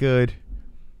 Not good.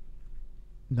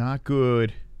 Not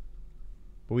good.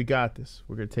 But we got this.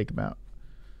 We're gonna take them out.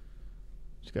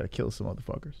 Just gotta kill some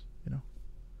motherfuckers, you know.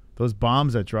 Those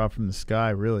bombs that drop from the sky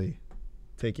really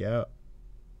take you out.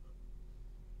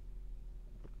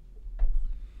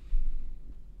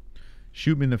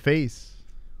 Shoot me in the face.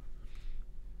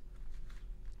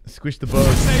 Squish the bug.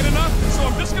 Say it enough, so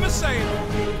I'm just gonna say it.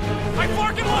 I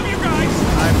fucking love you guys.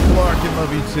 I fucking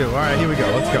love you too. All right, here we go.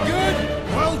 Let's go. Good?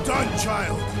 Well done,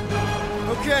 child.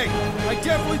 Okay, I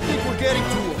definitely think we're getting to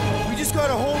him. We just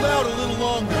gotta hold out a little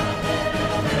longer.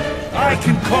 I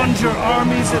can conjure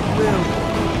armies at will.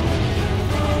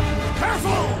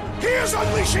 Careful! He is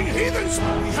unleashing heathens!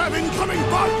 We have incoming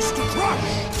bugs to crush!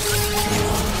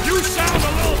 You sound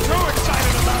a little too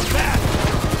excited about that.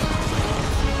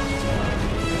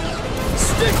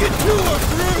 Stick it to him,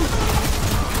 Groot!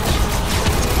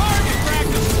 Target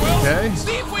practice, Will. Okay.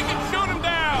 See if we can shoot him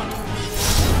down.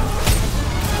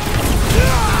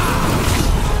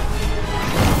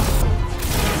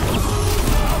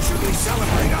 How should we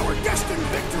celebrate our destined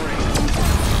victory?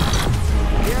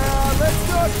 Yeah, let's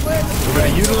not plan the We're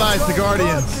gonna utilize the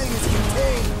Guardians.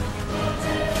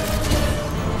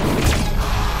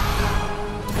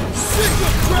 Sick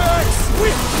of tracks!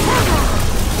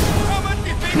 How much do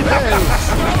you think we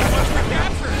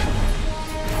captured?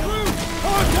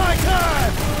 Hawkeye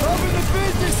time! Loving the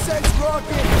business sense,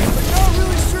 Rocket, but not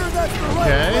really sure that's the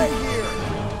right Okay. way here.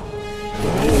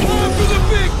 Time for the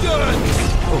big guns!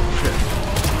 Oh shit!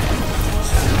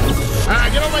 Ah,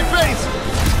 get on my face!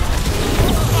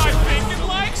 I think it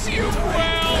likes you,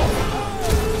 Will.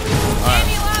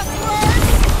 Any last words?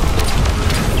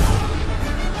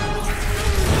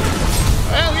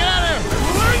 Hey, get out of here!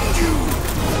 Blind you.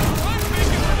 I'm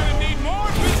thinking we're gonna need more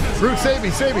business. Root, save me,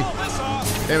 save me. Pull this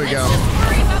off. There we go. Let's just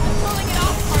worry about the pulling it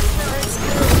off part first.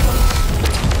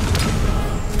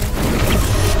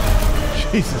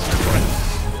 Jesus Christ.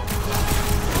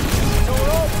 So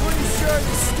we're all pretty sure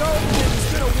this stone thing is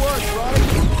gonna work, right?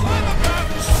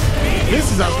 This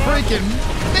is a freaking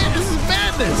man. This is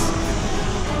madness.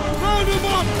 Round him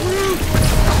up, Groot!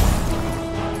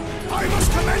 I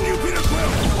must commend you, Peter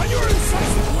Quill, on your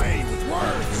incisive way with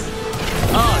words.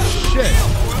 Oh shit!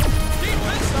 Keep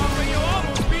this up and you'll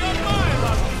almost be on my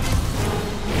level.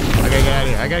 I gotta get out of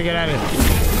here. I gotta get out of here.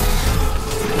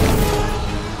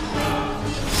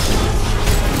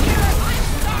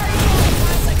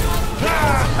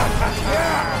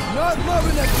 Yeah, not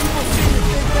loving that people seem to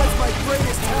think that's my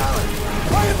greatest talent.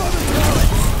 I have other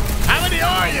talents. How many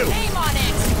are you? Name on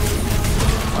it.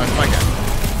 Oh, it's like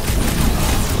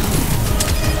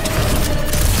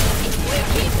If we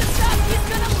keep this up, he's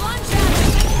gonna lunge at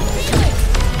us. I can feel it.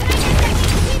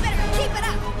 And I keep it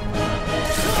up.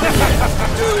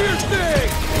 Do your thing!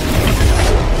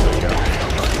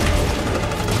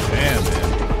 damn, man.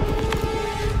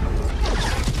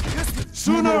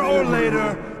 Sooner or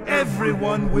later,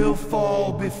 everyone will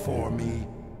fall before me.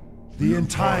 The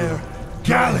entire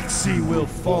galaxy will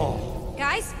fall.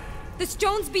 Guys, the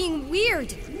stone's being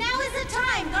weird. Now is the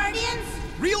time, Guardians!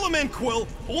 Reel him in, Quill.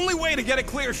 Only way to get a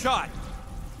clear shot.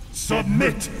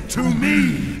 Submit to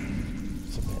me!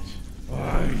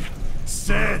 I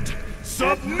said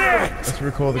submit! Let's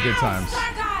recall the good times.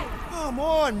 Come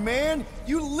on, man.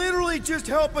 You literally just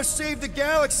help us save the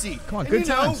galaxy. Come on, And good you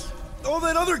know, times. all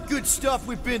that other good stuff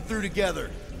we've been through together.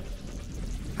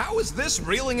 How is this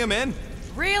reeling him in?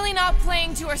 Really not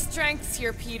playing to our strengths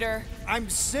here, Peter. I'm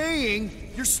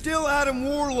saying you're still Adam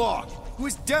Warlock, who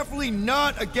is definitely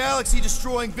not a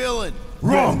galaxy-destroying villain.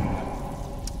 Wrong!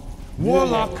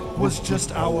 Warlock was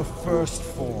just our first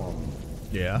form.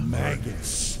 Yeah.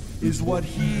 Magus is what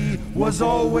he was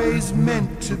always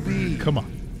meant to be. Come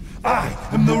on. I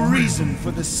am the reason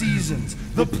for the seasons,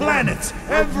 the planets,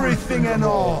 everything and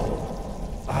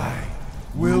all. I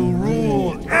will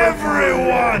rule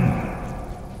everyone!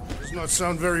 Does not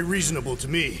sound very reasonable to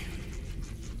me.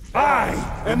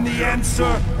 I am the answer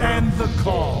and the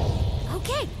call.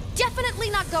 Okay, definitely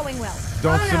not going well.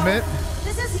 Don't Oh, no. submit.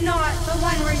 This is not the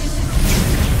one where you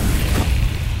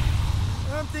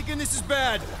I'm thinking this is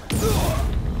bad.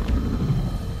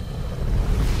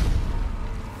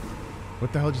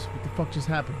 What the fuck just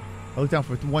happened? I looked down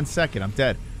for 1 second. I'm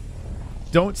dead.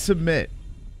 Don't submit.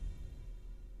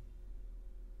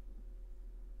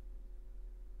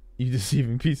 You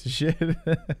deceiving piece of shit.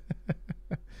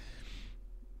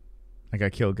 I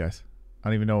got killed, guys. I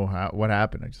don't even know what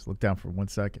happened. I just looked down for 1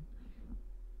 second.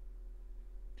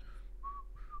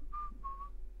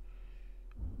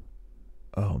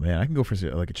 Oh man, I can go for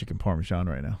like a chicken parmesan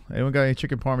right now. Anyone got any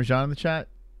chicken parmesan in the chat?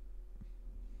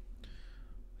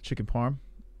 Chicken parm?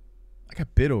 I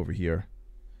got bit over here.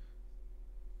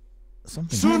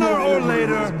 Something. Sooner or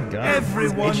later,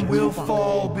 everyone will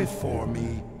fall before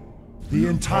me. The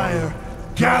entire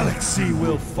galaxy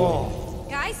will fall.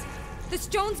 Guys, the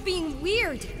stone's being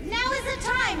weird. Now is the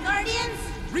time, Guardians!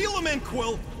 Reel him in,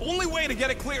 Quill. Only way to get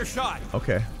a clear shot.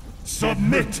 Okay.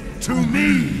 Submit to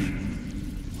me!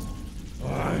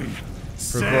 I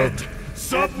said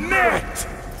submit!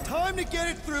 Time to get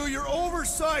it through your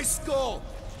oversized skull.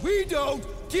 We don't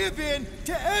give in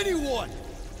to anyone.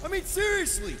 I mean,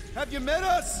 seriously, have you met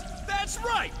us? That's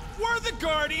right. We're the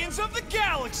Guardians of the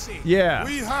Galaxy. Yeah.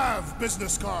 We have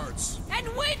business cards. And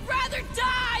we'd rather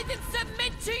die than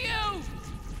submit to you!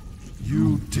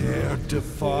 You dare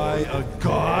defy a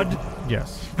god?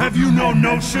 Yes. Have you no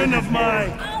notion of my...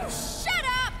 Oh, shut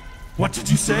up! What did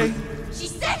you say? She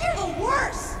said you're the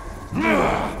worst!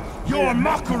 Ugh, your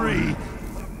mockery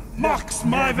mocks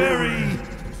my very...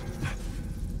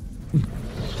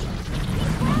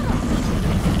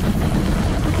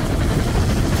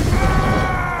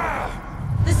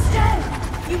 The stone!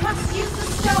 You must use the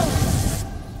stone!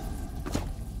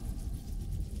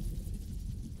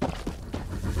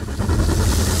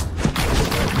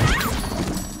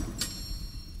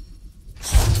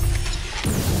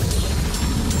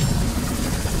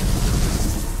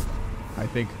 I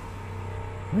think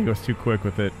I was too quick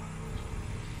with it.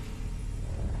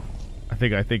 I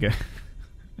think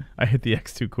I hit the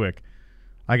X too quick.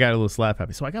 I got a little slap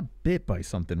happy. So I got bit by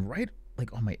something right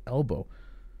like on my elbow.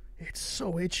 It's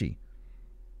so itchy.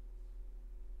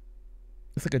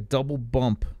 It's like a double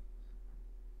bump.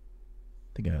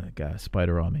 I think I got a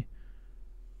spider on me.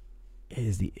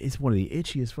 It's one of the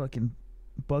itchiest fucking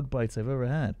bug bites I've ever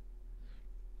had.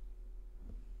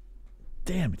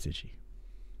 Damn, it's itchy.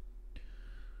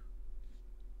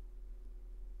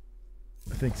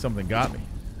 I think something got me.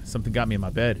 Something got me in my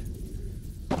bed.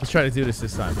 Let's try to do this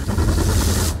time.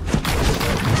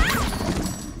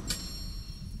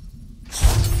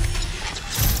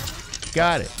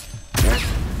 Got it.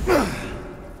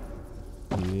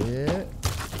 Yeah.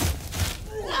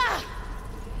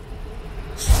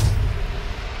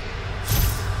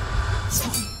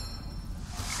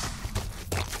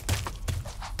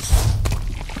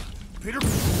 Peter.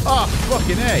 Oh,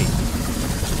 fucking A.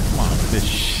 Come on with this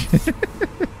shit.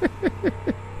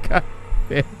 God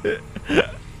damn it.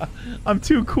 I'm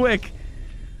too quick.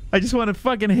 I just want to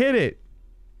fucking hit it.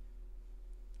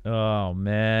 Oh,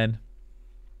 man.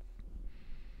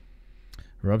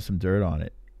 Rub some dirt on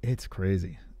it. It's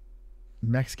crazy.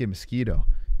 Mexican mosquito.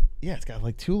 Yeah, it's got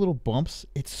like 2 little bumps.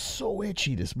 It's so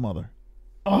itchy, this mother.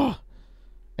 Oh.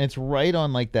 And it's right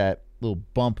on like that little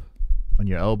bump on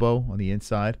your elbow on the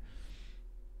inside.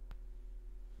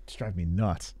 It's driving me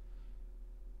nuts.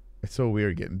 It's so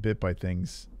weird getting bit by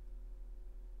things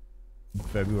in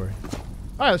February. All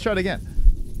right, let's try it again.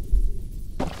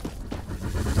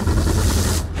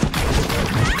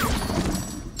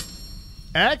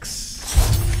 X.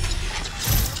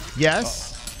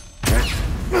 Yes.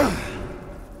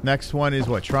 Next one is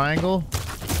what? Triangle?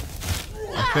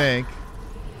 I think.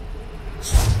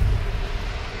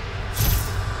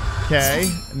 Okay.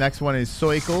 Next one is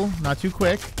circle. Not too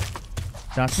quick.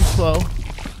 Not too slow.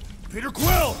 Peter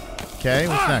Quill! Okay,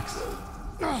 what's next?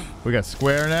 We got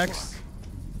square next.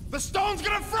 The stone's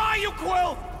gonna fry you,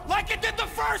 Quill! Like it did the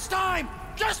first time!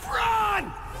 Just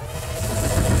run!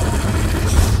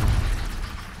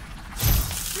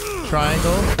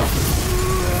 Triangle.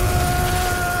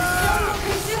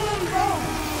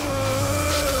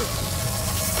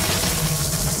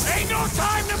 Ain't no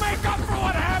time to make up for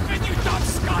what happened, you dumb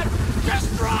scut!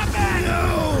 Just drop it!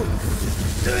 No!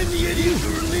 I'm the idiot who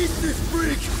released this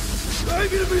freak! I'm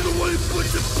gonna be the one who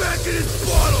puts it back in its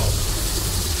bottle!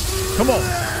 Come on.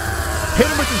 Hit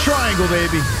him with the triangle,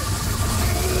 baby.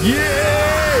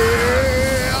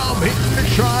 Yeah! I'm hitting the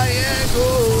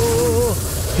triangle.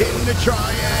 Hitting the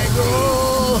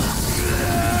triangle.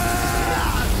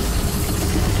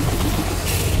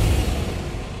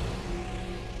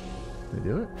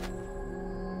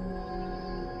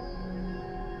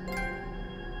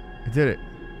 did it.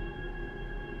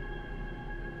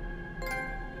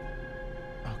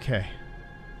 Okay.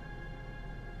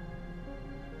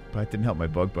 But it didn't help my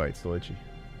bug bite, still itchy.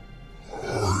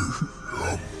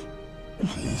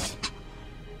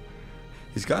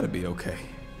 He's got to be okay.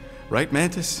 Right,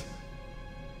 Mantis?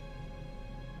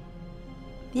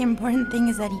 The important thing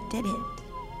is that he did it.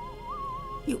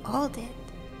 You all did.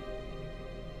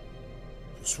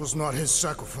 This was not his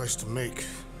sacrifice to make.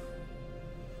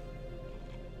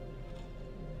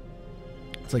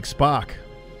 It's like Spock.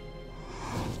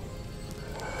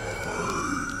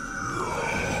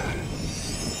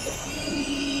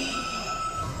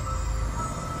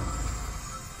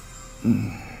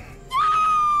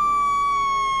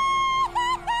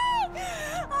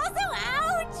 Also,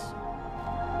 ouch!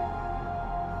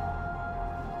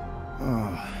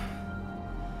 Oh.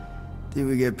 Did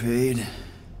we get paid?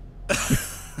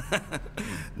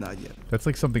 Not yet. That's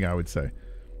like something I would say.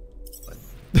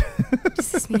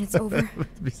 Does this mean it's over?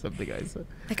 That'd be something I said.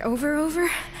 Like over?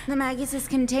 The Magus is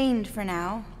contained for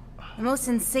now. The most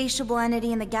insatiable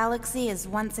entity in the galaxy is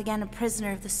once again a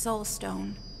prisoner of the Soul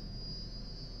Stone.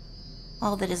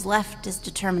 All that is left is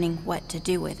determining what to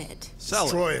do with it.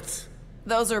 Destroy it.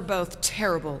 Those are both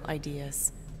terrible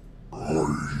ideas.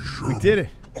 We did it.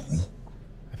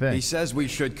 I think. He says we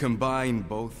should combine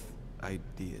both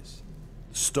ideas.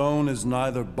 Stone is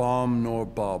neither bomb nor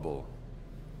bauble,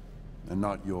 and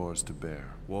not yours to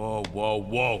bear. Whoa, whoa,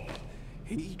 whoa.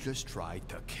 He just tried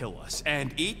to kill us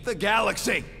and eat the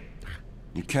galaxy!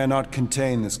 You cannot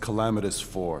contain this calamitous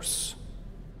force.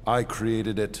 I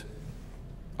created it.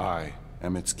 I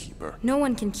am its keeper. No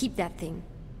one can keep that thing.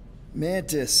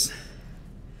 Mantis.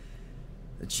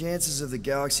 The chances of the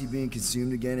galaxy being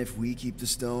consumed again if we keep the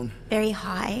stone? Very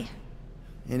high.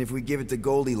 And if we give it to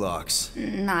Goldilocks?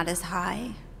 Not as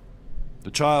high.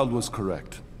 The child was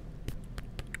correct.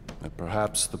 That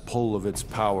perhaps the pull of its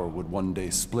power would one day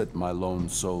split my lone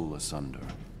soul asunder.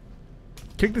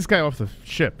 Kick this guy off the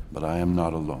ship. But I am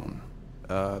not alone.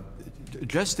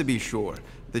 Just to be sure,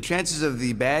 the chances of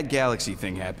the bad galaxy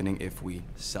thing happening if we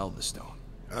sell the stone?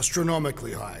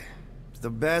 Astronomically high. The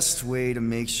best way to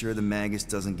make sure the Magus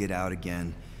doesn't get out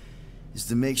again is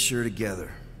to make sure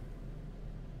together.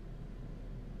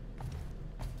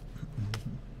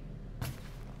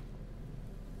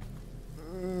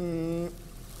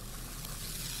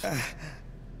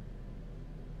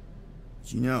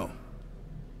 You know,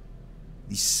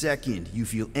 the second you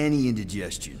feel any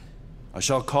indigestion, I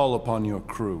shall call upon your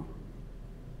crew,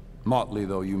 motley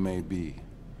though you may be.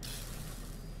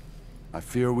 I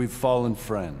fear we've fallen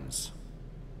friends.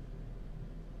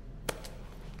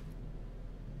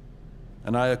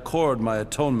 And I accord my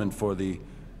atonement for the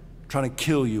trying to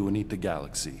kill you and eat the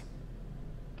galaxy.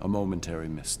 A momentary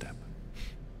misstep.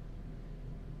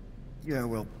 Yeah,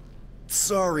 well,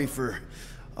 sorry for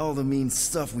all the mean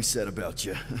stuff we said about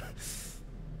you.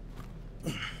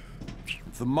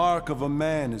 If the mark of a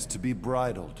man is to be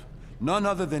bridled, none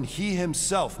other than he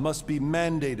himself must be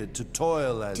mandated to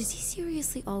toil as... Does he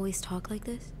seriously always talk like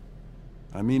this?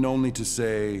 I mean only to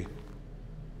say...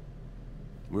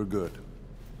 we're good.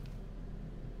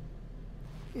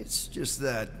 It's just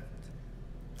that...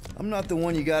 I'm not the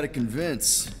one you gotta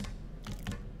convince.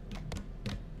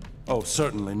 Oh,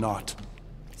 certainly not.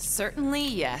 Certainly,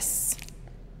 yes.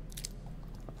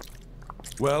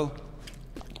 Well?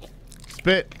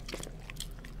 Spit.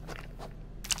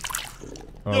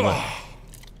 Oh, no.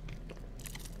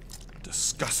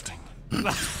 Disgusting. Okay,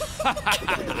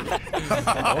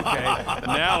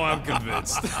 now I'm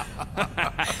convinced.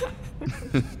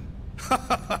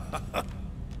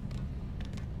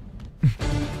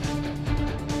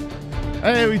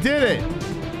 Hey, we did it.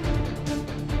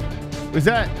 Was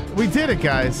that... We did it,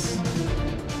 guys.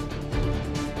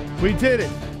 We did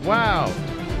it. Wow.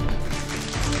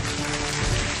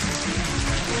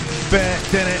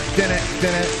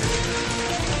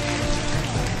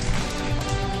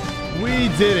 We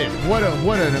did it. What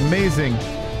an amazing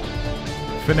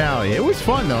finale. It was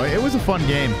fun, though. It was a fun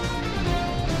game.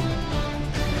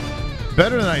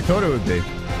 Better than I thought it would be.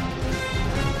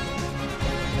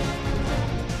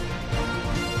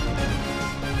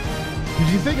 Did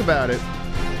you think about it?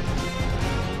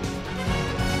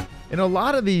 In a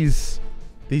lot of these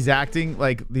acting,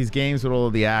 like these games with all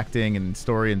of the acting and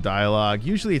story and dialogue,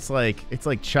 usually it's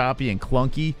like choppy and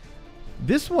clunky.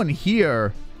 This one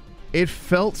here, it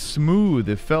felt smooth.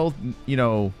 It felt, you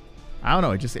know, I don't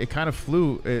know. It kind of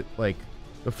flew. It like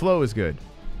the flow is good.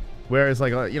 Whereas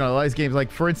like you know, a lot of these games,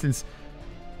 like for instance,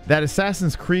 that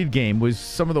Assassin's Creed game was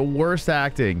some of the worst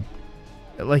acting.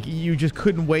 Like you just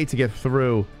couldn't wait to get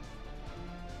through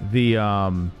the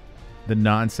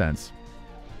nonsense.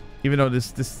 Even though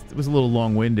this was a little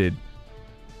long-winded,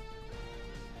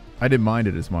 I didn't mind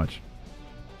it as much.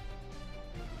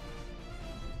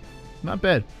 Not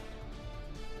bad.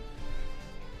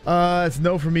 It's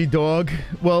no for me, dog.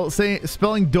 Well,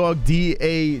 spelling dog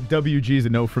D-A-W-G is a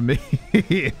no for me.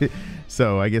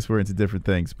 So I guess we're into different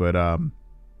things, but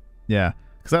yeah,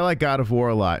 because I like God of War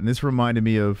a lot, and this reminded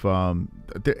me of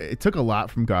it took a lot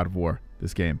from God of War,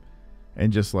 this game,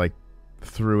 and just like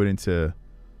threw it into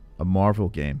a Marvel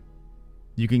game.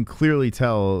 You can clearly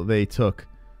tell they took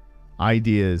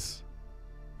ideas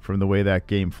from the way that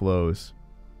game flows.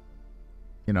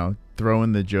 You know,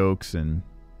 throwing the jokes and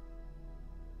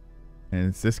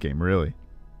it's this game, really.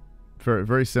 Very,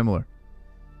 very similar.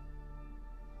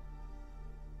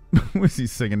 Was he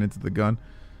singing into the gun?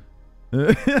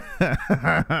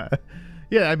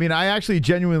 Yeah, I mean, I actually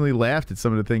genuinely laughed at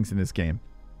some of the things in this game.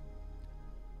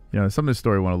 You know, some of the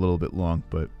story went a little bit long,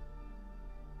 but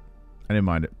I didn't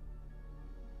mind it.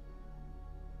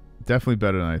 Definitely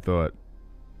better than I thought.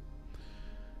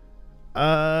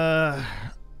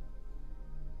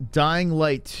 Dying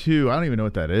Light 2. I don't even know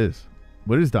what that is.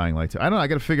 What is Dying Light 2? I don't know. I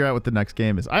got to figure out what the next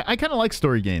game is. I kind of like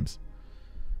story games.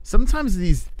 Sometimes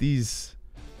these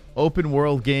open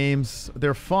world games,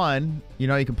 they're fun. You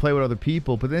know, you can play with other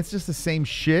people, but then it's just the same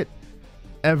shit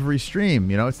every stream.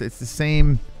 You know, it's the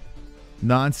same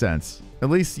nonsense. At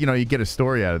least, you know, you get a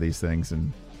story out of these things,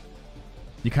 and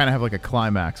you kind of have like a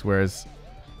climax. Whereas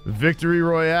Victory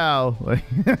Royale, like,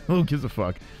 who gives a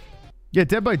fuck? Yeah,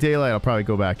 Dead by Daylight I'll probably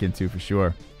go back into for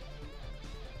sure.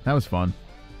 That was fun.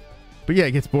 But yeah,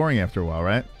 it gets boring after a while,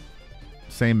 right?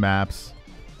 Same maps.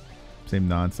 Same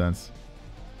nonsense.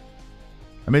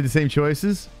 I made the same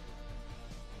choices.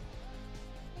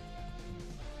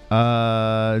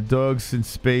 Dogs in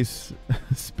space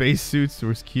suits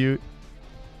was cute.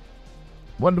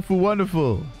 Wonderful,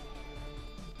 wonderful.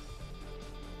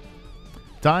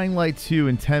 Dying Light 2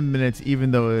 in 10 minutes,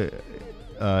 even though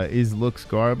it looks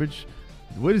garbage.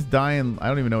 What is Dying? I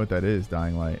don't even know what that is.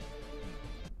 Dying Light.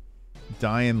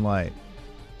 Dying Light.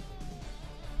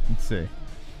 Let's see.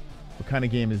 What kind of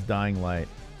game is Dying Light?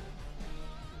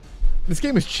 This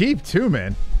game was cheap too,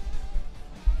 man.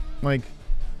 Like,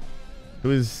 it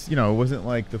was, you know, it wasn't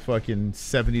like the fucking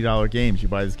 $70 games. You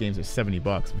buy these games at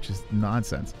 $70, which is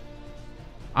nonsense.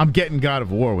 I'm getting God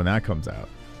of War when that comes out.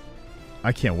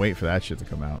 I can't wait for that shit to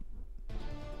come out.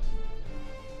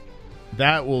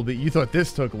 That will be... You thought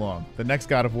this took long. The next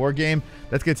God of War game,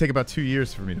 that's going to take about 2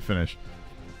 years for me to finish.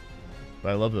 But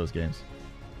I love those games.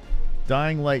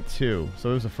 Dying Light 2.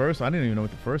 So it was the first? I didn't even know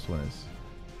what the first one is.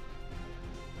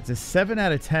 It's a 7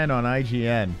 out of 10 on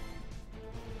IGN.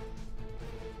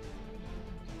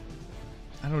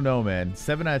 I don't know, man.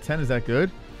 7 out of 10, is that good?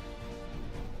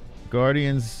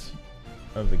 Guardians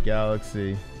of the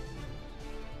Galaxy.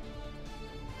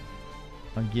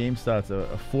 On GameStop, it's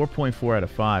a 4.4 out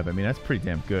of 5. I mean, that's pretty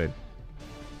damn good.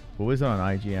 What was it on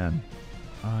IGN?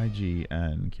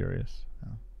 IGN, curious. Oh.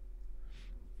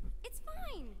 It's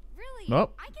fine, really.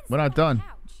 Nope, we're not done.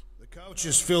 The couch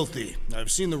is filthy.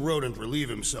 I've seen the rodent relieve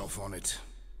himself on it.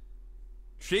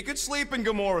 She could sleep in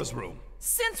Gamora's room.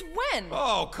 Since when?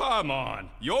 Oh, come on.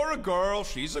 You're a girl,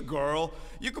 she's a girl.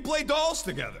 You could play dolls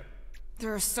together.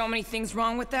 There are so many things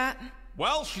wrong with that.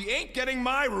 Well, she ain't getting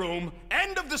my room.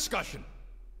 End of discussion.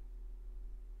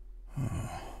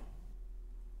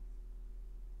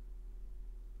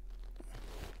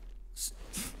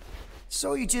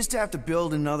 So you just have to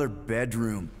build another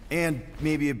bedroom and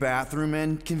maybe a bathroom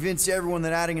and convince everyone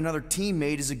that adding another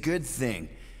teammate is a good thing.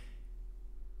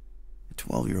 A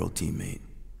 12-year-old teammate.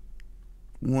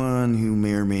 One who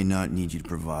may or may not need you to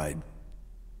provide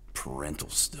parental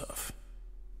stuff.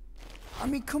 I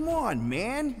mean, come on,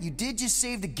 man. You did just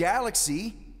save the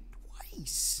galaxy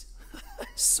twice.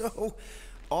 So,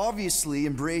 obviously,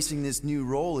 embracing this new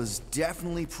role is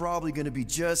definitely probably going to be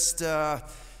just,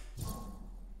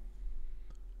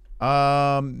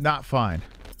 not fine.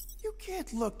 You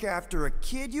can't look after a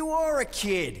kid. You are a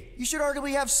kid. You should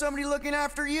arguably have somebody looking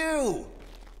after you.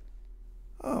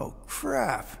 Oh,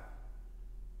 crap.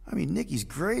 I mean, Nikki's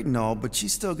great and all, but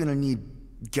she's still gonna need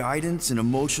guidance and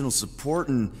emotional support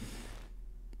and...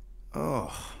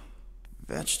 Oh,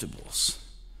 vegetables.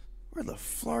 Where the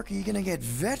flark are you gonna get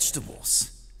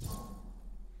vegetables?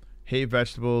 Hate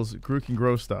vegetables. Groot can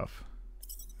grow stuff.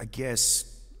 I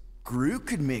guess Groot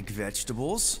could make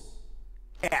vegetables.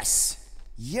 Yes.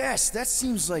 Yes, that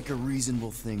seems like a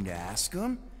reasonable thing to ask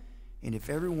him. And if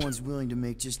everyone's willing to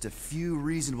make just a few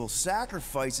reasonable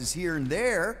sacrifices here and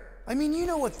there, I mean, you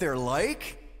know what they're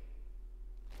like.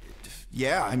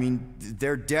 Yeah, I mean,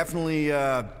 they're definitely,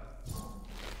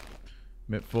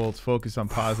 Mitt Foltz, focus on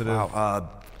positive.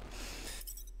 Wow,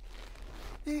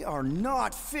 They are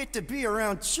not fit to be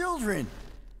around children.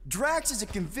 Drax is a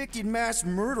convicted mass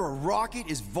murderer. Rocket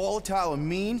is volatile and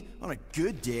mean on a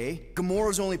good day.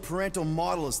 Gamora's only parental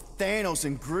model is Thanos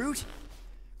and Groot.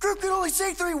 Groot could only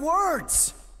say 3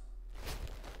 words!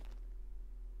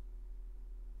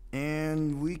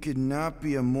 And we could not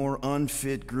be a more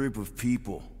unfit group of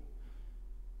people.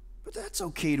 But that's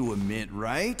okay to admit,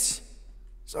 right?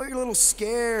 So you're a little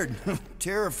scared,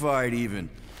 terrified even.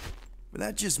 But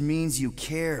that just means you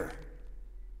care.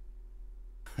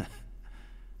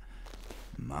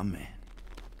 My man.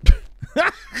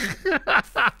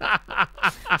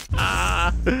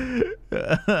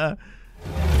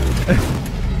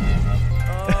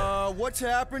 What's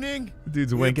happening?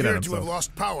 Dude's winking at We appear to have himself.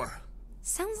 lost power.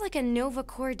 Sounds like a Nova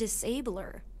Core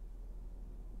disabler.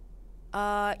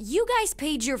 You guys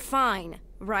paid your fine,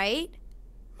 right?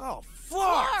 Oh,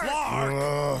 fuck! I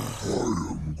am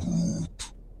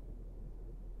Groot.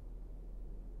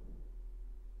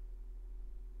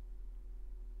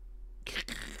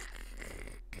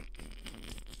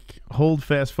 Hold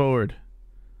fast forward.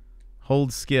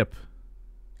 Hold skip.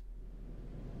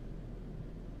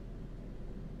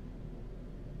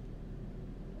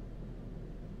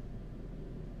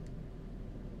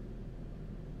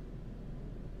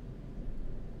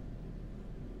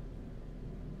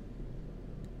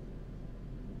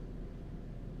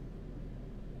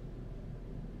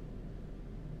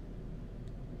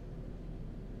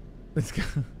 Let's go.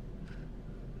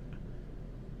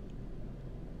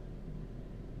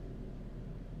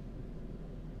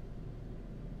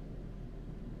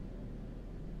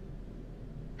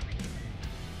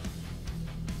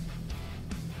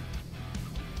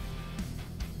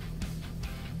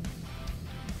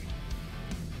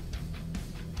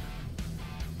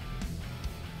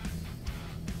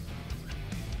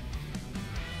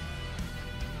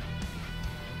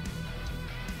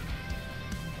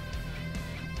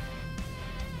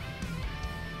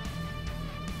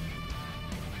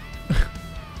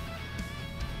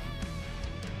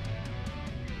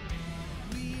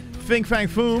 Fing Fang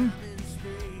Foom.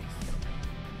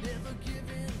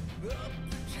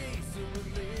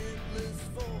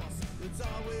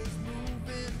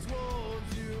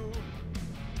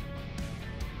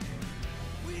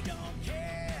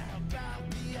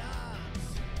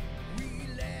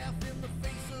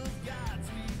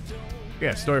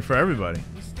 Yeah, story for everybody.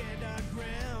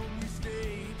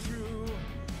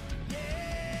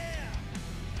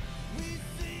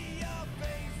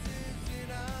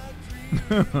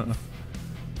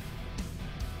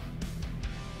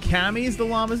 Cammy's the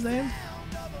llama's name?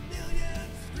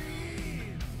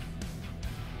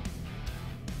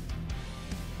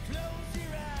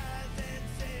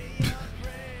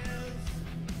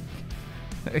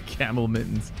 Camel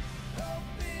mittens.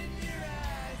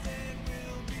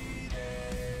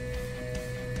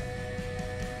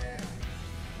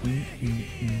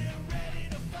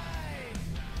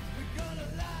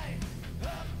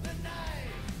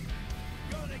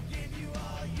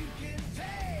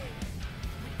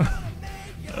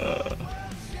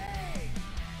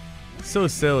 So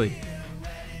silly.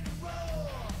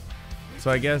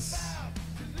 So I guess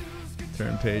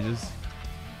turn pages.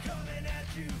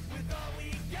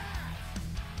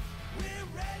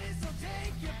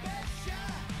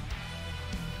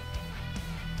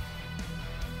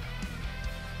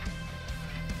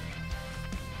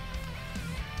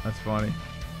 That's funny.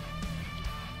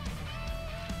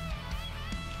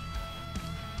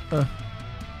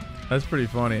 That's pretty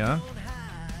funny, huh?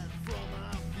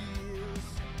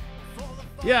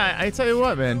 Yeah, I tell you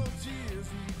what, man.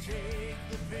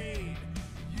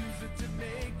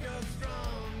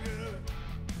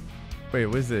 Wait,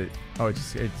 what is it? Oh, it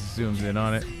just zooms in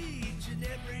on it.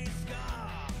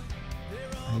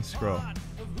 Let me scroll.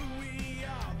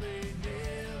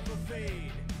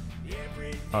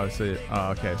 Oh, so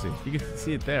okay, I see. You can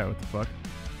see it there. What the fuck?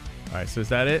 All right, so is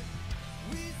that it?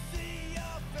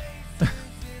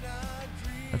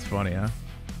 That's funny, huh?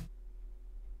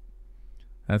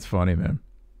 That's funny, man.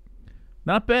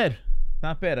 Not bad.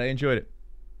 Not bad. I enjoyed it.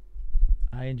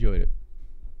 I enjoyed it.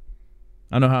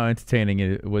 I don't know how entertaining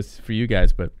it was for you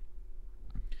guys, but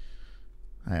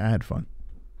I had fun.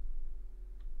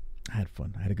 I had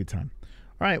fun. I had a good time.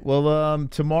 All right. Well,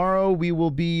 tomorrow we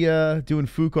will be doing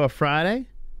Fook Off Friday.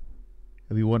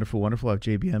 It'll be wonderful, wonderful. I'll have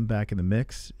JBM back in the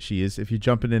mix. She is. If you're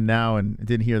jumping in now and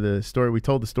didn't hear the story, we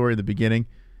told the story in the beginning.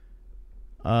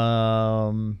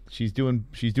 She's doing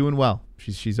well.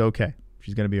 She's okay.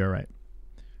 She's gonna be all right.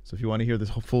 So if you want to hear this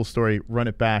whole full story, run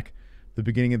it back the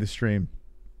beginning of the stream,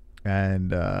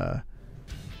 and you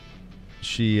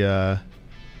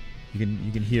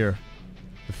can hear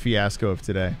the fiasco of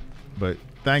today. But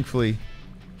thankfully,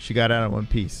 she got out in one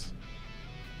piece.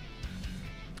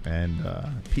 And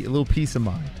a little peace of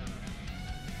mind.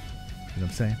 You know what I'm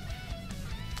saying?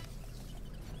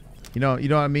 You know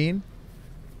what I mean?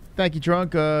 Thank you,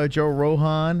 Drunk. Joe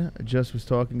Rohan just was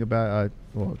talking about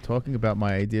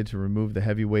my idea to remove the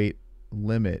heavyweight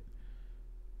limit.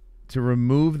 To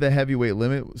remove the heavyweight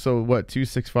limit. So what?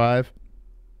 265.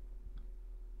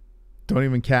 Don't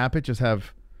even cap it. Just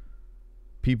have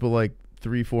people like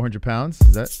 300-400 pounds.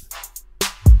 Is that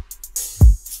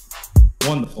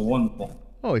wonderful? Wonderful.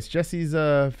 Oh, it's Jesse's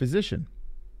physician.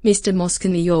 Mr.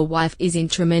 Moskini, your wife is in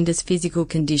tremendous physical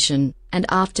condition, and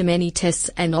after many tests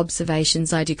and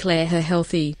observations I declare her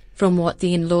healthy. From what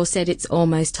the in-law said, it's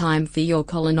almost time for your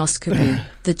colonoscopy.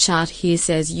 The chart here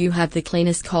says you have the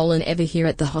cleanest colon ever here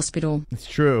at the hospital. It's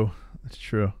true. It's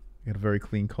true. You got a very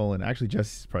clean colon. Actually,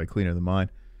 Jesse's probably cleaner than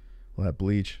mine. We'll have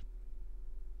bleach.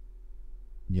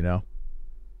 You know?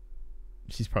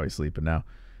 She's probably sleeping now.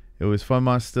 It was fun,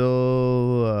 Ma.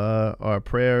 Still, our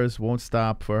prayers won't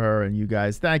stop for her and you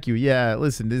guys. Thank you. Yeah,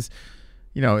 listen, this,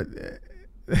 you know,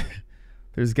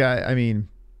 there's guy. I mean,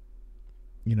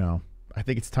 you know, I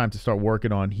think it's time to start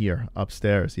working on here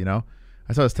upstairs. You know,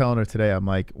 as I was telling her today, I'm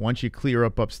like, once you clear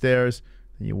up upstairs,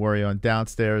 then you worry on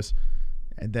downstairs,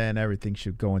 and then everything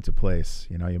should go into place.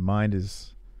 You know, your mind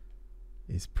is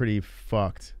pretty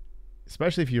fucked,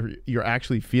 especially if you're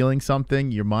actually feeling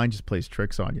something. Your mind just plays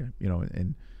tricks on you. You know,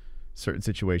 in certain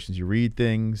situations, you read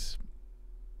things,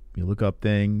 you look up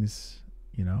things,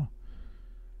 you know,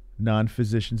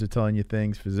 non-physicians are telling you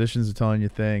things, physicians are telling you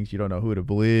things, you don't know who to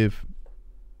believe.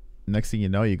 Next thing you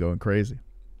know, you're going crazy.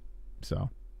 So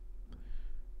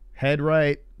head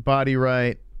right, body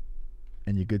right,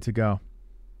 and you're good to go.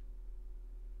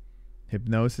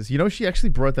 Hypnosis, you know, she actually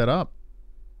brought that up.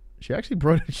 She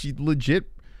legit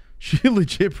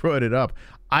brought it up.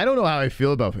 I don't know how I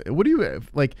feel about it. What do you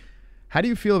like? How do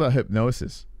you feel about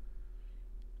hypnosis?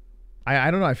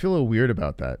 I don't know. I feel a little weird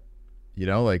about that. You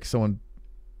know, like someone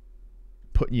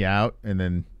putting you out and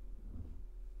then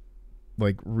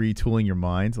like retooling your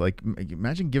mind. Like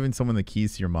imagine giving someone the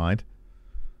keys to your mind.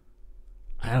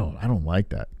 I don't like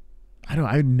that.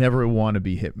 I never want to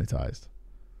be hypnotized.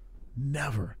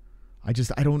 Never.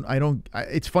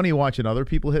 It's funny watching other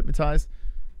people hypnotized.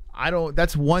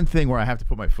 That's one thing where I have to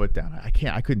put my foot down.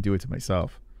 I couldn't do it to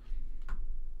myself.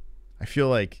 I feel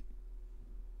like,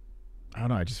 I don't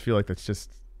know, I just feel like that's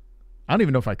just, I don't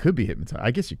even know if I could be hypnotized. I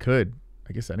guess you could.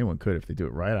 I guess anyone could if they do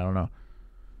it right. I don't know.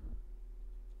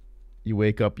 You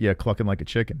wake up, clucking like a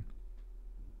chicken.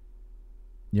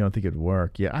 You don't think it'd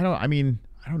work. Yeah, I don't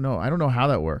know. I don't know how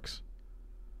that works.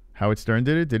 Howard Stern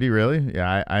did it? Did he really?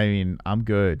 Yeah, I mean, I'm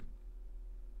good.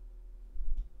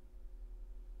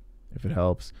 If it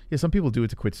helps. Yeah, some people do it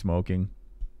to quit smoking.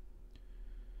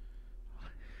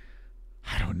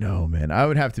 I don't know, man. I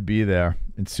would have to be there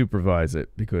and supervise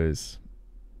it because,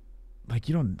 like,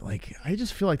 you don't, like, I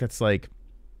just feel like that's like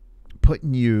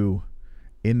putting you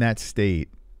in that state.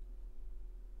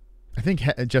 I think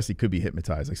Jessie could be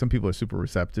hypnotized. Like, some people are super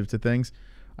receptive to things.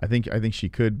 I think she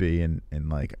could be, and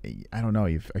like, I don't know.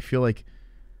 I feel like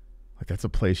that's a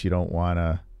place you don't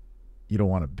wanna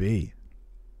be.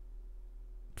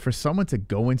 For someone to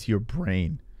go into your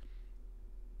brain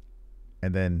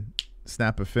and then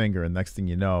snap a finger, and next thing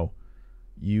you know,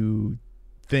 you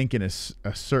think in a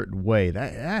certain way.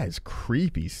 That is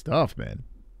creepy stuff, man.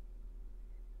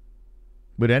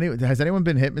 Has anyone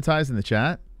been hypnotized in the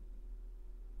chat?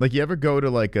 Like, you ever go to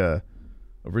like a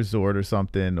resort or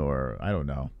something, or I don't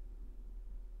know,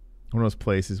 one of those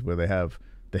places where they have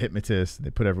the hypnotist and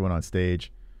they put everyone on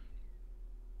stage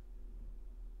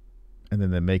and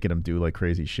then they're making them do like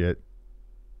crazy shit.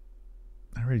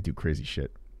 I already do crazy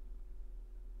shit.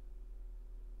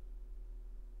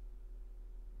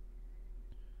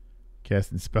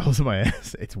 Casting spells on my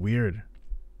ass. It's weird.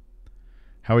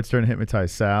 Howard Stern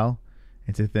hypnotized Sal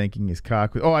into thinking his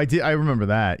cock was... Oh, I did. I remember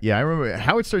that. Yeah, I remember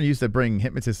Howard Stern used to bring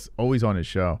hypnotists always on his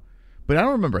show, but I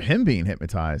don't remember him being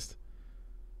hypnotized.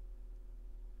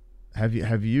 Have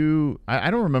you? I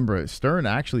don't remember Stern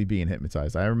actually being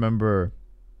hypnotized. I remember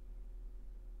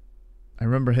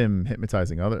him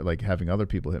hypnotizing having other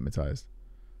people hypnotized.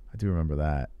 I do remember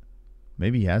that.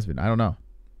 Maybe he has been. I don't know.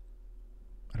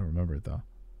 I don't remember it though.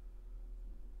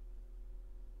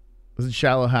 Was it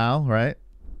Shallow Hal, right?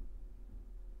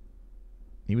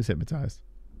 He was hypnotized.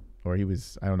 Or he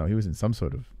was, I don't know, he was in some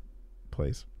sort of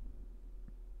place.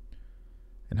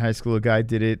 In high school, a guy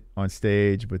did it on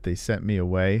stage, but they sent me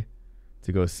away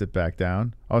to go sit back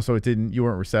down. Also, you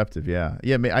weren't receptive, yeah.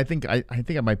 Yeah, I think I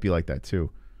might be like that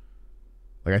too.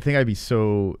 Like, I think I'd be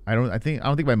so, I don't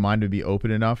think my mind would be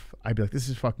open enough. I'd be like, this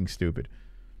is fucking stupid.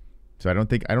 So I don't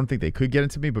think they could get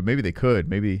into me, but maybe they could.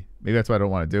 Maybe that's why I don't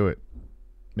want to do it.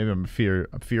 Maybe I'm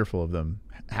fearful of them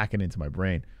hacking into my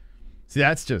brain. See,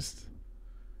 that's just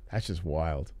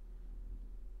wild.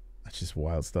 That's just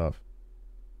wild stuff.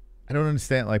 I don't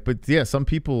understand. Like, but yeah, some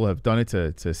people have done it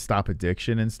to stop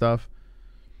addiction and stuff,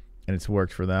 and it's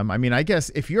worked for them. I mean, I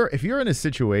guess if you're in a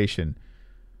situation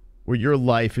where your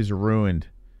life is ruined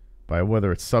by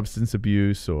whether it's substance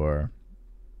abuse or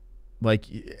like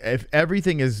if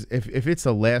everything is if it's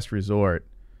a last resort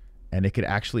and it could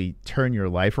actually turn your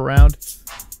life around,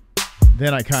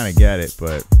 then I kind of get it.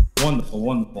 But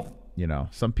wonderful. You know,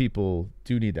 some people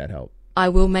do need that help. I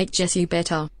will make Jessie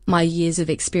better. My years of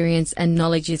experience and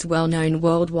knowledge is well known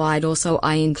worldwide. Also,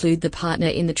 I include the partner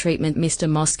in the treatment, Mr.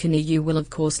 Moskini. You will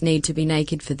of course need to be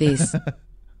naked for this.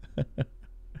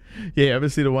 Yeah, you ever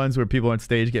see the ones where people on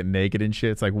stage get naked and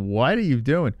shit? It's like, what are you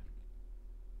doing?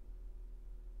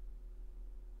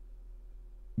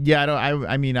 Yeah,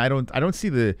 I mean, I don't see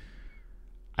the,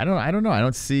 I don't know. I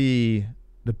don't see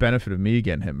the benefit of me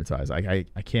getting hypnotized. I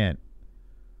can't.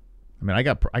 I mean, I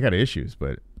got issues,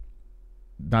 but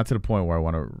not to the point where I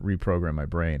want to reprogram my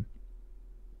brain.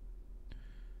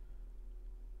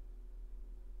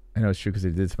 I know it's true because they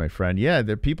did it to my friend. Yeah,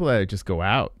 there are people that just go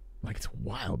out. Like, it's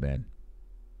wild, man.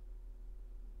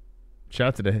 Shout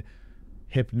out to the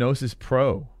Hypnosis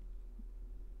Pro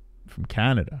from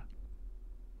Canada.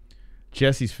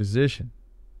 Jesse's Physician.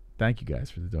 Thank you guys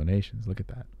for the donations. Look at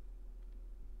that.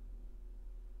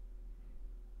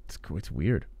 It's cool. It's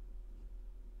weird.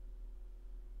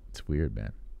 It's weird,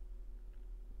 man.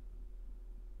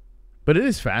 But it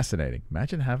is fascinating.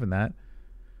 Imagine having that.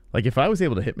 Like, if I was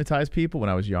able to hypnotize people when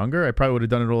I was younger, I probably would have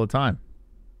done it all the time.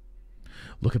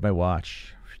 Look at my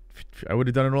watch. I would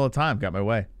have done it all the time. Got my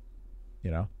way.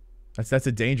 You know? That's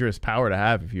a dangerous power to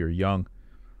have if you're a young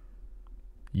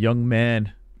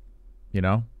man. You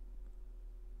know?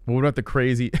 Well, what about the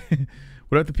crazy...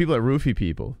 what about the people that roofie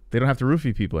people? They don't have to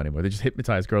roofie people anymore. They just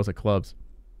hypnotize girls at clubs.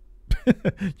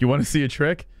 You want to see a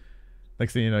trick?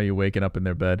 Next thing you know, you're waking up in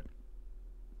their bed.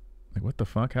 Like, what the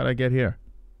fuck? How'd I get here?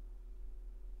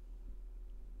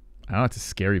 I don't know. It's a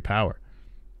scary power.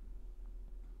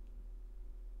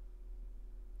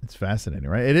 It's fascinating,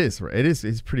 right? It is.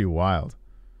 It's pretty wild.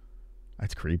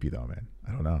 That's creepy, though, man.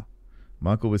 I don't know.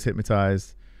 My uncle was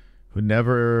hypnotized, who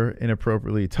never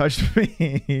inappropriately touched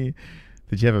me.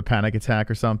 Did you have a panic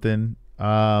attack or something?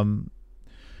 I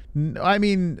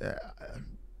mean,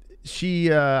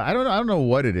 she. I don't know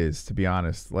what it is, to be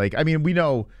honest. Like, I mean, we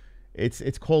know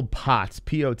it's called POTS.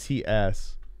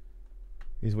 POTS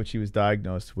is what she was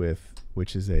diagnosed with,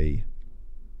 which is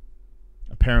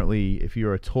apparently, if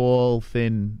you're a tall,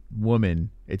 thin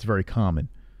woman, it's very common.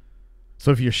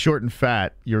 So if you're short and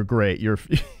fat, you're great. You're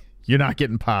not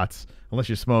getting POTS unless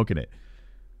you're smoking it.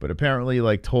 But apparently,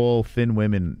 like, tall, thin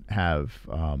women are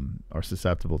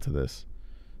susceptible to this.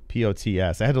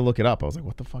 POTS. I had to look it up. I was like,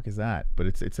 what the fuck is that? But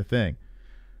it's a thing.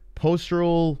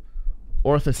 Postural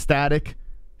orthostatic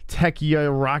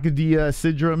tachyarrhythmia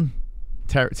syndrome.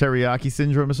 Teriyaki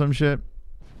syndrome or some shit.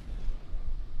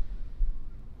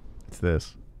 It's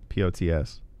this.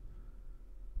 POTS.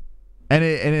 And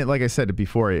it like I said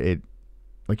before, it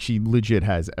like, she legit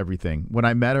has everything. When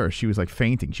I met her, she was like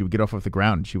fainting. She would get off the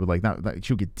ground and she would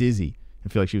she would get dizzy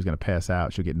and feel like she was going to pass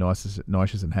out. She would get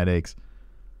nauseous and headaches.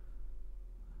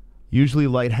 Usually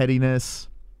lightheadedness,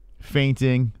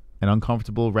 fainting, an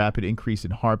uncomfortable, rapid increase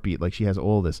in heartbeat. Like, she has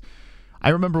all this. I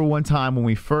remember one time when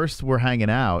we first were hanging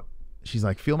out, she's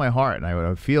like, feel my heart. And I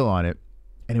would feel on it,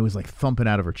 and it was like thumping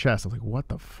out of her chest. I was like, what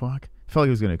the fuck? I felt like it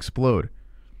was going to explode.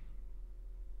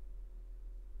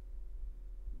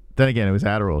 Then again, it was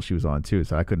Adderall she was on too,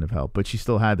 so I couldn't have helped. But she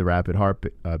still had the rapid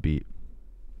heartbeat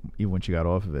even when she got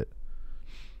off of it.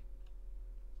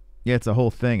 Yeah, it's a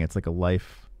whole thing. It's like a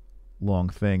lifelong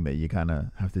thing that you kind of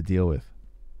have to deal with.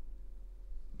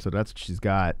 So that's what she's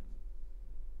got.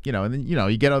 You know, and then, you know,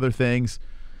 you get other things.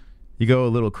 You go a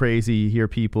little crazy. You hear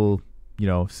people, you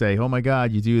know, say, oh, my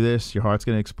God, you do this, your heart's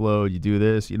going to explode. You do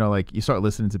this. You know, like, you start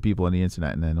listening to people on the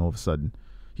internet, and then all of a sudden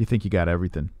you think you got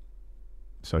everything.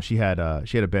 So she had a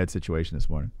bad situation this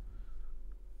morning.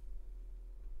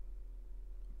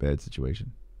 Bad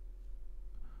situation.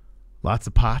 Lots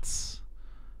of POTS.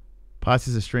 POTS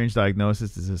is a strange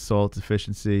diagnosis. It's a salt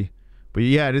deficiency. But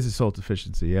yeah, it is a salt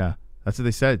deficiency. Yeah. That's what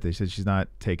they said. They said she's not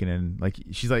taking in, like,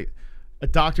 she's like, a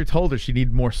doctor told her she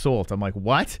needed more salt. I'm like,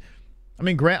 what? I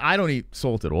mean, Grant, I don't eat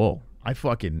salt at all. I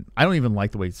don't even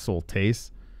like the way salt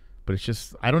tastes. But it's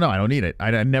just, I don't know. I don't eat it.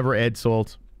 I never add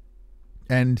salt.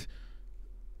 And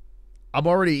I'm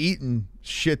already eating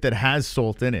shit that has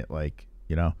salt in it, like,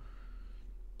 you know.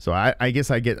 So I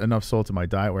guess I get enough salt in my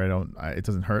diet where it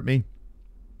doesn't hurt me.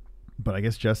 But I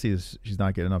guess she's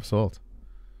not getting enough salt.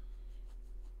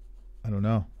 I don't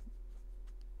know.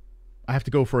 I have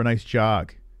to go for a nice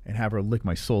jog and have her lick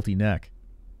my salty neck.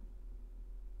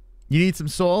 You need some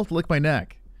salt? Lick my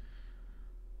neck.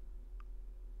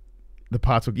 The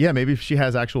pots will, yeah, maybe if she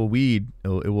has actual weed,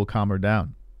 it will calm her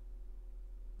down.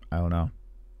 I don't know.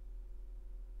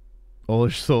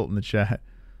 Olish salt in the chat.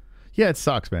 Yeah, it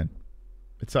sucks, man.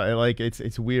 It's like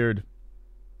it's weird.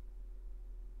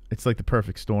 It's like the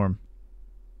perfect storm,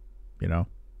 you know.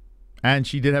 And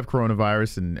she did have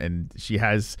coronavirus, and she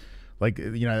has, like,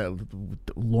 you know,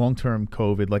 long-term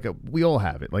COVID. Like, we all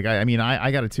have it. Like, I mean,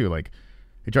 I got it too. Like,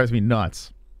 it drives me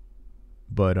nuts.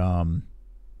 But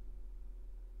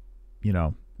you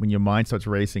know, when your mind starts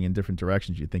racing in different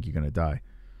directions, you think you're gonna die.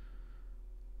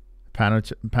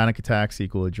 Panic attacks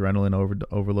equal adrenaline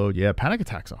overload. Yeah, panic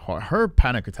attacks are hard. Her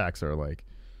panic attacks are like,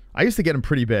 I used to get them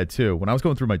pretty bad too. When I was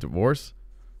going through my divorce,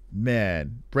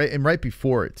 man, right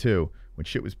before it too, when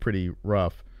shit was pretty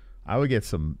rough, I would get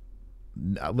some,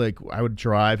 like, I would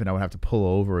drive and I would have to pull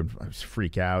over and I would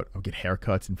freak out. I would get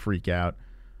haircuts and freak out.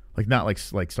 Like, not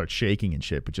like start shaking and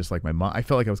shit, but just like my mom, I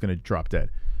felt like I was going to drop dead.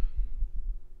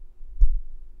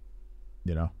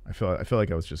 You know, I feel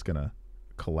like I was just going to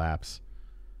collapse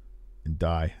and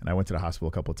die. And I went to the hospital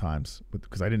a couple of times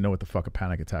because I didn't know what the fuck a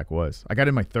panic attack was. I got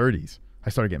in my 30s. I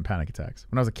started getting panic attacks.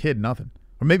 When I was a kid, nothing.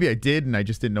 Or maybe I did and I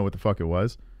just didn't know what the fuck it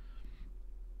was.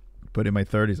 But in my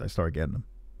 30s, I started getting them.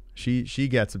 She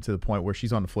gets them to the point where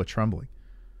she's on the floor trembling.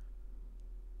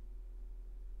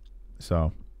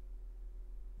 So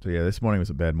yeah, this morning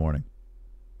was a bad morning.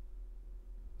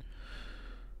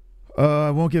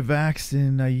 I won't get vaxxed,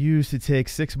 and I used to take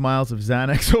 6 miles of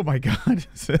Xanax. Oh my God.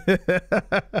 It's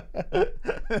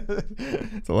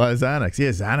a lot of Xanax. Yeah,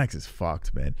 Xanax is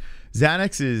fucked, man.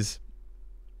 Xanax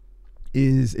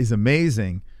is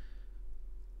amazing.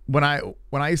 When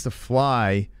I used to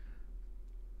fly,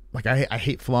 like, I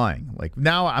hate flying. Like,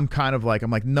 now I'm kind of like,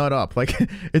 I'm like nut up. Like,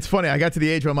 it's funny. I got to the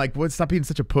age where I'm like, what? Stop being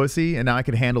such a pussy. And now I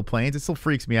can handle planes. It still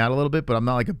freaks me out a little bit, but I'm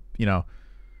not like a, you know,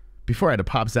 before I had to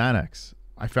pop Xanax.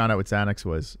 I found out what Xanax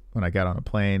was when I got on a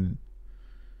plane,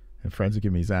 and friends would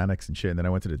give me Xanax and shit. And then I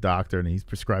went to the doctor and he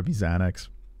prescribed me Xanax.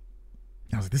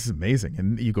 I was like, this is amazing.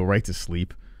 And you go right to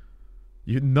sleep.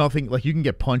 Nothing, like, you can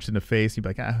get punched in the face. You'd be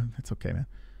like, that's okay, man.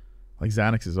 Like,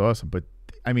 Xanax is awesome. But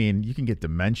I mean, you can get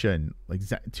dementia, and like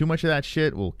too much of that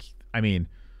shit will, I mean,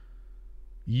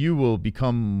 you will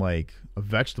become like a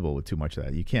vegetable with too much of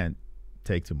that. You can't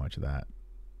take too much of that.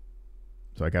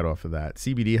 So I got off of that.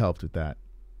 CBD helped with that.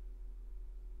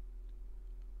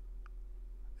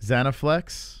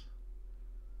 Xanaflex,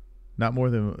 not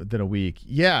more than a week.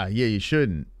 Yeah, you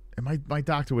shouldn't. And my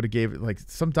doctor would have gave it, like,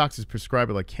 some doctors prescribe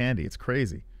it like candy. It's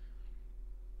crazy.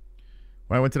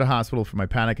 When I went to the hospital for my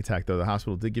panic attack, though, the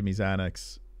hospital did give me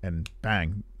Xanax, and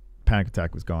bang, panic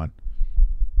attack was gone.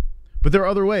 But there are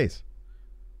other ways.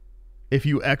 If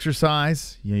you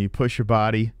exercise, you know, you push your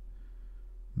body.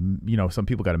 You know, some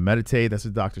people got to meditate. That's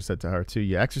what the doctor said to her too.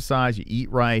 You exercise, you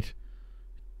eat right.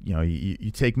 You know,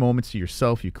 you take moments to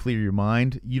yourself. You clear your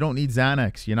mind. You don't need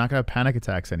Xanax. You're not going to have panic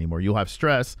attacks anymore. You'll have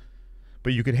stress,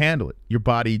 but you could handle it. Your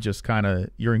body just kind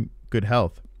of, you're in good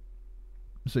health.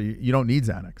 So you don't need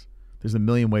Xanax. There's a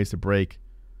million ways to break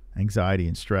anxiety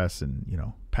and stress and, you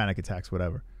know, panic attacks,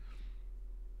 whatever.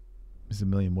 There's a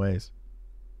million ways.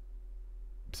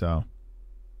 So,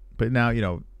 but now, you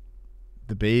know,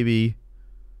 the baby,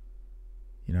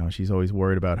 you know, she's always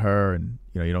worried about her, and,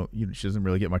 you know, she doesn't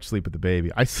really get much sleep with the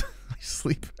baby. I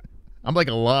sleep. I'm like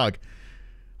a log.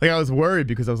 Like, I was worried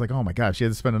because I was like, oh my God, she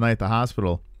had to spend a night at the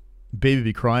hospital. Baby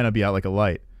be crying, I'd be out like a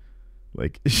light.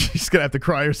 Like, she's gonna have to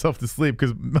cry herself to sleep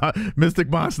because Mystic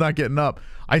Mom's not getting up.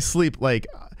 I sleep like,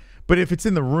 but if it's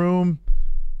in the room,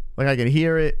 like, I can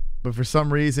hear it. But for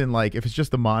some reason, like, if it's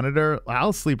just the monitor,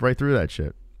 I'll sleep right through that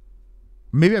shit.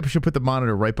 Maybe I should put the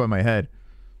monitor right by my head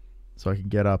so I can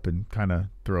get up and kind of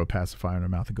throw a pacifier in her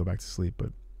mouth and go back to sleep. But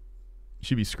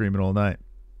she'd be screaming all night.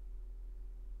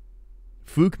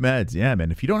 Fook meds, yeah,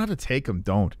 man. If you don't have to take them,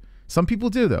 don't. Some people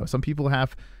do, though. Some people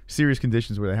have serious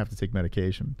conditions where they have to take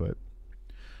medication, but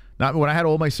not when I had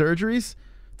all my surgeries.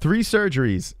 3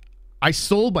 surgeries, I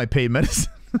sold my pain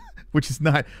medicine, which is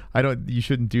not, you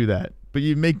shouldn't do that, but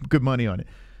you make good money on it.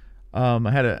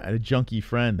 I had a junkie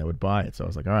friend that would buy it, so I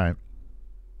was like, all right,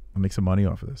 I'll make some money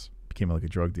off of this. Became like a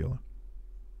drug dealer.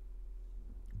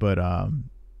 But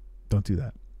don't do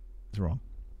that. It's wrong.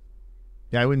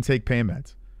 Yeah, I wouldn't take pain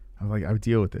meds. I was like, I would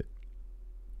deal with it.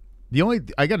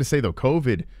 I got to say though,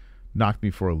 COVID knocked me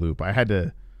for a loop. I had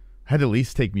to at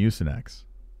least take Mucinex.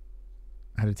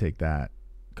 I had to take that.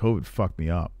 COVID fucked me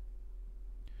up.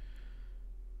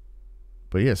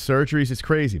 But yeah, surgeries, it's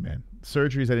crazy, man.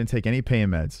 Surgeries, I didn't take any pain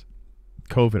meds.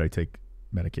 COVID, I take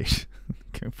medication.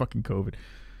 Fucking COVID.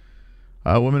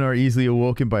 Women are easily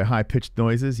awoken by high-pitched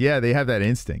noises. Yeah, they have that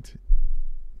instinct.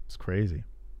 It's crazy.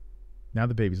 Now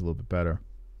the baby's a little bit better.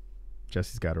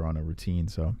 Jessie's got her on a routine,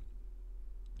 so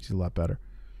she's a lot better.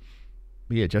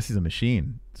 But yeah, Jessie's a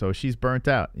machine, so she's burnt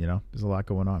out, you know. There's a lot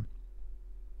going on.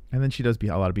 And then she does a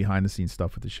lot of behind-the-scenes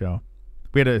stuff with the show.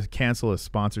 We had to cancel a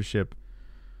sponsorship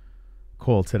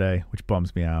call today, which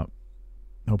bums me out.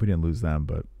 I hope we didn't lose them,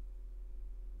 but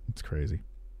it's crazy.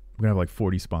 We're going to have like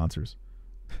 40 sponsors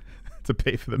to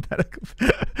pay for the medical.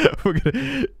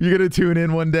 You're gonna tune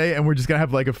in one day and we're just gonna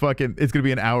have like a fucking, it's gonna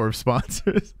be an hour of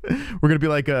sponsors. We're gonna be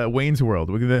like Wayne's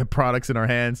World. We're gonna have products in our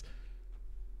hands.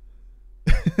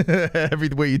 Every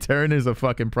way you turn there's a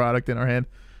fucking product in our hand.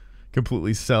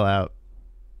 Completely sell out.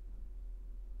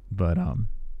 But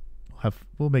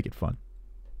we'll make it fun.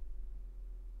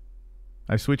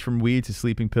 I've switched from weed to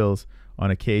sleeping pills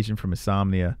on occasion from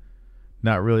insomnia.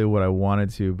 Not really what I wanted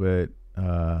to, but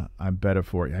I'm better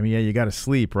for it. I mean, yeah, you got to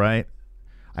sleep, right?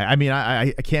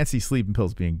 I can't see sleeping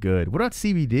pills being good. What about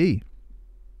CBD?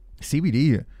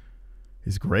 CBD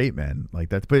is great, man. Like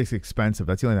that's, but it's expensive.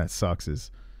 That's the only thing that sucks is,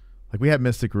 like we had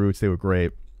Mystic Roots. They were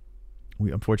great.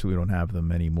 Unfortunately, we don't have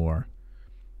them anymore.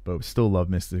 But we still love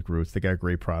Mystic Roots. They got a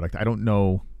great product. I don't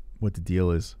know what the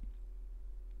deal is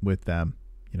with them.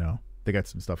 You know, they got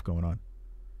some stuff going on.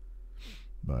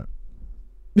 But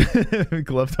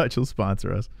Glove Touch will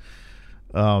sponsor us.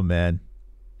 Oh man,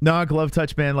 no, Glove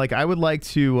Touch, man. Like I would like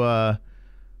to,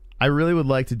 I really would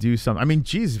like to do something. I mean,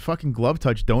 geez, fucking Glove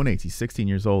Touch donates. He's 16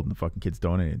 years old, and the fucking kid's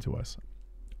donating to us.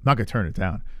 I'm not gonna turn it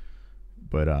down,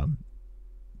 but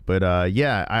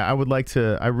yeah, I would like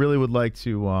to. I really would like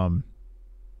to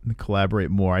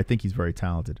collaborate more. I think he's very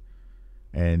talented,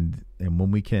 and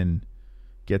when we can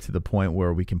get to the point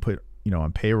where we can put, you know,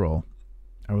 on payroll,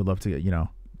 I would love to, you know,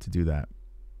 to do that.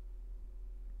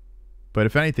 But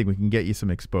if anything, we can get you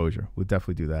some exposure. We'll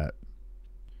definitely do that.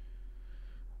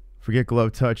 Forget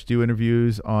Glove Touch. Do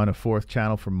interviews on a 4th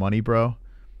channel for money, bro.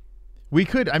 We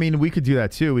could, I mean, we could do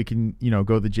that too. We can, you know,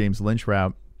 go the James Lynch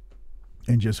route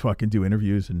and just fucking do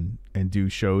interviews and do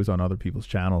shows on other people's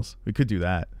channels. We could do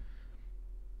that.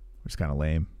 Which is kind of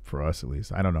lame for us, at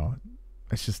least. I don't know.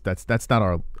 It's just, that's not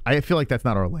our, I feel like that's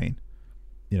not our lane.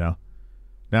 You know?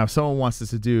 Now, if someone wants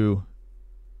us to do,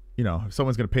 you know, if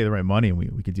someone's going to pay the right money and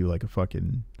we could do like a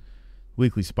fucking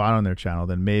weekly spot on their channel,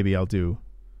 then maybe we'll do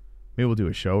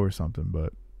a show or something,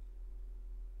 but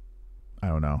I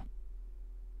don't know.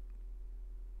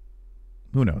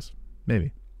 Who knows?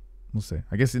 Maybe. We'll see.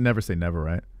 I guess you never say never,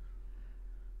 right?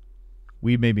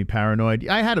 Weed made me paranoid.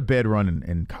 I had a bad run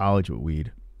in college with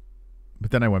weed,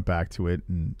 but then I went back to it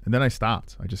and then I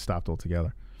stopped. I just stopped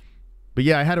altogether. But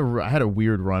yeah, I had a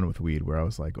weird run with weed where I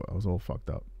was like, I was all fucked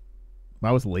up.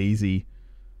 I was lazy,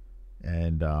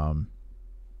 and I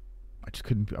just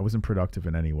couldn't. I wasn't productive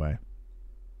in any way.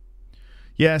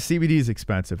 Yeah, CBD is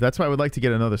expensive. That's why I would like to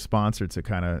get another sponsor to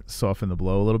kind of soften the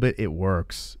blow a little bit. It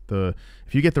works. If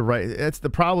you get the right, that's the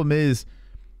problem is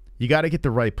you got to get the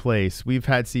right place. We've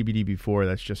had CBD before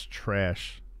that's just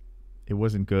trash. It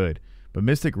wasn't good, but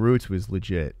Mystic Roots was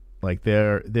legit. Like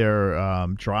their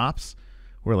drops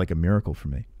were like a miracle for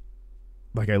me.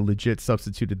 Like I legit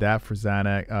substituted that for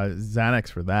Xanax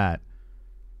for that,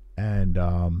 and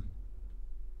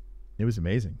it was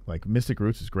amazing. Like Mystic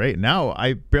Roots is great. Now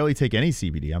I barely take any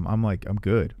CBD. I'm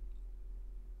good.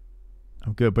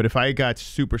 I'm good. But if I got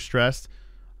super stressed,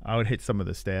 I would hit some of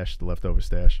the leftover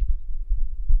stash.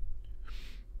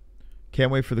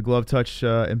 Can't wait for the Glove Touch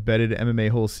embedded MMA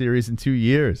whole series in 2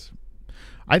 years.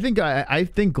 I think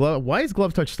why is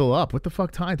Glove Touch still up? What the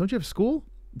fuck time? Don't you have school?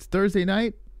 It's Thursday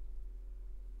night.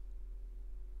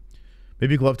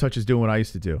 Maybe Glove Touch is doing what I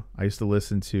used to do. I used to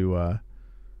listen to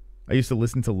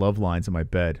Love Lines in my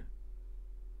bed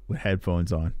with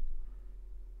headphones on,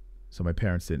 so my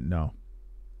parents didn't know,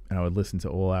 and I would listen to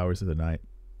all hours of the night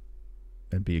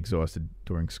and be exhausted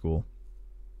during school.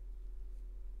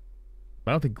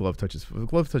 But I don't think Glove Touch's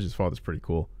father's pretty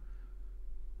cool.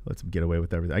 Lets him get away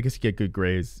with everything. I guess you get good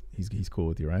grades. He's cool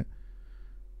with you, right?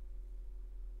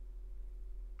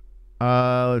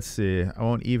 Let's see. I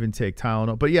won't even take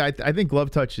Tylenol. But yeah, I think Glove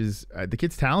Touch is the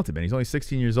kid's talented, man. He's only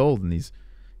 16 years old, and he's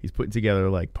putting together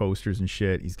like posters and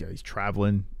shit. He's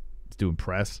traveling. He's doing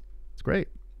press. It's great.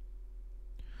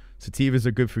 Sativas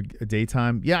are good for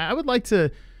daytime. Yeah, I would like to.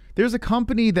 There's a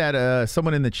company that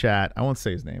someone in the chat, I won't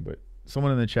say his name, but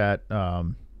someone in the chat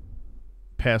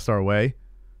passed our way.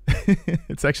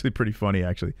 It's actually pretty funny,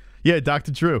 actually. Yeah,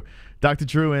 Dr. Drew. Dr.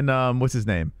 Drew and what's his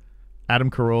name? Adam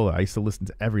Carolla, I used to listen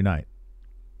to every night.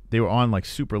 They were on like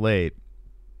super late.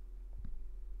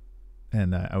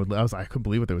 And I couldn't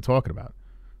believe what they were talking about.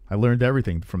 I learned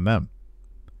everything from them.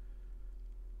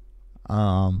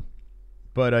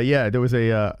 But yeah, there was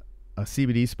a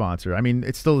CBD sponsor. I mean,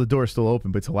 it's still, the door's still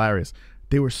open, but it's hilarious.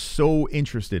 They were so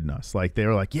interested in us. Like, they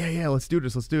were like, yeah, let's do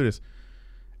this.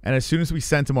 And as soon as we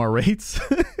sent them our rates,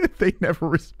 they never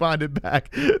responded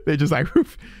back. They just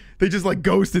like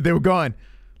ghosted. They were gone.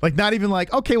 Like, not even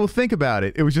like, okay, we'll think about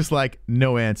it. It was just like,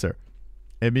 no answer.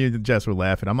 And me and Jess were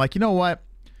laughing. I'm like, you know what?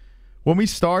 When we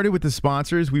started with the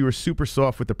sponsors, we were super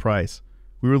soft with the price.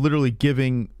 We were literally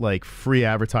giving like free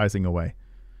advertising away.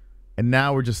 And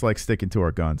now we're just like sticking to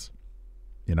our guns.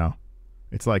 You know?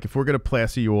 It's like, if we're going to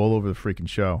plaster you all over the freaking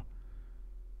show,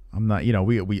 I'm not, you know,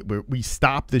 we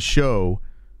stop the show,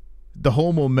 the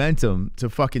whole momentum to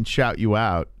fucking shout you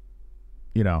out,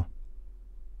 you know,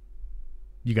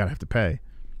 you got to have to pay.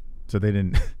 So they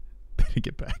didn't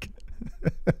get back.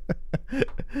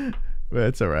 But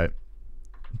it's all right.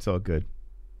 It's all good.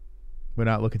 We're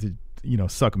not looking to, you know,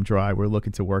 suck them dry. We're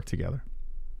looking to work together.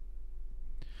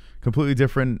 Completely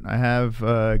different. I have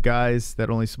guys that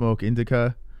only smoke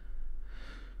indica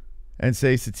and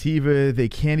say sativa, they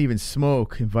can't even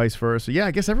smoke, and vice versa. Yeah,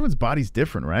 I guess everyone's body's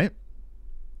different, right?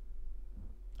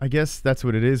 I guess that's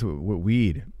what it is with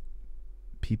weed.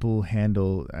 People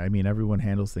handle, I mean, everyone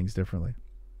handles things differently.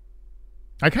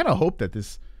 I kind of hope that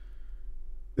this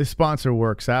sponsor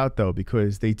works out, though,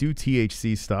 because they do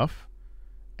THC stuff.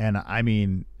 And, I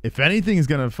mean, if anything is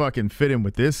going to fucking fit in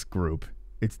with this group,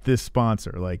 it's this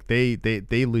sponsor. Like, they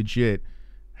legit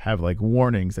have, like,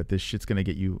 warnings that this shit's going to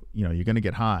get you, you know, you're going to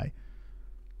get high.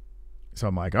 So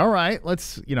I'm like, all right,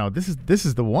 let's, you know, this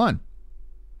is the one.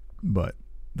 But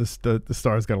the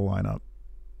stars got to line up.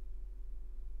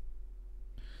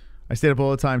 I stayed up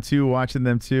all the time, too, watching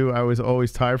them, too. I was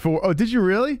always tired for... Oh, did you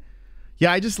really?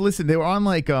 Yeah, I just listened. They were on,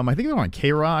 like, I think they were on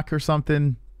K-Rock or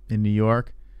something in New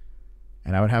York.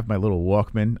 And I would have my little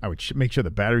Walkman. I would make sure the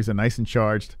batteries are nice and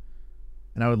charged.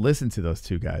 And I would listen to those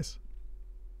two guys.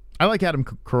 I like Adam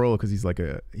Carolla because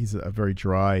he's a very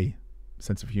dry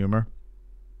sense of humor.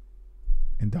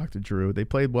 And Dr. Drew, they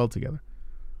played well together.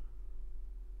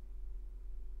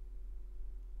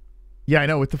 Yeah, I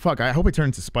know. What the fuck? I hope I turn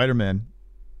into Spider-Man.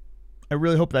 I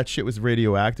really hope that shit was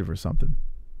radioactive or something.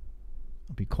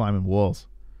 I'll be climbing walls.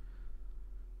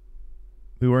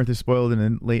 We weren't this spoiled in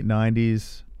the late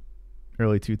 90s,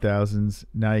 early 2000s.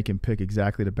 Now you can pick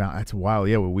exactly the balance. That's wild.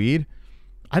 Yeah, with weed,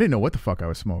 I didn't know what the fuck I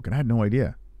was smoking. I had no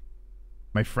idea.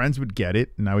 My friends would get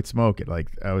it, and I would smoke it.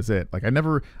 Like, that was it. Like, I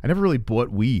never really bought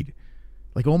weed.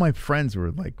 Like, all my friends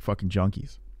were, like, fucking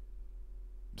junkies.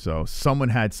 So someone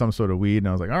had some sort of weed, and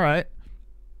I was like, all right,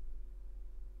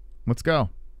 let's go.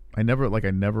 I never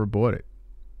bought it.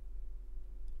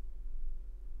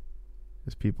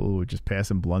 There's people who were just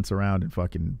passing blunts around and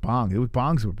fucking bong.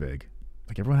 Bongs were big.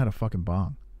 Like, everyone had a fucking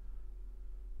bong.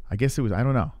 I guess it was, I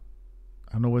don't know.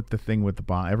 I don't know what the thing with the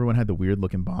bong. Everyone had the weird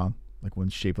looking bong. Like, one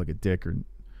shaped like a dick, or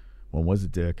one was a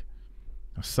dick.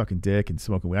 I was sucking dick and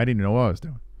smoking weed. I didn't even know what I was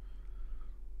doing.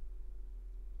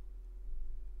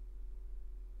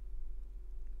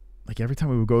 Like, every time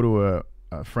we would go to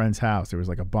a friend's house, there was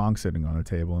like a bong sitting on the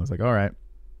table, and I was like, all right.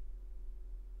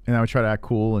 And I would try to act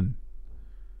cool and,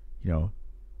 you know,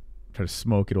 try to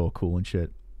smoke it all cool and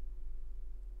shit.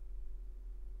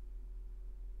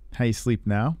 How you sleep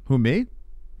now? Who, me?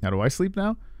 How do I sleep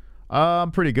now?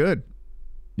 I'm pretty good.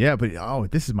 Yeah,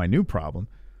 but this is my new problem.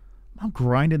 I'm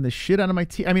grinding the shit out of my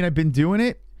teeth. I mean, I've been doing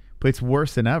it, but it's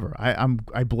worse than ever.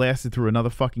 I blasted through another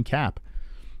fucking cap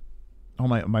on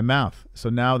my mouth. So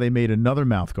now they made another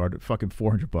mouth guard at fucking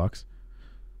 $400.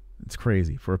 It's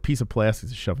crazy for a piece of plastic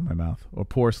to shove in my mouth, or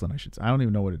porcelain, I should say. I don't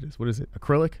even know what it is. What is it?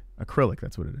 Acrylic? Acrylic.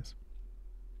 That's what it is.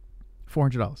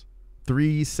 $400.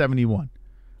 $371.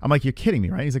 I'm like, you're kidding me,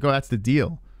 right? He's like, oh, that's the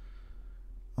deal.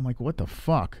 I'm like, what the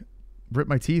fuck? Rip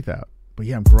my teeth out. But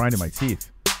yeah, I'm grinding my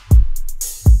teeth.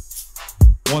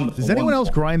 Does anyone else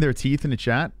grind their teeth in the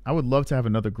chat? I would love to have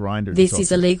another grinder. This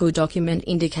is a legal document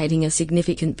indicating a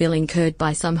significant bill incurred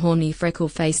by some horny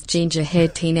freckle-faced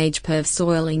ginger-haired teenage perv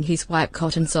soiling his white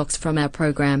cotton socks from our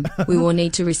program. We will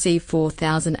need to receive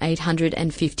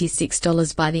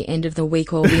 $4,856 by the end of the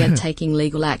week, or we are taking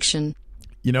legal action.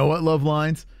 You know what, Love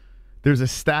Lines? There's a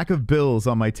stack of bills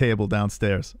on my table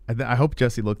downstairs. I hope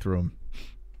Jesse looked through them.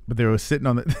 But they were sitting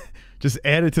on the... Just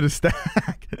add it to the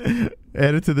stack.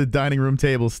 Add it to the dining room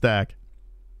table stack.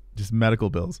 Just medical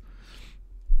bills.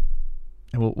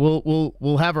 And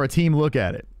we'll have our team look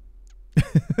at it.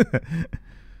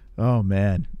 Oh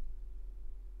man.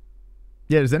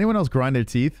 Yeah, does anyone else grind their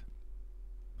teeth?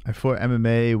 I fought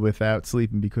MMA without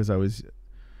sleeping because I used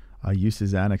to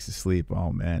Xanax to sleep.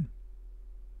 Oh man.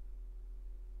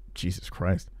 Jesus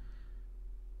Christ.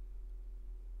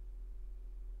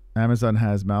 Amazon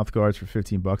has mouth guards for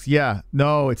 $15. Yeah,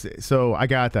 no, so I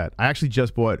got that. I actually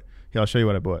just bought. Here, I'll show you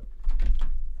what I bought.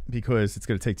 Because it's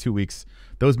gonna take 2 weeks.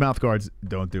 Those mouth guards,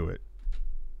 don't do it.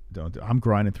 I'm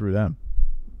grinding through them.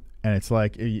 And it's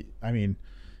like, I mean,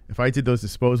 if I did those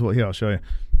disposable, here, I'll show you.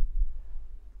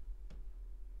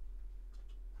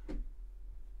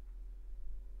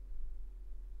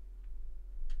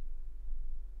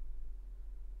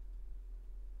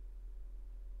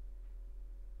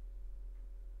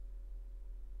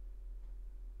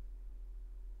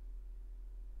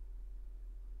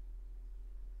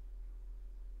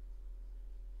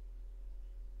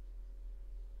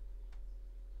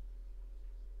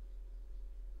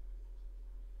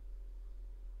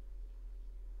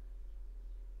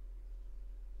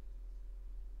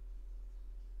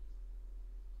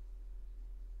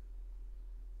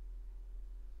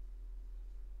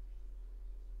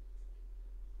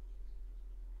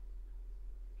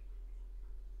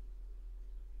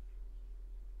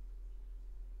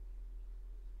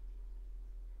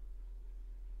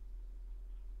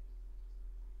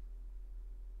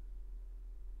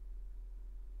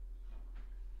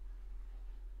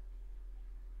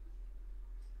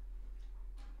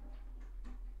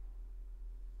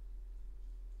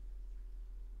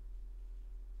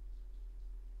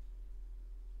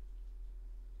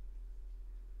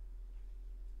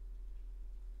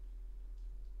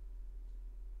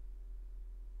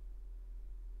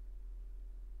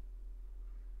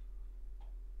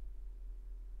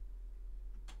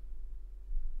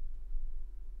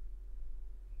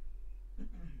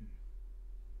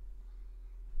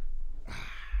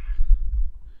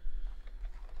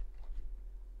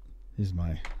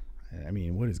 I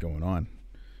mean, what is going on?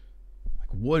 Like,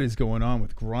 what is going on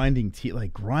with grinding teeth?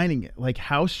 Like, grinding it. Like,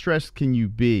 how stressed can you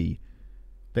be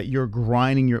that you're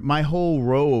grinding my whole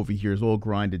row over here is all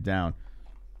grinded down.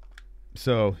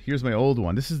 So here's my old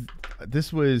one.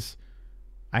 This was,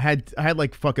 I had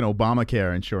like fucking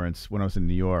Obamacare insurance when I was in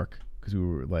New York because we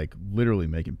were like literally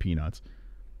making peanuts.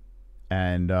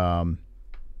 And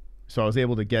so I was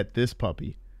able to get this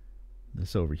puppy,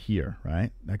 this over here,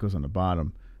 right? That goes on the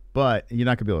bottom. But you're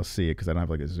not going to be able to see it because I don't have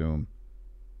like a zoom.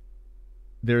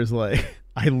 There's like,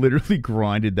 I literally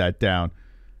grinded that down.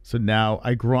 So now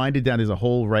I grinded down. There's a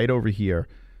hole right over here.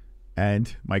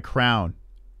 And my crown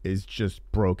is just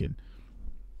broken.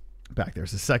 Back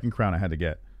there's the second crown I had to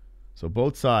get. So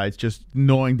both sides just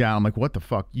gnawing down. I'm like, what the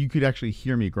fuck? You could actually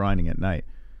hear me grinding at night.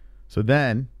 So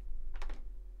then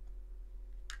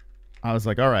I was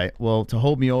like, all right, well, to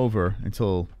hold me over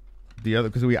until the other,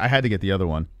 because I had to get the other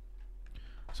one.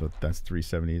 So that's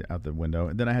 370 out the window.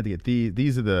 And then I had to get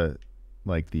these are the,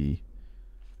 like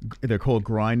they're called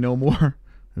Grind No More,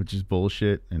 which is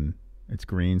bullshit. And it's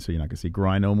green, so you're not going to see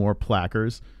Grind No More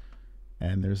plackers.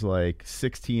 And there's like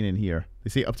 16 in here. They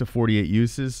say up to 48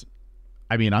 uses.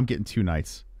 I mean, I'm getting 2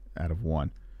 nights out of 1.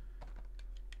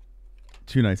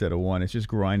 2 nights out of 1. It's just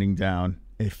grinding down.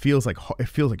 It feels like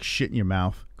shit in your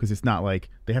mouth because it's not like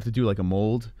they have to do like a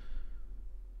mold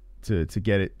to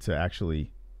get it to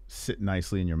actually sit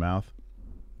nicely in your mouth.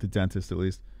 The dentist, at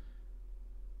least.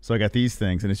 So I got these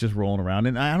things, and it's just rolling around.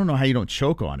 And I don't know how you don't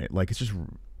choke on it. Like, it's just,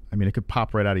 I mean, it could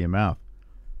pop right out of your mouth.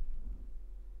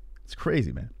 It's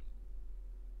crazy, man.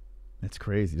 It's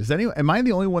crazy. Am I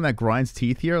the only one that grinds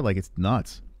teeth here? Like, it's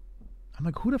nuts. I'm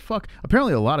like, who the fuck?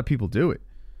 Apparently, a lot of people do it.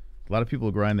 A lot of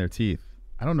people grind their teeth.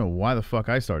 I don't know why the fuck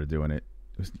I started doing it.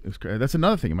 It was that's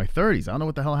another thing. In my 30s, I don't know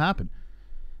what the hell happened.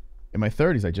 In my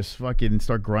 30s, I just fucking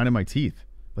start grinding my teeth.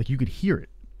 Like, you could hear it.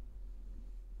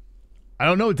 I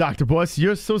don't know, Dr. Boss.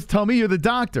 You're supposed to tell me you're the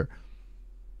doctor.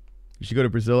 You should go to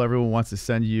Brazil. Everyone wants to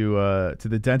send you to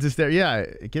the dentist there. Yeah,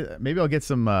 maybe I'll get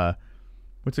some,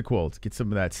 what's it called? Get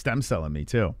some of that stem cell in me,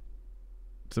 too.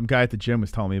 Some guy at the gym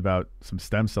was telling me about some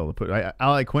stem cell to put. I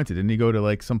like Quinton. Didn't he go to,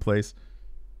 like, someplace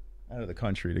out of the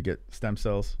country to get stem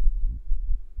cells?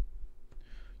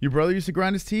 Your brother used to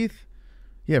grind his teeth?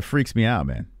 Yeah, it freaks me out,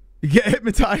 man. You get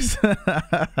hypnotized.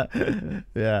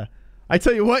 Yeah. I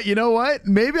tell you what, you know what?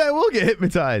 Maybe I will get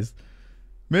hypnotized.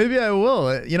 Maybe I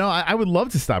will. You know, I would love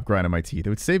to stop grinding my teeth. It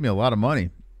would save me a lot of money.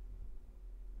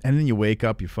 And then you wake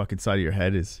up, your fucking side of your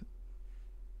head is,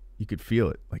 you could feel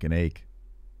it like an ache.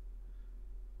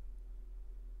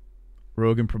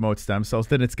 Rogan promotes stem cells,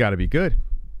 then it's got to be good.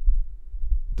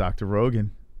 Dr.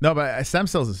 Rogan. No, but stem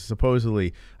cells is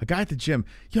supposedly a guy at the gym.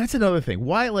 Yeah, that's another thing.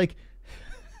 Why, like,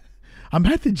 I'm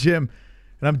at the gym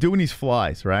and I'm doing these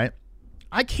flies, right?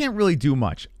 I can't really do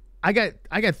much. I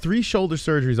got 3 shoulder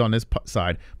surgeries on this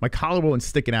side. My collarbone's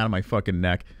sticking out of my fucking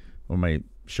neck or my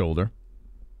shoulder.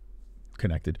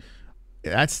 Connected.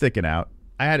 That's sticking out.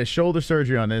 I had a shoulder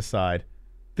surgery on this side.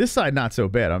 This side not so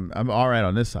bad. I'm all right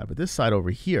on this side, but this side over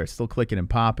here it's still clicking and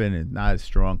popping and not as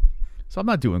strong. So I'm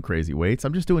not doing crazy weights.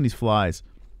 I'm just doing these flies.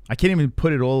 I can't even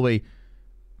put it all the way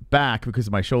back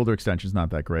because my shoulder extension's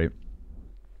not that great.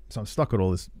 So I'm stuck with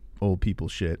all this old people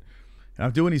shit. And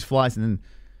I'm doing these flies, and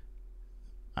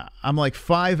then I'm like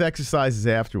 5 exercises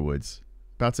afterwards,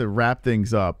 about to wrap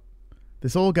things up.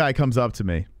 This old guy comes up to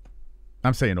me.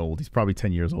 I'm saying old. He's probably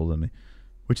 10 years older than me,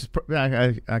 which is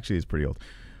actually is pretty old.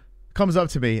 Comes up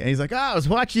to me, and he's like, I was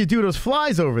watching you do those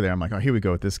flies over there. I'm like, oh, here we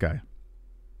go with this guy.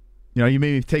 You know, you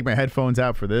made me take my headphones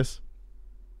out for this.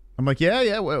 I'm like,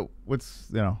 yeah. What's,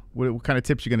 you know, what kind of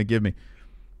tips you going to give me?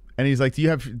 And he's like, do you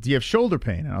have shoulder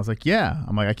pain? And I was like, yeah.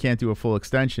 I'm like, I can't do a full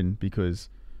extension because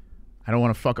I don't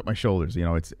want to fuck up my shoulders. You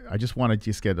know, I just want to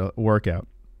just get a workout.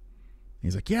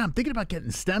 He's like, yeah, I'm thinking about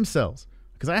getting stem cells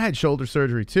because I had shoulder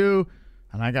surgery too,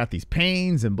 and I got these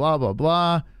pains and blah blah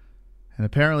blah. And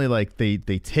apparently, like they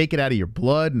take it out of your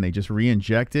blood and they just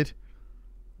re-inject it,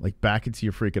 like back into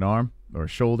your freaking arm or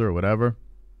shoulder or whatever.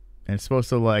 And it's supposed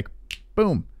to like,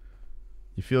 boom,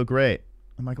 you feel great.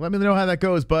 I'm like, let me know how that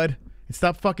goes, bud. And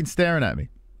stop fucking staring at me.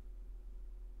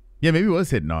 Yeah, maybe he was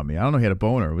hitting on me. I don't know. He had a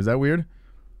boner. Was that weird?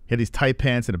 He had these tight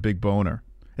pants and a big boner.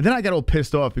 And then I got all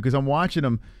pissed off because I'm watching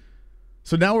him.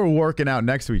 So now we're working out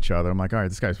next to each other. I'm like, all right,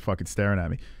 this guy's fucking staring at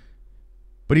me.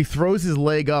 But he throws his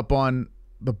leg up on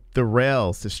the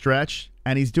rails to stretch,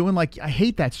 and he's doing like, I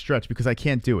hate that stretch because I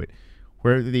can't do it.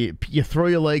 Where you throw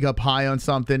your leg up high on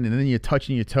something and then you're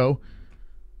touching your toe.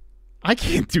 I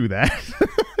can't do that.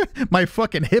 My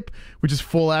fucking hip would just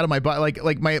fall out of my body.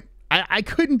 I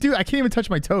couldn't do it. I can't even touch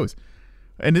my toes.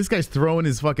 And this guy's throwing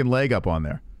his fucking leg up on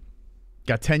there.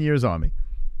 Got 10 years on me.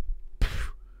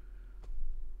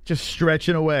 Just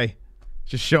stretching away.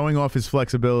 Just showing off his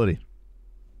flexibility.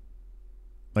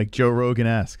 Like Joe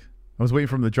Rogan-esque. I was waiting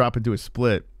for him to drop into a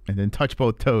split and then touch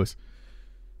both toes.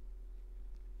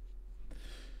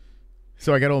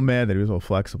 So I got all mad that he was all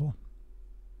flexible.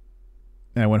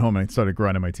 And I went home and I started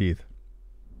grinding my teeth.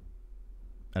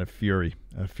 Out of fury.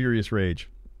 Out of furious rage.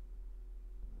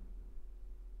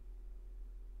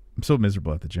 I'm so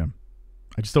miserable at the gym.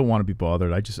 I just don't want to be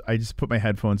bothered. I just put my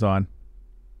headphones on.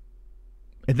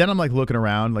 And then I'm like looking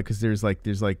around, like, because there's like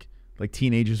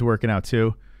teenagers working out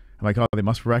too. I'm like, oh, they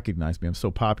must recognize me. I'm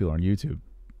so popular on YouTube.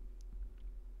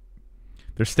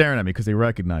 They're staring at me because they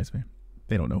recognize me.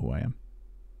 They don't know who I am.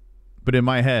 But in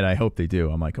my head, I hope they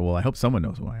do. I'm like, well, I hope someone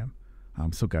knows who I am.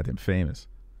 I'm so goddamn famous.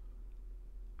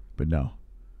 But no,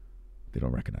 they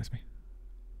don't recognize me.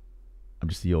 I'm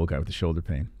just the old guy with the shoulder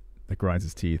pain that grinds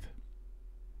his teeth.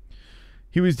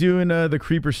 He was doing the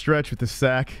creeper stretch with the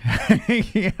sack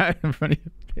hanging out in front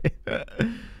of you.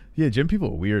 Yeah, gym people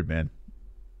are weird, man.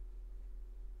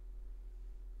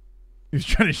 He was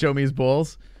trying to show me his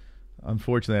balls.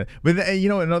 Unfortunately. But, you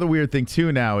know, another weird thing,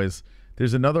 too, now is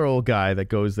there's another old guy that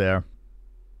goes there.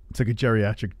 It's like a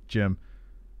geriatric gym.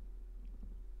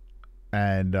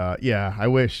 And, yeah, I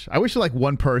wish like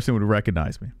one person would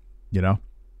recognize me, you know?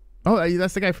 Oh,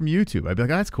 that's the guy from YouTube. I'd be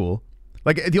like, oh, that's cool.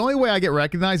 Like, the only way I get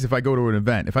recognized is if I go to an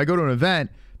event. If I go to an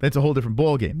event, then it's a whole different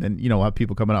ballgame. Then, you know, I'll have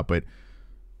people coming up. But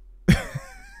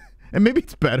and maybe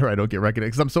it's better I don't get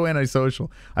recognized because I'm so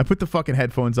antisocial. I put the fucking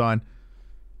headphones on.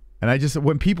 And I just,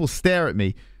 when people stare at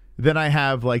me, then I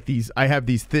have like these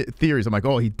theories. I'm like,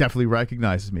 oh, he definitely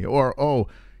recognizes me. Or, oh,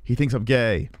 he thinks I'm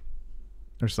gay.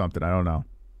 Or something. I don't know.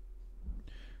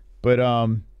 But, I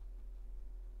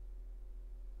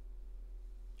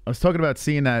was talking about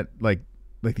seeing that, like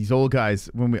these old guys,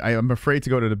 when I'm afraid to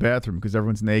go to the bathroom because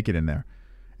everyone's naked in there.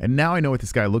 And now I know what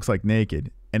this guy looks like naked.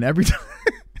 And every time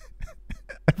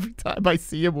I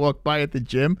see him walk by at the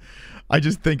gym, I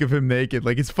just think of him naked.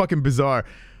 Like, it's fucking bizarre.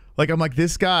 Like, I'm like,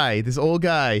 this guy, this old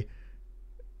guy,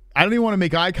 I don't even want to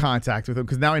make eye contact with him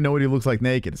because now I know what he looks like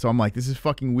naked. So I'm like, this is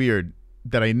fucking weird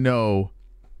that I know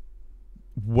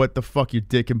what the fuck your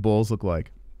dick and balls look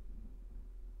like.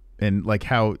 And, like,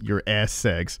 how your ass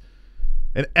sags.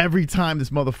 And every time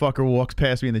this motherfucker walks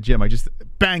past me in the gym, I just,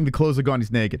 bang, the clothes are gone,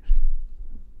 he's naked.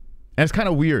 And it's kind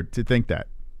of weird to think that.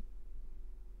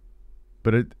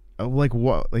 But, like,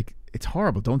 what? Like, it's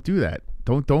horrible. Don't do that.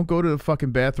 Don't go to the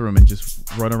fucking bathroom and just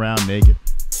run around naked.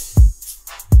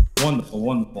 Wonderful,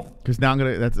 wonderful. Because now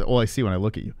that's all I see when I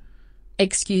look at you.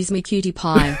 Excuse me, cutie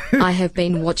pie. I have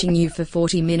been watching you for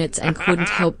 40 minutes and couldn't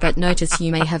help but notice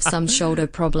you may have some shoulder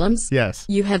problems. Yes.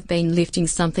 You have been lifting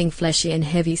something fleshy and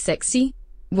heavy sexy.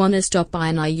 Wanna stop by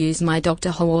and I use my Dr.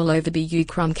 Ho all over you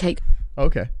crumb cake?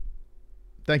 Okay.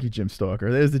 Thank you, Jim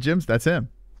Stalker. There's the Jim's. That's him.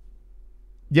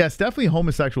 Yes, definitely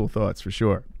homosexual thoughts for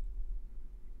sure.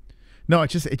 No,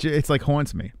 it's like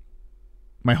haunts me.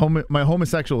 My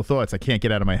homosexual thoughts I can't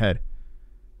get out of my head.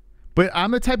 But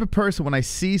I'm the type of person when I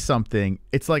see something,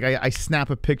 it's like I snap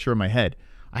a picture in my head.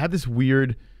 I have this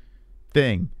weird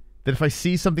thing that if I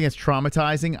see something that's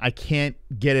traumatizing, I can't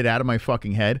get it out of my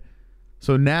fucking head.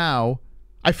 So now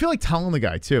I feel like telling the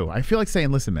guy too. I feel like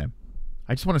saying, listen, man,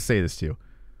 I just want to say this to you.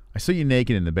 I saw you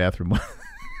naked in the bathroom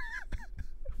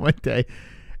one day.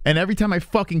 And every time I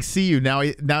fucking see you, now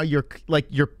you're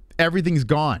everything's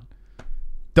gone.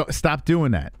 Stop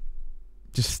doing that.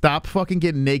 Just stop fucking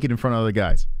getting naked in front of other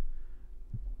guys.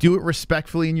 Do it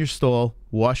respectfully in your stall.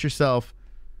 Wash yourself.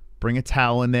 Bring a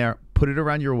towel in there. Put it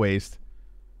around your waist.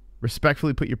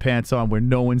 Respectfully put your pants on where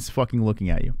no one's fucking looking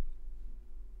at you.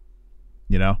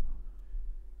 You know?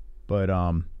 But,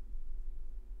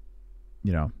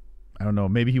 you know, I don't know.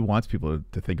 Maybe he wants people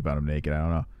to think about him naked. I don't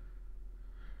know.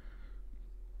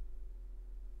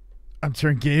 I'm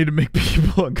turning gay to make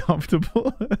people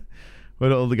uncomfortable.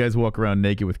 But all the guys walk around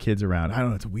naked with kids around. I don't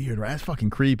know. It's weird, right? That's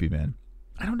fucking creepy, man.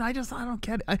 I don't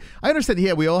get it. I understand.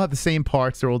 Yeah, we all have the same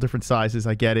parts. They're all different sizes.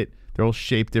 I get it. They're all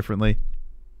shaped differently.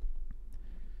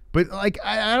 But, like,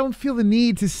 I don't feel the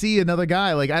need to see another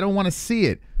guy. Like, I don't want to see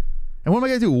it. And what am I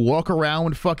going to do? Walk around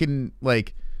with fucking,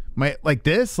 like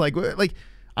this? Like,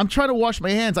 I'm trying to wash my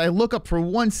hands. I look up for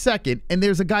 1 second, and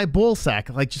there's a guy ball sack,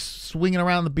 like, just swinging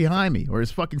around behind me. Or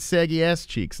his fucking saggy ass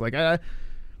cheeks. Like,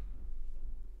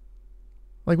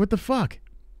 what the fuck?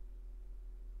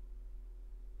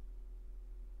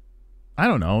 I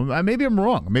don't know. Maybe I'm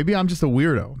wrong. Maybe I'm just a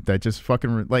weirdo that just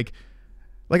fucking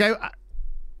I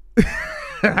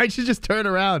I should just turn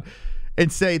around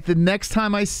and say, the next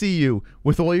time I see you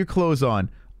with all your clothes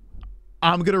on,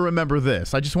 I'm going to remember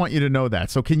this. I just want you to know that.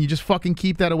 So can you just fucking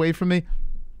keep that away from me?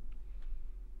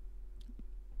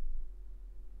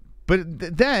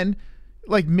 But then,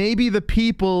 like, maybe the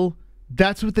people,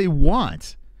 that's what they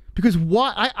want. Because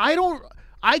why?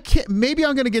 I can't. Maybe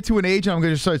I'm going to get to an age and I'm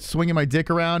going to start swinging my dick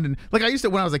around. And like I used to,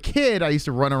 when I was a kid, I used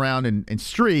to run around and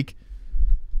streak.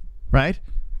 Right?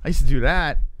 I used to do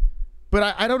that.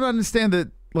 But I don't understand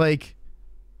that, like,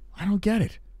 I don't get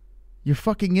it. You're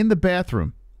fucking in the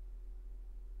bathroom.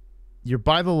 You're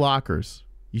by the lockers.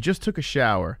 You just took a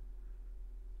shower.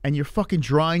 And you're fucking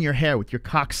drying your hair with your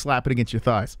cock slapping against your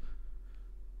thighs.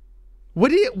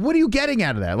 What are you getting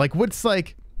out of that? Like, what's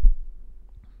like...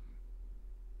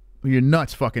 Your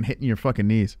nuts fucking hitting your fucking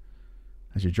knees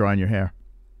as you're drying your hair.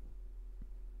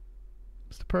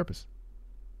 What's the purpose?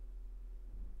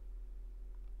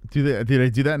 Do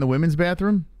they do that in the women's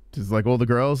bathroom? Just like all the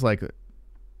girls, like,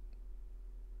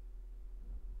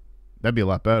 that'd be a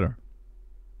lot better.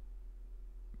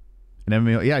 And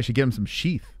then, yeah, I should get them some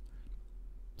sheath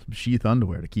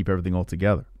underwear to keep everything all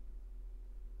together.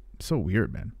 It's so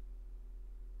weird, man.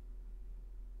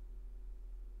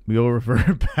 We all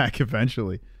revert back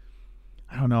eventually.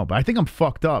 I don't know, but I think I'm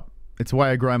fucked up. It's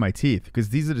why I grind my teeth,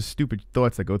 because these are the stupid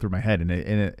thoughts that go through my head, and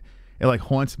it like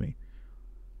haunts me.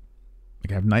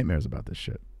 Like, I have nightmares about this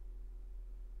shit.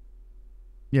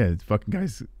 Yeah, this fucking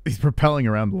guy's, he's propelling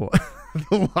around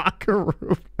the locker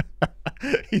room.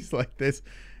 He's like this,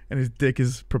 and his dick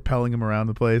is propelling him around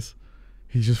the place.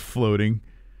 He's just floating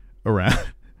around,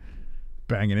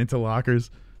 banging into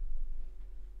lockers.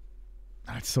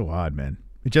 That's so odd, man.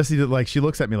 Jessie, like, she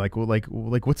looks at me like, well, like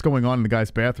what's going on in the guy's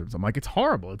bathrooms? I'm like, it's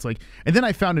horrible. It's like, and then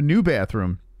I found a new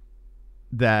bathroom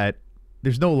that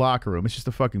there's no locker room. It's just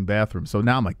a fucking bathroom. So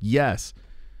now I'm like, yes,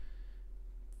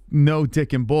 no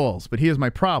dick and balls. But here's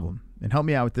my problem, and help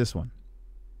me out with this one.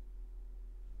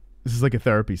 This is like a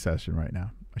therapy session right now.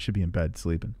 I should be in bed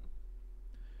sleeping.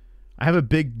 I have a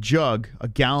big jug, a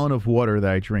gallon of water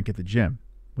that I drink at the gym,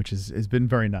 which has been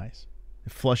very nice.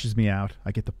 It flushes me out.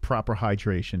 I get the proper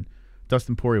hydration.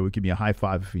 Dustin Poirier would give me a high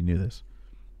five if he knew this,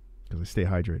 because I stay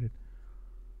hydrated.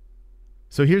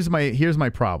 So here's my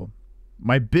problem.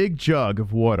 My big jug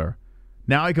of water.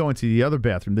 Now I go into the other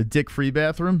bathroom, the dick-free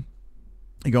bathroom.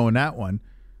 I go in that one,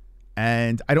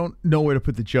 and I don't know where to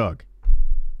put the jug.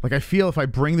 Like, I feel if I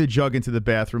bring the jug into the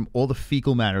bathroom, all the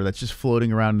fecal matter that's just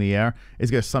floating around in the air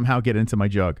is going to somehow get into my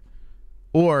jug.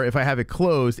 Or if I have it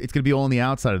closed, it's going to be all on the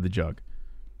outside of the jug.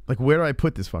 Like, where do I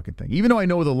put this fucking thing? Even though I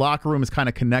know the locker room is kind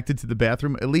of connected to the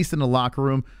bathroom, at least in the locker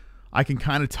room, I can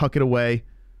kind of tuck it away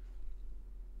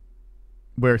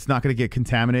where it's not going to get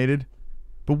contaminated.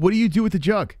 But what do you do with the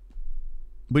jug?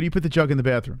 Where do you put the jug in the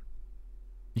bathroom?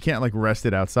 You can't, like, rest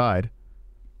it outside.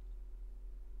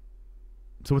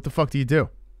 So what the fuck do you do?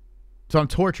 So I'm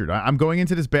tortured. I'm going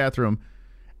into this bathroom,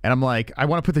 and I'm like, I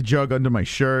want to put the jug under my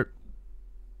shirt.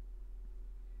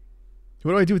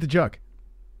 What do I do with the jug?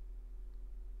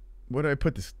 Where do I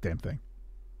put this damn thing?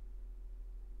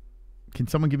 Can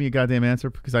someone give me a goddamn answer?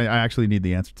 Because I actually need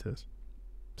the answer to this.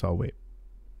 So I'll wait.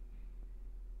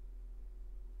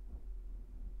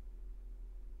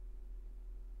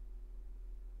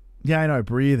 Yeah, I know I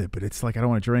breathe it, but it's like I don't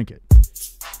want to drink it.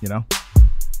 You know?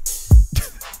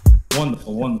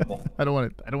 Wonderful, wonderful. I don't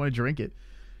want to drink it.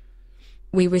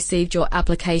 We received your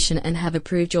application and have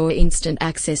approved your instant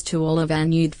access to all of our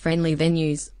nude-friendly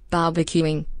venues,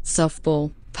 barbecuing,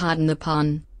 softball, pardon the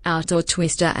pun, outdoor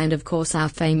twister, and of course our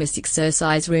famous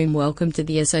exercise room. Welcome to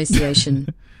the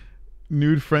association.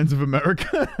 Nude Friends of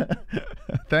America.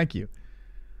 Thank you.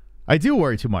 I do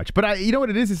worry too much, but you know what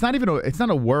it is? It's not even it's not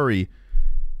a worry.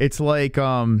 It's like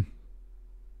I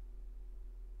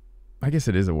guess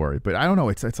it is a worry, but I don't know.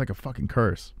 It's like a fucking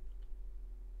curse.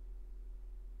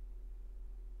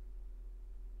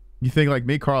 You think like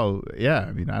me, Carl? Yeah,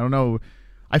 I mean, I don't know.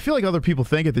 I feel like other people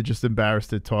think it. They're just embarrassed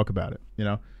to talk about it. You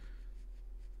know,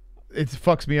 it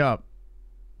fucks me up.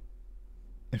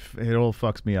 It all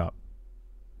fucks me up.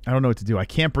 I don't know what to do. I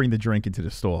can't bring the drink into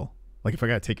the stall. Like if I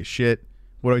gotta take a shit,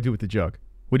 what do I do with the jug?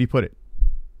 Where do you put it?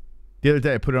 The other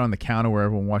day I put it on the counter where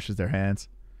everyone washes their hands.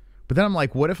 But then I'm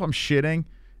like, what if I'm shitting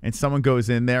and someone goes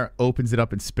in there, opens it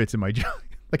up, and spits in my jug?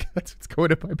 Like that's what's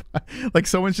going in my body. Like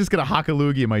someone's just gonna hock a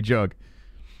loogie in my jug.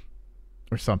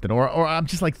 Or something. Or I'm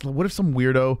just like, what if some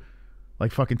weirdo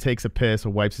like fucking takes a piss or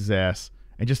wipes his ass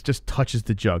and just touches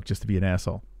the jug just to be an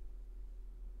asshole?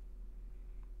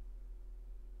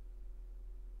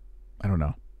 I don't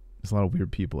know. There's a lot of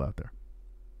weird people out there.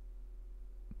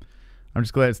 I'm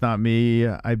just glad it's not me.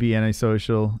 I be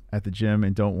antisocial at the gym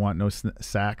and don't want no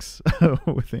sacks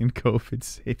within COVID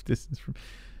safe distance from.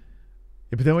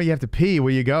 Yeah, but then when you have to pee,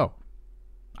 where you go?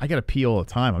 I gotta pee all the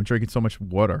time. I'm drinking so much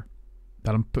water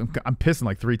that I'm pissing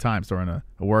like 3 times during a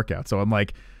workout. So I'm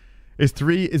like, is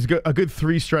a good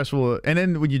 3 stressful? And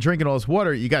then when you're drinking all this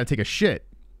water, you got to take a shit.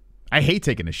 I hate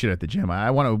taking a shit at the gym. I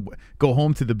want to go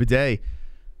home to the bidet,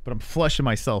 but I'm flushing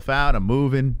myself out. I'm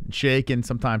moving and shaking.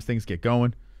 Sometimes things get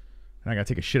going, and I got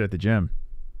to take a shit at the gym.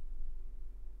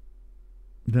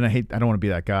 Then I don't want to be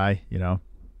that guy, you know,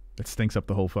 that stinks up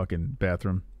the whole fucking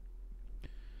bathroom.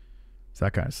 So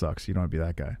that kind of sucks. You don't want to be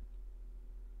that guy.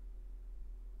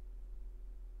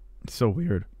 It's so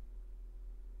weird.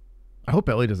 I hope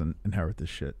Ellie doesn't inherit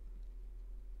this shit.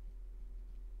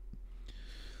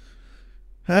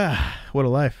 Ah, what a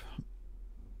life.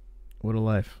 What a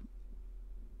life.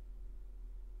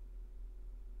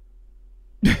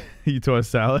 You toss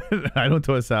salad? I don't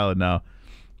toss salad now.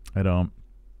 I don't.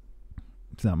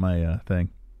 It's not my thing.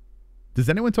 Does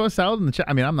anyone toss salad in the chat?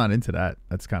 I mean, I'm not into that.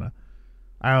 That's kind of,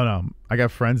 I don't know. I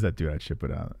got friends that do that shit, but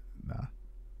nah.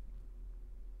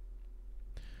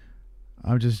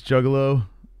 I'm just juggalo.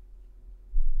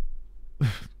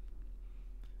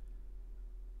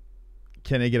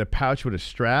 Can I get a pouch with a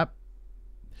strap?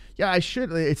 Yeah, I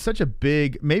should. It's such a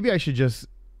big. Maybe I should just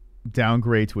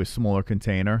downgrade to a smaller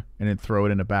container and then throw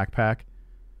it in a backpack.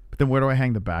 But then where do I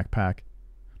hang the backpack?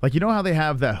 Like, you know how they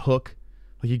have that hook?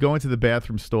 Like you go into the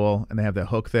bathroom stall and they have that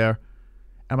hook there.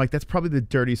 I'm like, that's probably the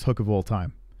dirtiest hook of all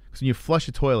time. Because when you flush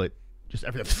a toilet, just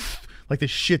everything. Like the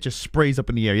shit just sprays up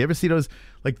in the air. You ever see those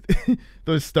like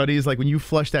those studies? Like when you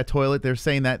flush that toilet, they're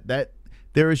saying that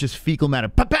there is just fecal matter.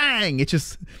 Bang! It's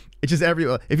just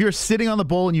everywhere. If you're sitting on the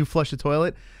bowl and you flush the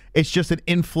toilet, it's just an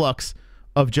influx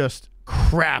of just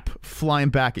crap flying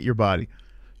back at your body.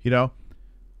 You know?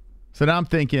 So now I'm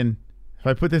thinking, if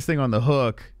I put this thing on the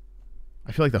hook,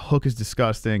 I feel like the hook is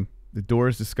disgusting. The door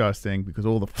is disgusting because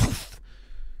all the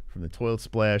from the toilet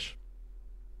splash.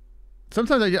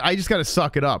 Sometimes I just got to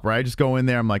suck it up, right? I just go in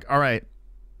there. I'm like, all right,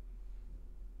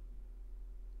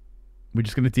 we're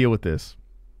just going to deal with this.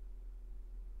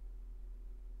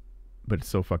 But it's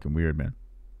so fucking weird, man.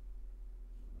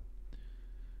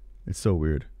 It's so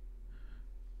weird.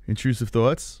 Intrusive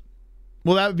thoughts?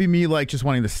 Well, that would be me like just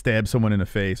wanting to stab someone in the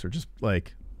face or just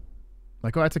like, oh,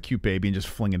 that's a cute baby and just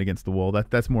fling it against the wall.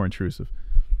 That's more intrusive.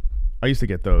 I used to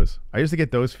get those. I used to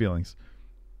get those feelings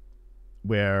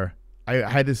where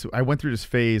I went through this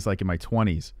phase like in my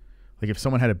 20s. Like if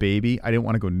someone had a baby, I didn't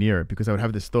want to go near it because I would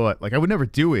have this thought, like I would never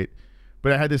do it,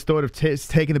 but I had this thought of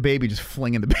taking the baby, just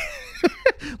flinging the baby.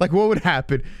 Like what would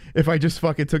happen if I just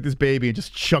fucking took this baby and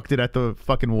just chucked it at the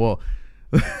fucking wall?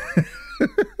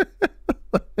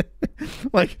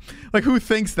 like who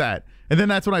thinks that? And then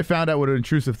that's when I found out what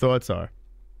intrusive thoughts are.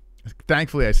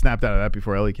 Thankfully, I snapped out of that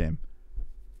before Ellie came.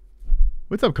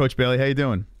 What's up, Coach Bailey? How you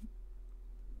doing?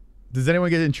 Does anyone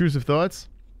get intrusive thoughts?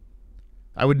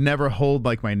 I would never hold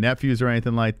like my nephews or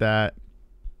anything like that.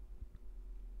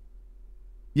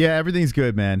 Yeah, everything's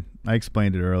good, man. I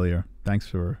explained it earlier. Thanks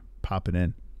for popping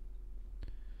in.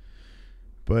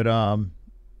 But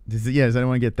does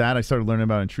anyone get that? I started learning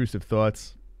about intrusive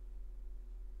thoughts.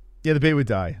 Yeah, the babe would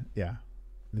die. Yeah,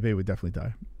 the babe would definitely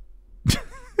die.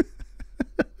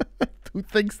 Who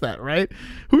thinks that, right?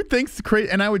 Who thinks crazy?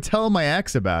 And I would tell my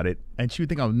ex about it, and she would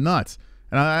think I'm nuts.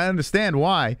 And I understand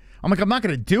why. I'm like, I'm not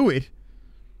gonna do it.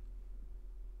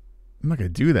 I'm not gonna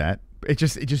do that. It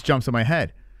just jumps in my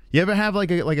head. You ever have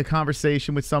like a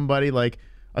conversation with somebody, like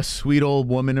a sweet old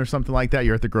woman or something like that?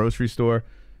 You're at the grocery store,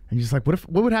 and you're just like, what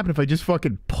would happen if I just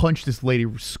fucking punched this lady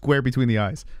square between the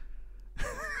eyes?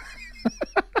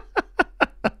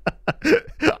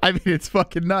 I mean, it's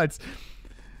fucking nuts.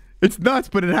 It's nuts,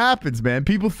 but it happens, man.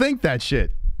 People think that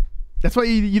shit. That's why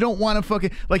you don't want to fucking...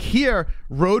 Like here,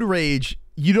 road rage,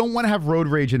 you don't want to have road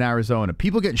rage in Arizona.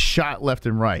 People getting shot left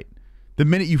and right. The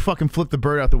minute you fucking flip the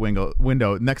bird out the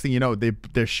window, next thing you know,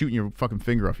 they're shooting your fucking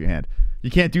finger off your hand.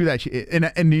 You can't do that shit.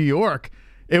 In New York,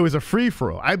 it was a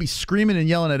free-for-all. I'd be screaming and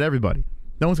yelling at everybody.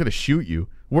 No one's going to shoot you.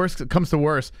 Worst comes to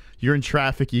worst, you're in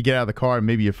traffic, you get out of the car, and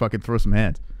maybe you fucking throw some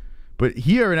hands. But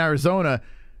here in Arizona...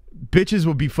 bitches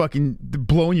will be fucking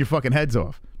blowing your fucking heads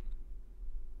off.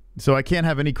 So I can't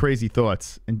have any crazy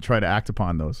thoughts and try to act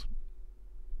upon those.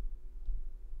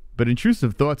 But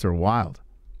intrusive thoughts are wild.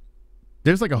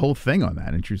 There's like a whole thing on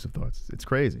that, intrusive thoughts. It's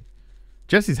crazy.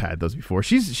 Jessie's had those before.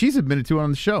 She's admitted to it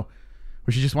on the show,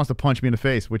 where she just wants to punch me in the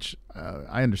face, which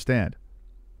I understand.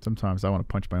 Sometimes I want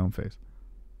to punch my own face.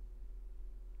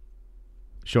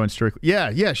 Sean Strickland.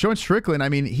 Yeah, Sean Strickland. I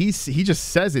mean, he just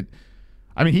says it.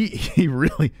 I mean,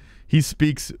 he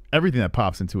speaks everything that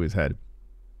pops into his head.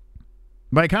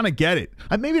 But I kind of get it.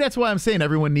 Maybe that's why I'm saying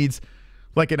everyone needs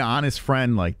like an honest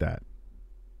friend like that.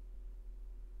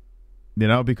 You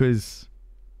know, because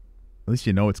at least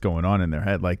you know what's going on in their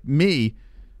head. Like me,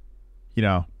 you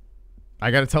know,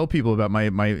 I got to tell people about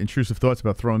my intrusive thoughts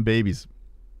about throwing babies.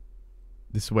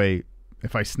 This way,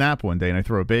 if I snap one day and I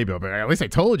throw a baby, I'll be like, at least I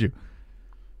told you.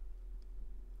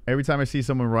 Every time I see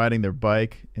someone riding their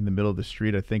bike in the middle of the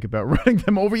street, I think about running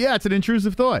them over. Yeah, it's an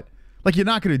intrusive thought. Like, you're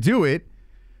not going to do it,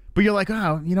 but you're like,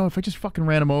 oh, you know, if I just fucking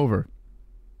ran him over.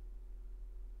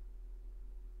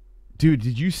 Dude,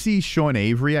 did you see Sean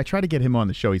Avery? I tried to get him on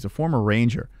the show. He's a former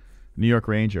Ranger, New York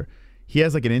Ranger. He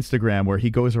has like an Instagram where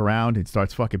he goes around and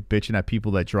starts fucking bitching at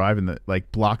people that drive and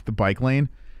like block the bike lane.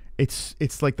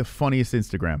 It's like the funniest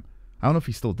Instagram. I don't know if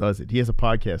he still does it. He has a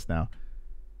podcast now.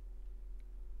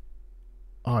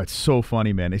 Oh, it's so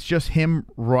funny, man. It's just him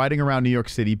riding around New York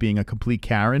City being a complete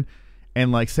Karen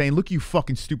and like saying, look, you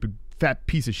fucking stupid fat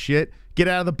piece of shit. Get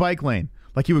out of the bike lane.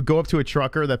 Like he would go up to a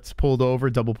trucker that's pulled over,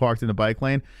 double parked in the bike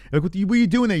lane. Like, what are you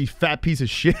doing there, you fat piece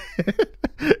of shit?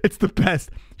 It's the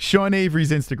best. Sean Avery's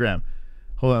Instagram.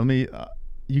 Hold on, let me...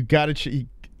 you got to...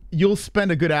 You'll spend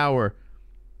a good hour.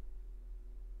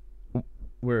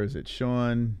 Where is it?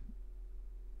 Sean...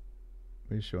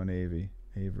 Where's Sean Avery?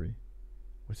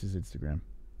 What's his Instagram?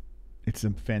 It's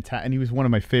a fantastic, and he was one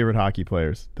of my favorite hockey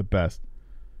players, the best.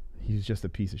 He's just a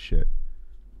piece of shit.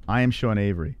 I am Sean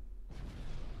Avery.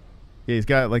 Yeah, he's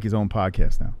got like his own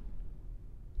podcast now.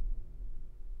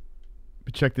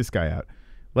 But check this guy out.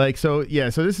 Like, so yeah,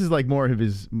 so this is like more of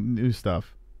his new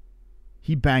stuff.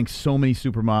 He banged so many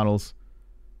supermodels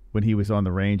when he was on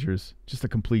the Rangers. Just a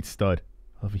complete stud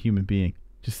of a human being.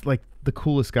 Just like the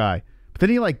coolest guy. But then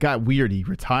he like got weird. He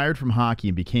retired from hockey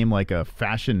and became like a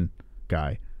fashion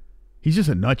guy. He's just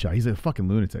a nut job. He's a fucking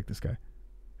lunatic, this guy.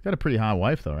 He's got a pretty hot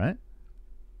wife though, right?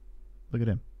 Look at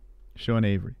him. Sean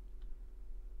Avery.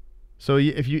 So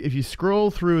if you scroll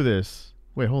through this,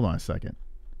 wait, hold on a second.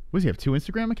 What does he have? 2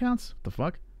 Instagram accounts? What the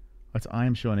fuck? That's I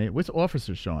am Sean Avery. What's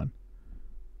Officer Sean?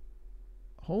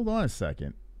 Hold on a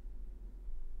second.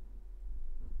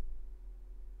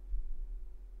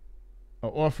 Oh,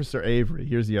 Officer Avery.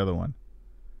 Here's the other one.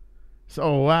 So,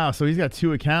 oh, wow. So he's got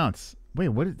 2 accounts. Wait,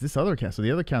 what is this other account? So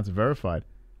the other account's verified.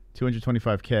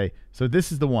 225K. So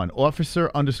this is the one.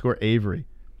 Officer_Avery.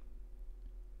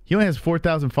 He only has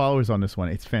 4,000 followers on this one.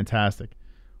 It's fantastic.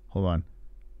 Hold on.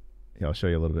 Yeah, I'll show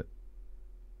you a little bit.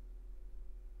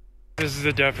 This is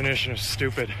the definition of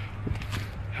stupid.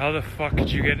 How the fuck could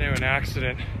you get into an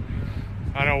accident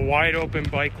on a wide open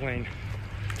bike lane?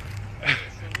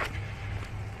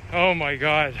 Oh my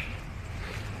god.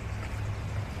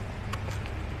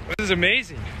 This is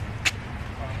amazing.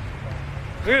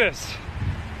 Look at this.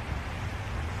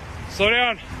 Slow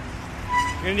down.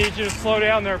 I'm gonna need you to slow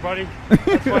down there, buddy.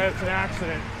 That's why it's an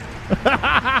accident.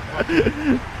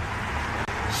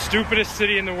 Stupidest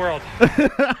city in the world.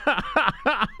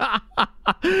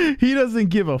 He doesn't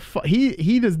give a fuck.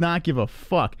 He does not give a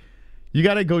fuck. You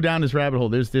got to go down this rabbit hole.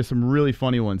 There's some really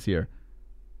funny ones here.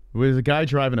 Was a guy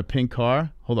driving a pink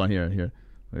car? Hold on, here.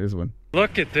 There's one.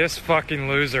 Look at this fucking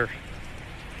loser.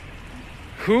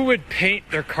 Who would paint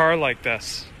their car like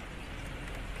this?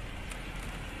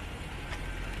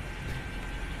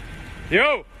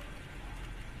 Yo!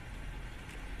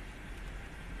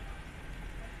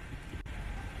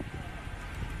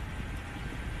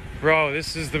 Bro,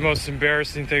 this is the most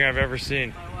embarrassing thing I've ever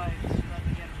seen.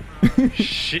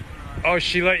 She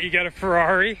let you get a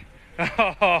Ferrari?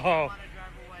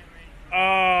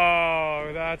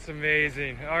 Oh, that's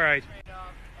amazing. All right.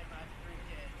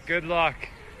 Good luck.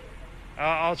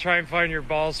 I'll try and find your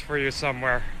balls for you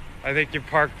somewhere. I think you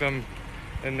parked them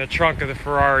in the trunk of the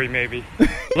Ferrari, maybe.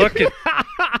 Look at...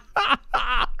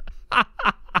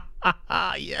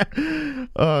 Yeah.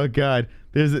 Oh, God.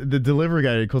 There's the delivery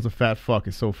guy that he calls a fat fuck.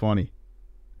 Is so funny.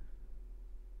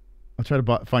 I'll try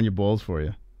to find your balls for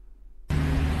you.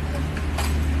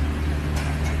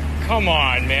 Come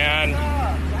on, man.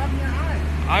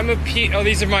 I'm a Oh,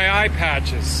 these are my eye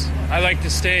patches. I like to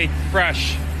stay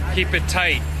fresh, keep it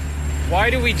tight. Why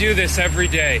do we do this every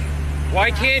day?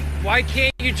 Why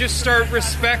can't you just start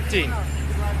respecting?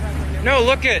 No,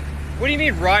 look at... What do you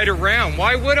mean ride around?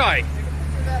 Why would I?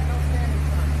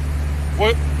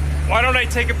 What? Why don't I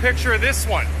take a picture of this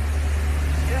one?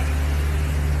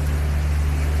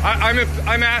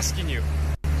 I'm asking you.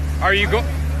 Are you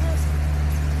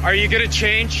gonna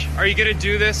change? Are you gonna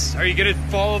do this? Are you gonna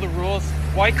follow the rules?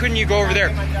 Why couldn't you go over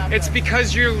there? It's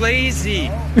because you're lazy.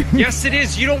 Yes, it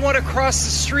is. You don't want to cross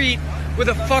the street with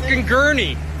a fucking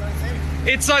gurney.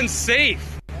 It's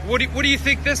unsafe. What do you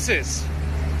think this is?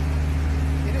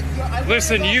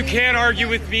 Listen, you can't argue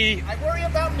with me. I worry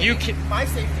about me. You can. My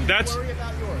safety. That's.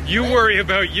 You worry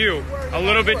about yours. You worry about you a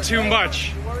little bit too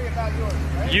much. You worry about yours,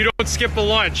 right? You don't skip a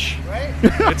lunch. Right?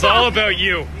 It's all about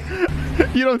you.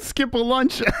 You don't skip a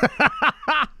lunch.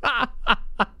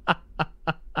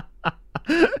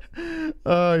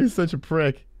 Oh, he's such a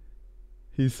prick.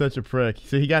 He's such a prick.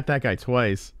 So he got that guy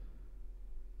twice.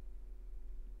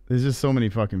 There's just so many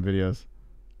fucking videos.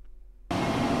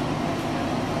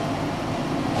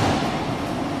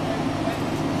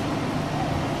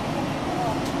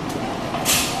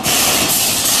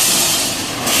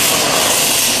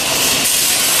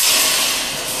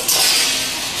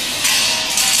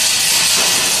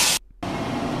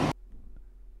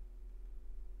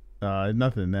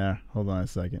 Nothing there. Hold on a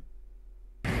second.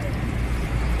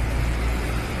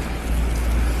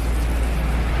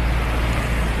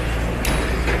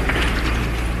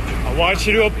 I want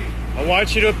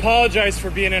you to apologize for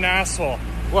being an asshole.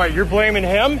 What, you're blaming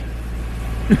him?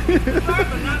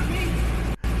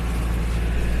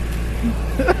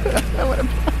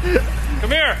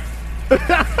 Come here.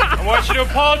 I want you to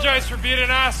apologize for being an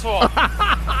asshole.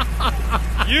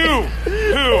 You,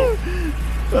 who?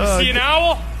 You see an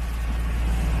owl?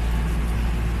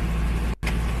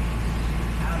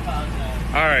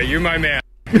 All right, you're my man.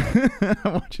 I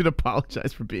want you to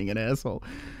apologize for being an asshole.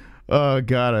 Oh,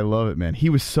 God, I love it, man. He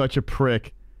was such a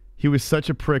prick. He was such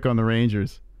a prick on the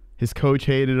Rangers. His coach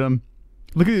hated him.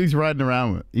 Look at who he's riding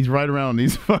around with. He's riding around on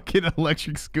his fucking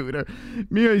electric scooter.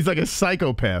 Mira, he's like a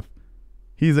psychopath.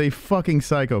 He's a fucking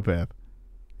psychopath.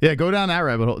 Yeah, go down that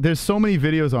rabbit hole. There's so many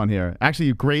videos on here.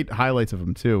 Actually, great highlights of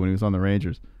him, too, when he was on the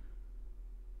Rangers.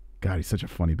 God, he's such a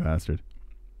funny bastard.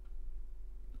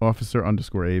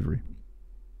 Officer_Avery.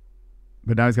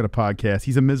 But now he's got a podcast.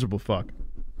 He's a miserable fuck.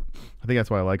 I think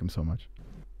that's why I like him so much.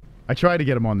 I tried to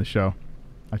get him on the show.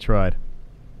 I tried.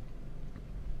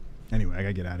 Anyway, I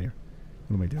gotta get out of here.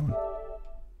 What am I doing?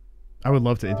 I would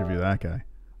love to interview that guy.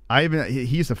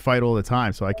 He used to fight all the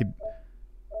time, so I could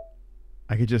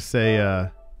just say, I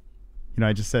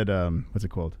just said, what's it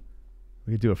called?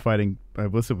 We could do a fighting.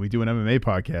 Listen, we do an MMA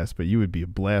podcast, but you would be a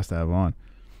blast to have on.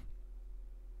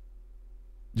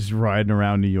 Just riding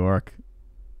around New York.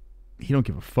 He don't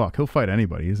give a fuck. He'll fight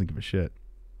anybody. He doesn't give a shit.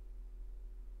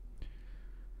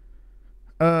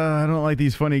 I don't like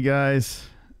these funny guys.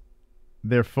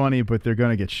 They're funny, but they're going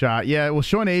to get shot. Yeah, well,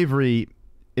 Sean Avery,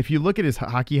 if you look at his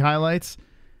hockey highlights,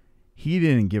 he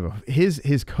didn't give a...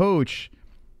 His coach,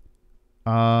 it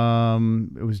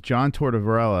was John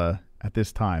Tortorella at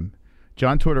this time.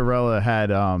 John Tortorella had...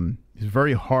 he's a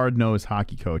very hard-nosed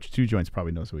hockey coach. Two Joints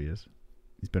probably knows who he is.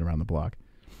 He's been around the block.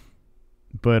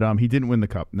 But he didn't win the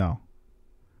cup, no.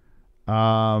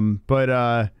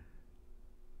 But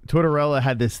Tortorella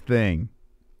had this thing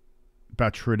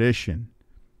about tradition,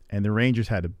 and the Rangers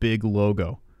had a big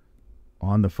logo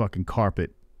on the fucking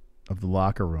carpet of the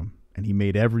locker room, and he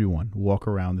made everyone walk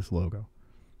around this logo.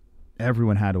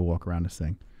 Everyone had to walk around this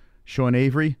thing. Sean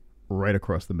Avery, right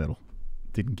across the middle.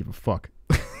 Didn't give a fuck.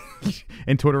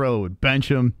 And Tortorella would bench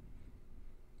him.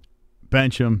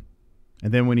 bench him.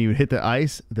 And then when he would hit the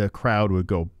ice, the crowd would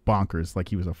go bonkers like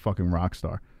he was a fucking rock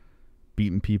star.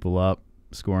 Beating people up,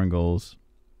 scoring goals.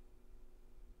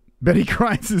 Bet he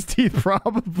grinds his teeth,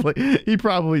 probably. He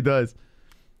probably does.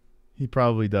 He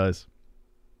probably does.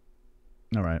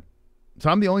 All right. So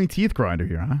I'm the only teeth grinder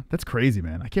here, huh? That's crazy,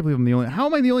 man. I can't believe I'm the only... How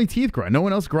am I the only teeth grinder? No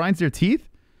one else grinds their teeth?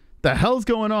 The hell's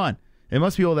going on? It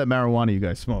must be all that marijuana you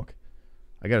guys smoke.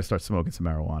 I got to start smoking some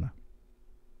marijuana.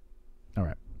 All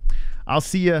right. I'll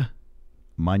see you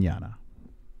mañana.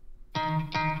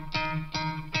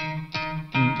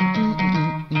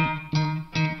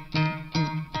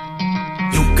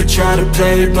 You could try to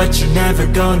play, but you're never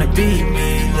gonna beat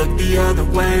me. Look the other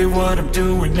way, what I'm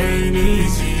doing ain't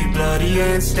easy. Bloody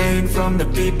hands stained from the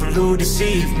people who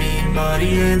deceive me.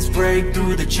 Muddy hands break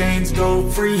through the chains, go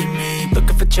free me.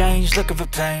 Looking for change, looking for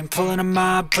pain. Pulling a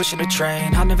mob, pushing a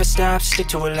train. I'll never stop, stick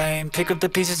to a lane. Pick up the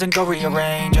pieces and go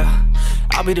rearrange.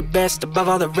 I'll be the best above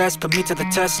all the rest, put me to the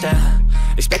test and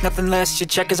expect nothing less. Your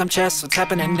check as I'm chess, what's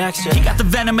happening next? Yeah. He got the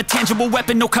venom, a tangible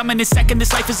weapon, no coming in second.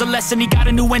 This life is a lesson. He got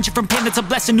a new engine from pain, that's a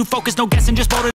blessing. New focus, no guessing, just voted.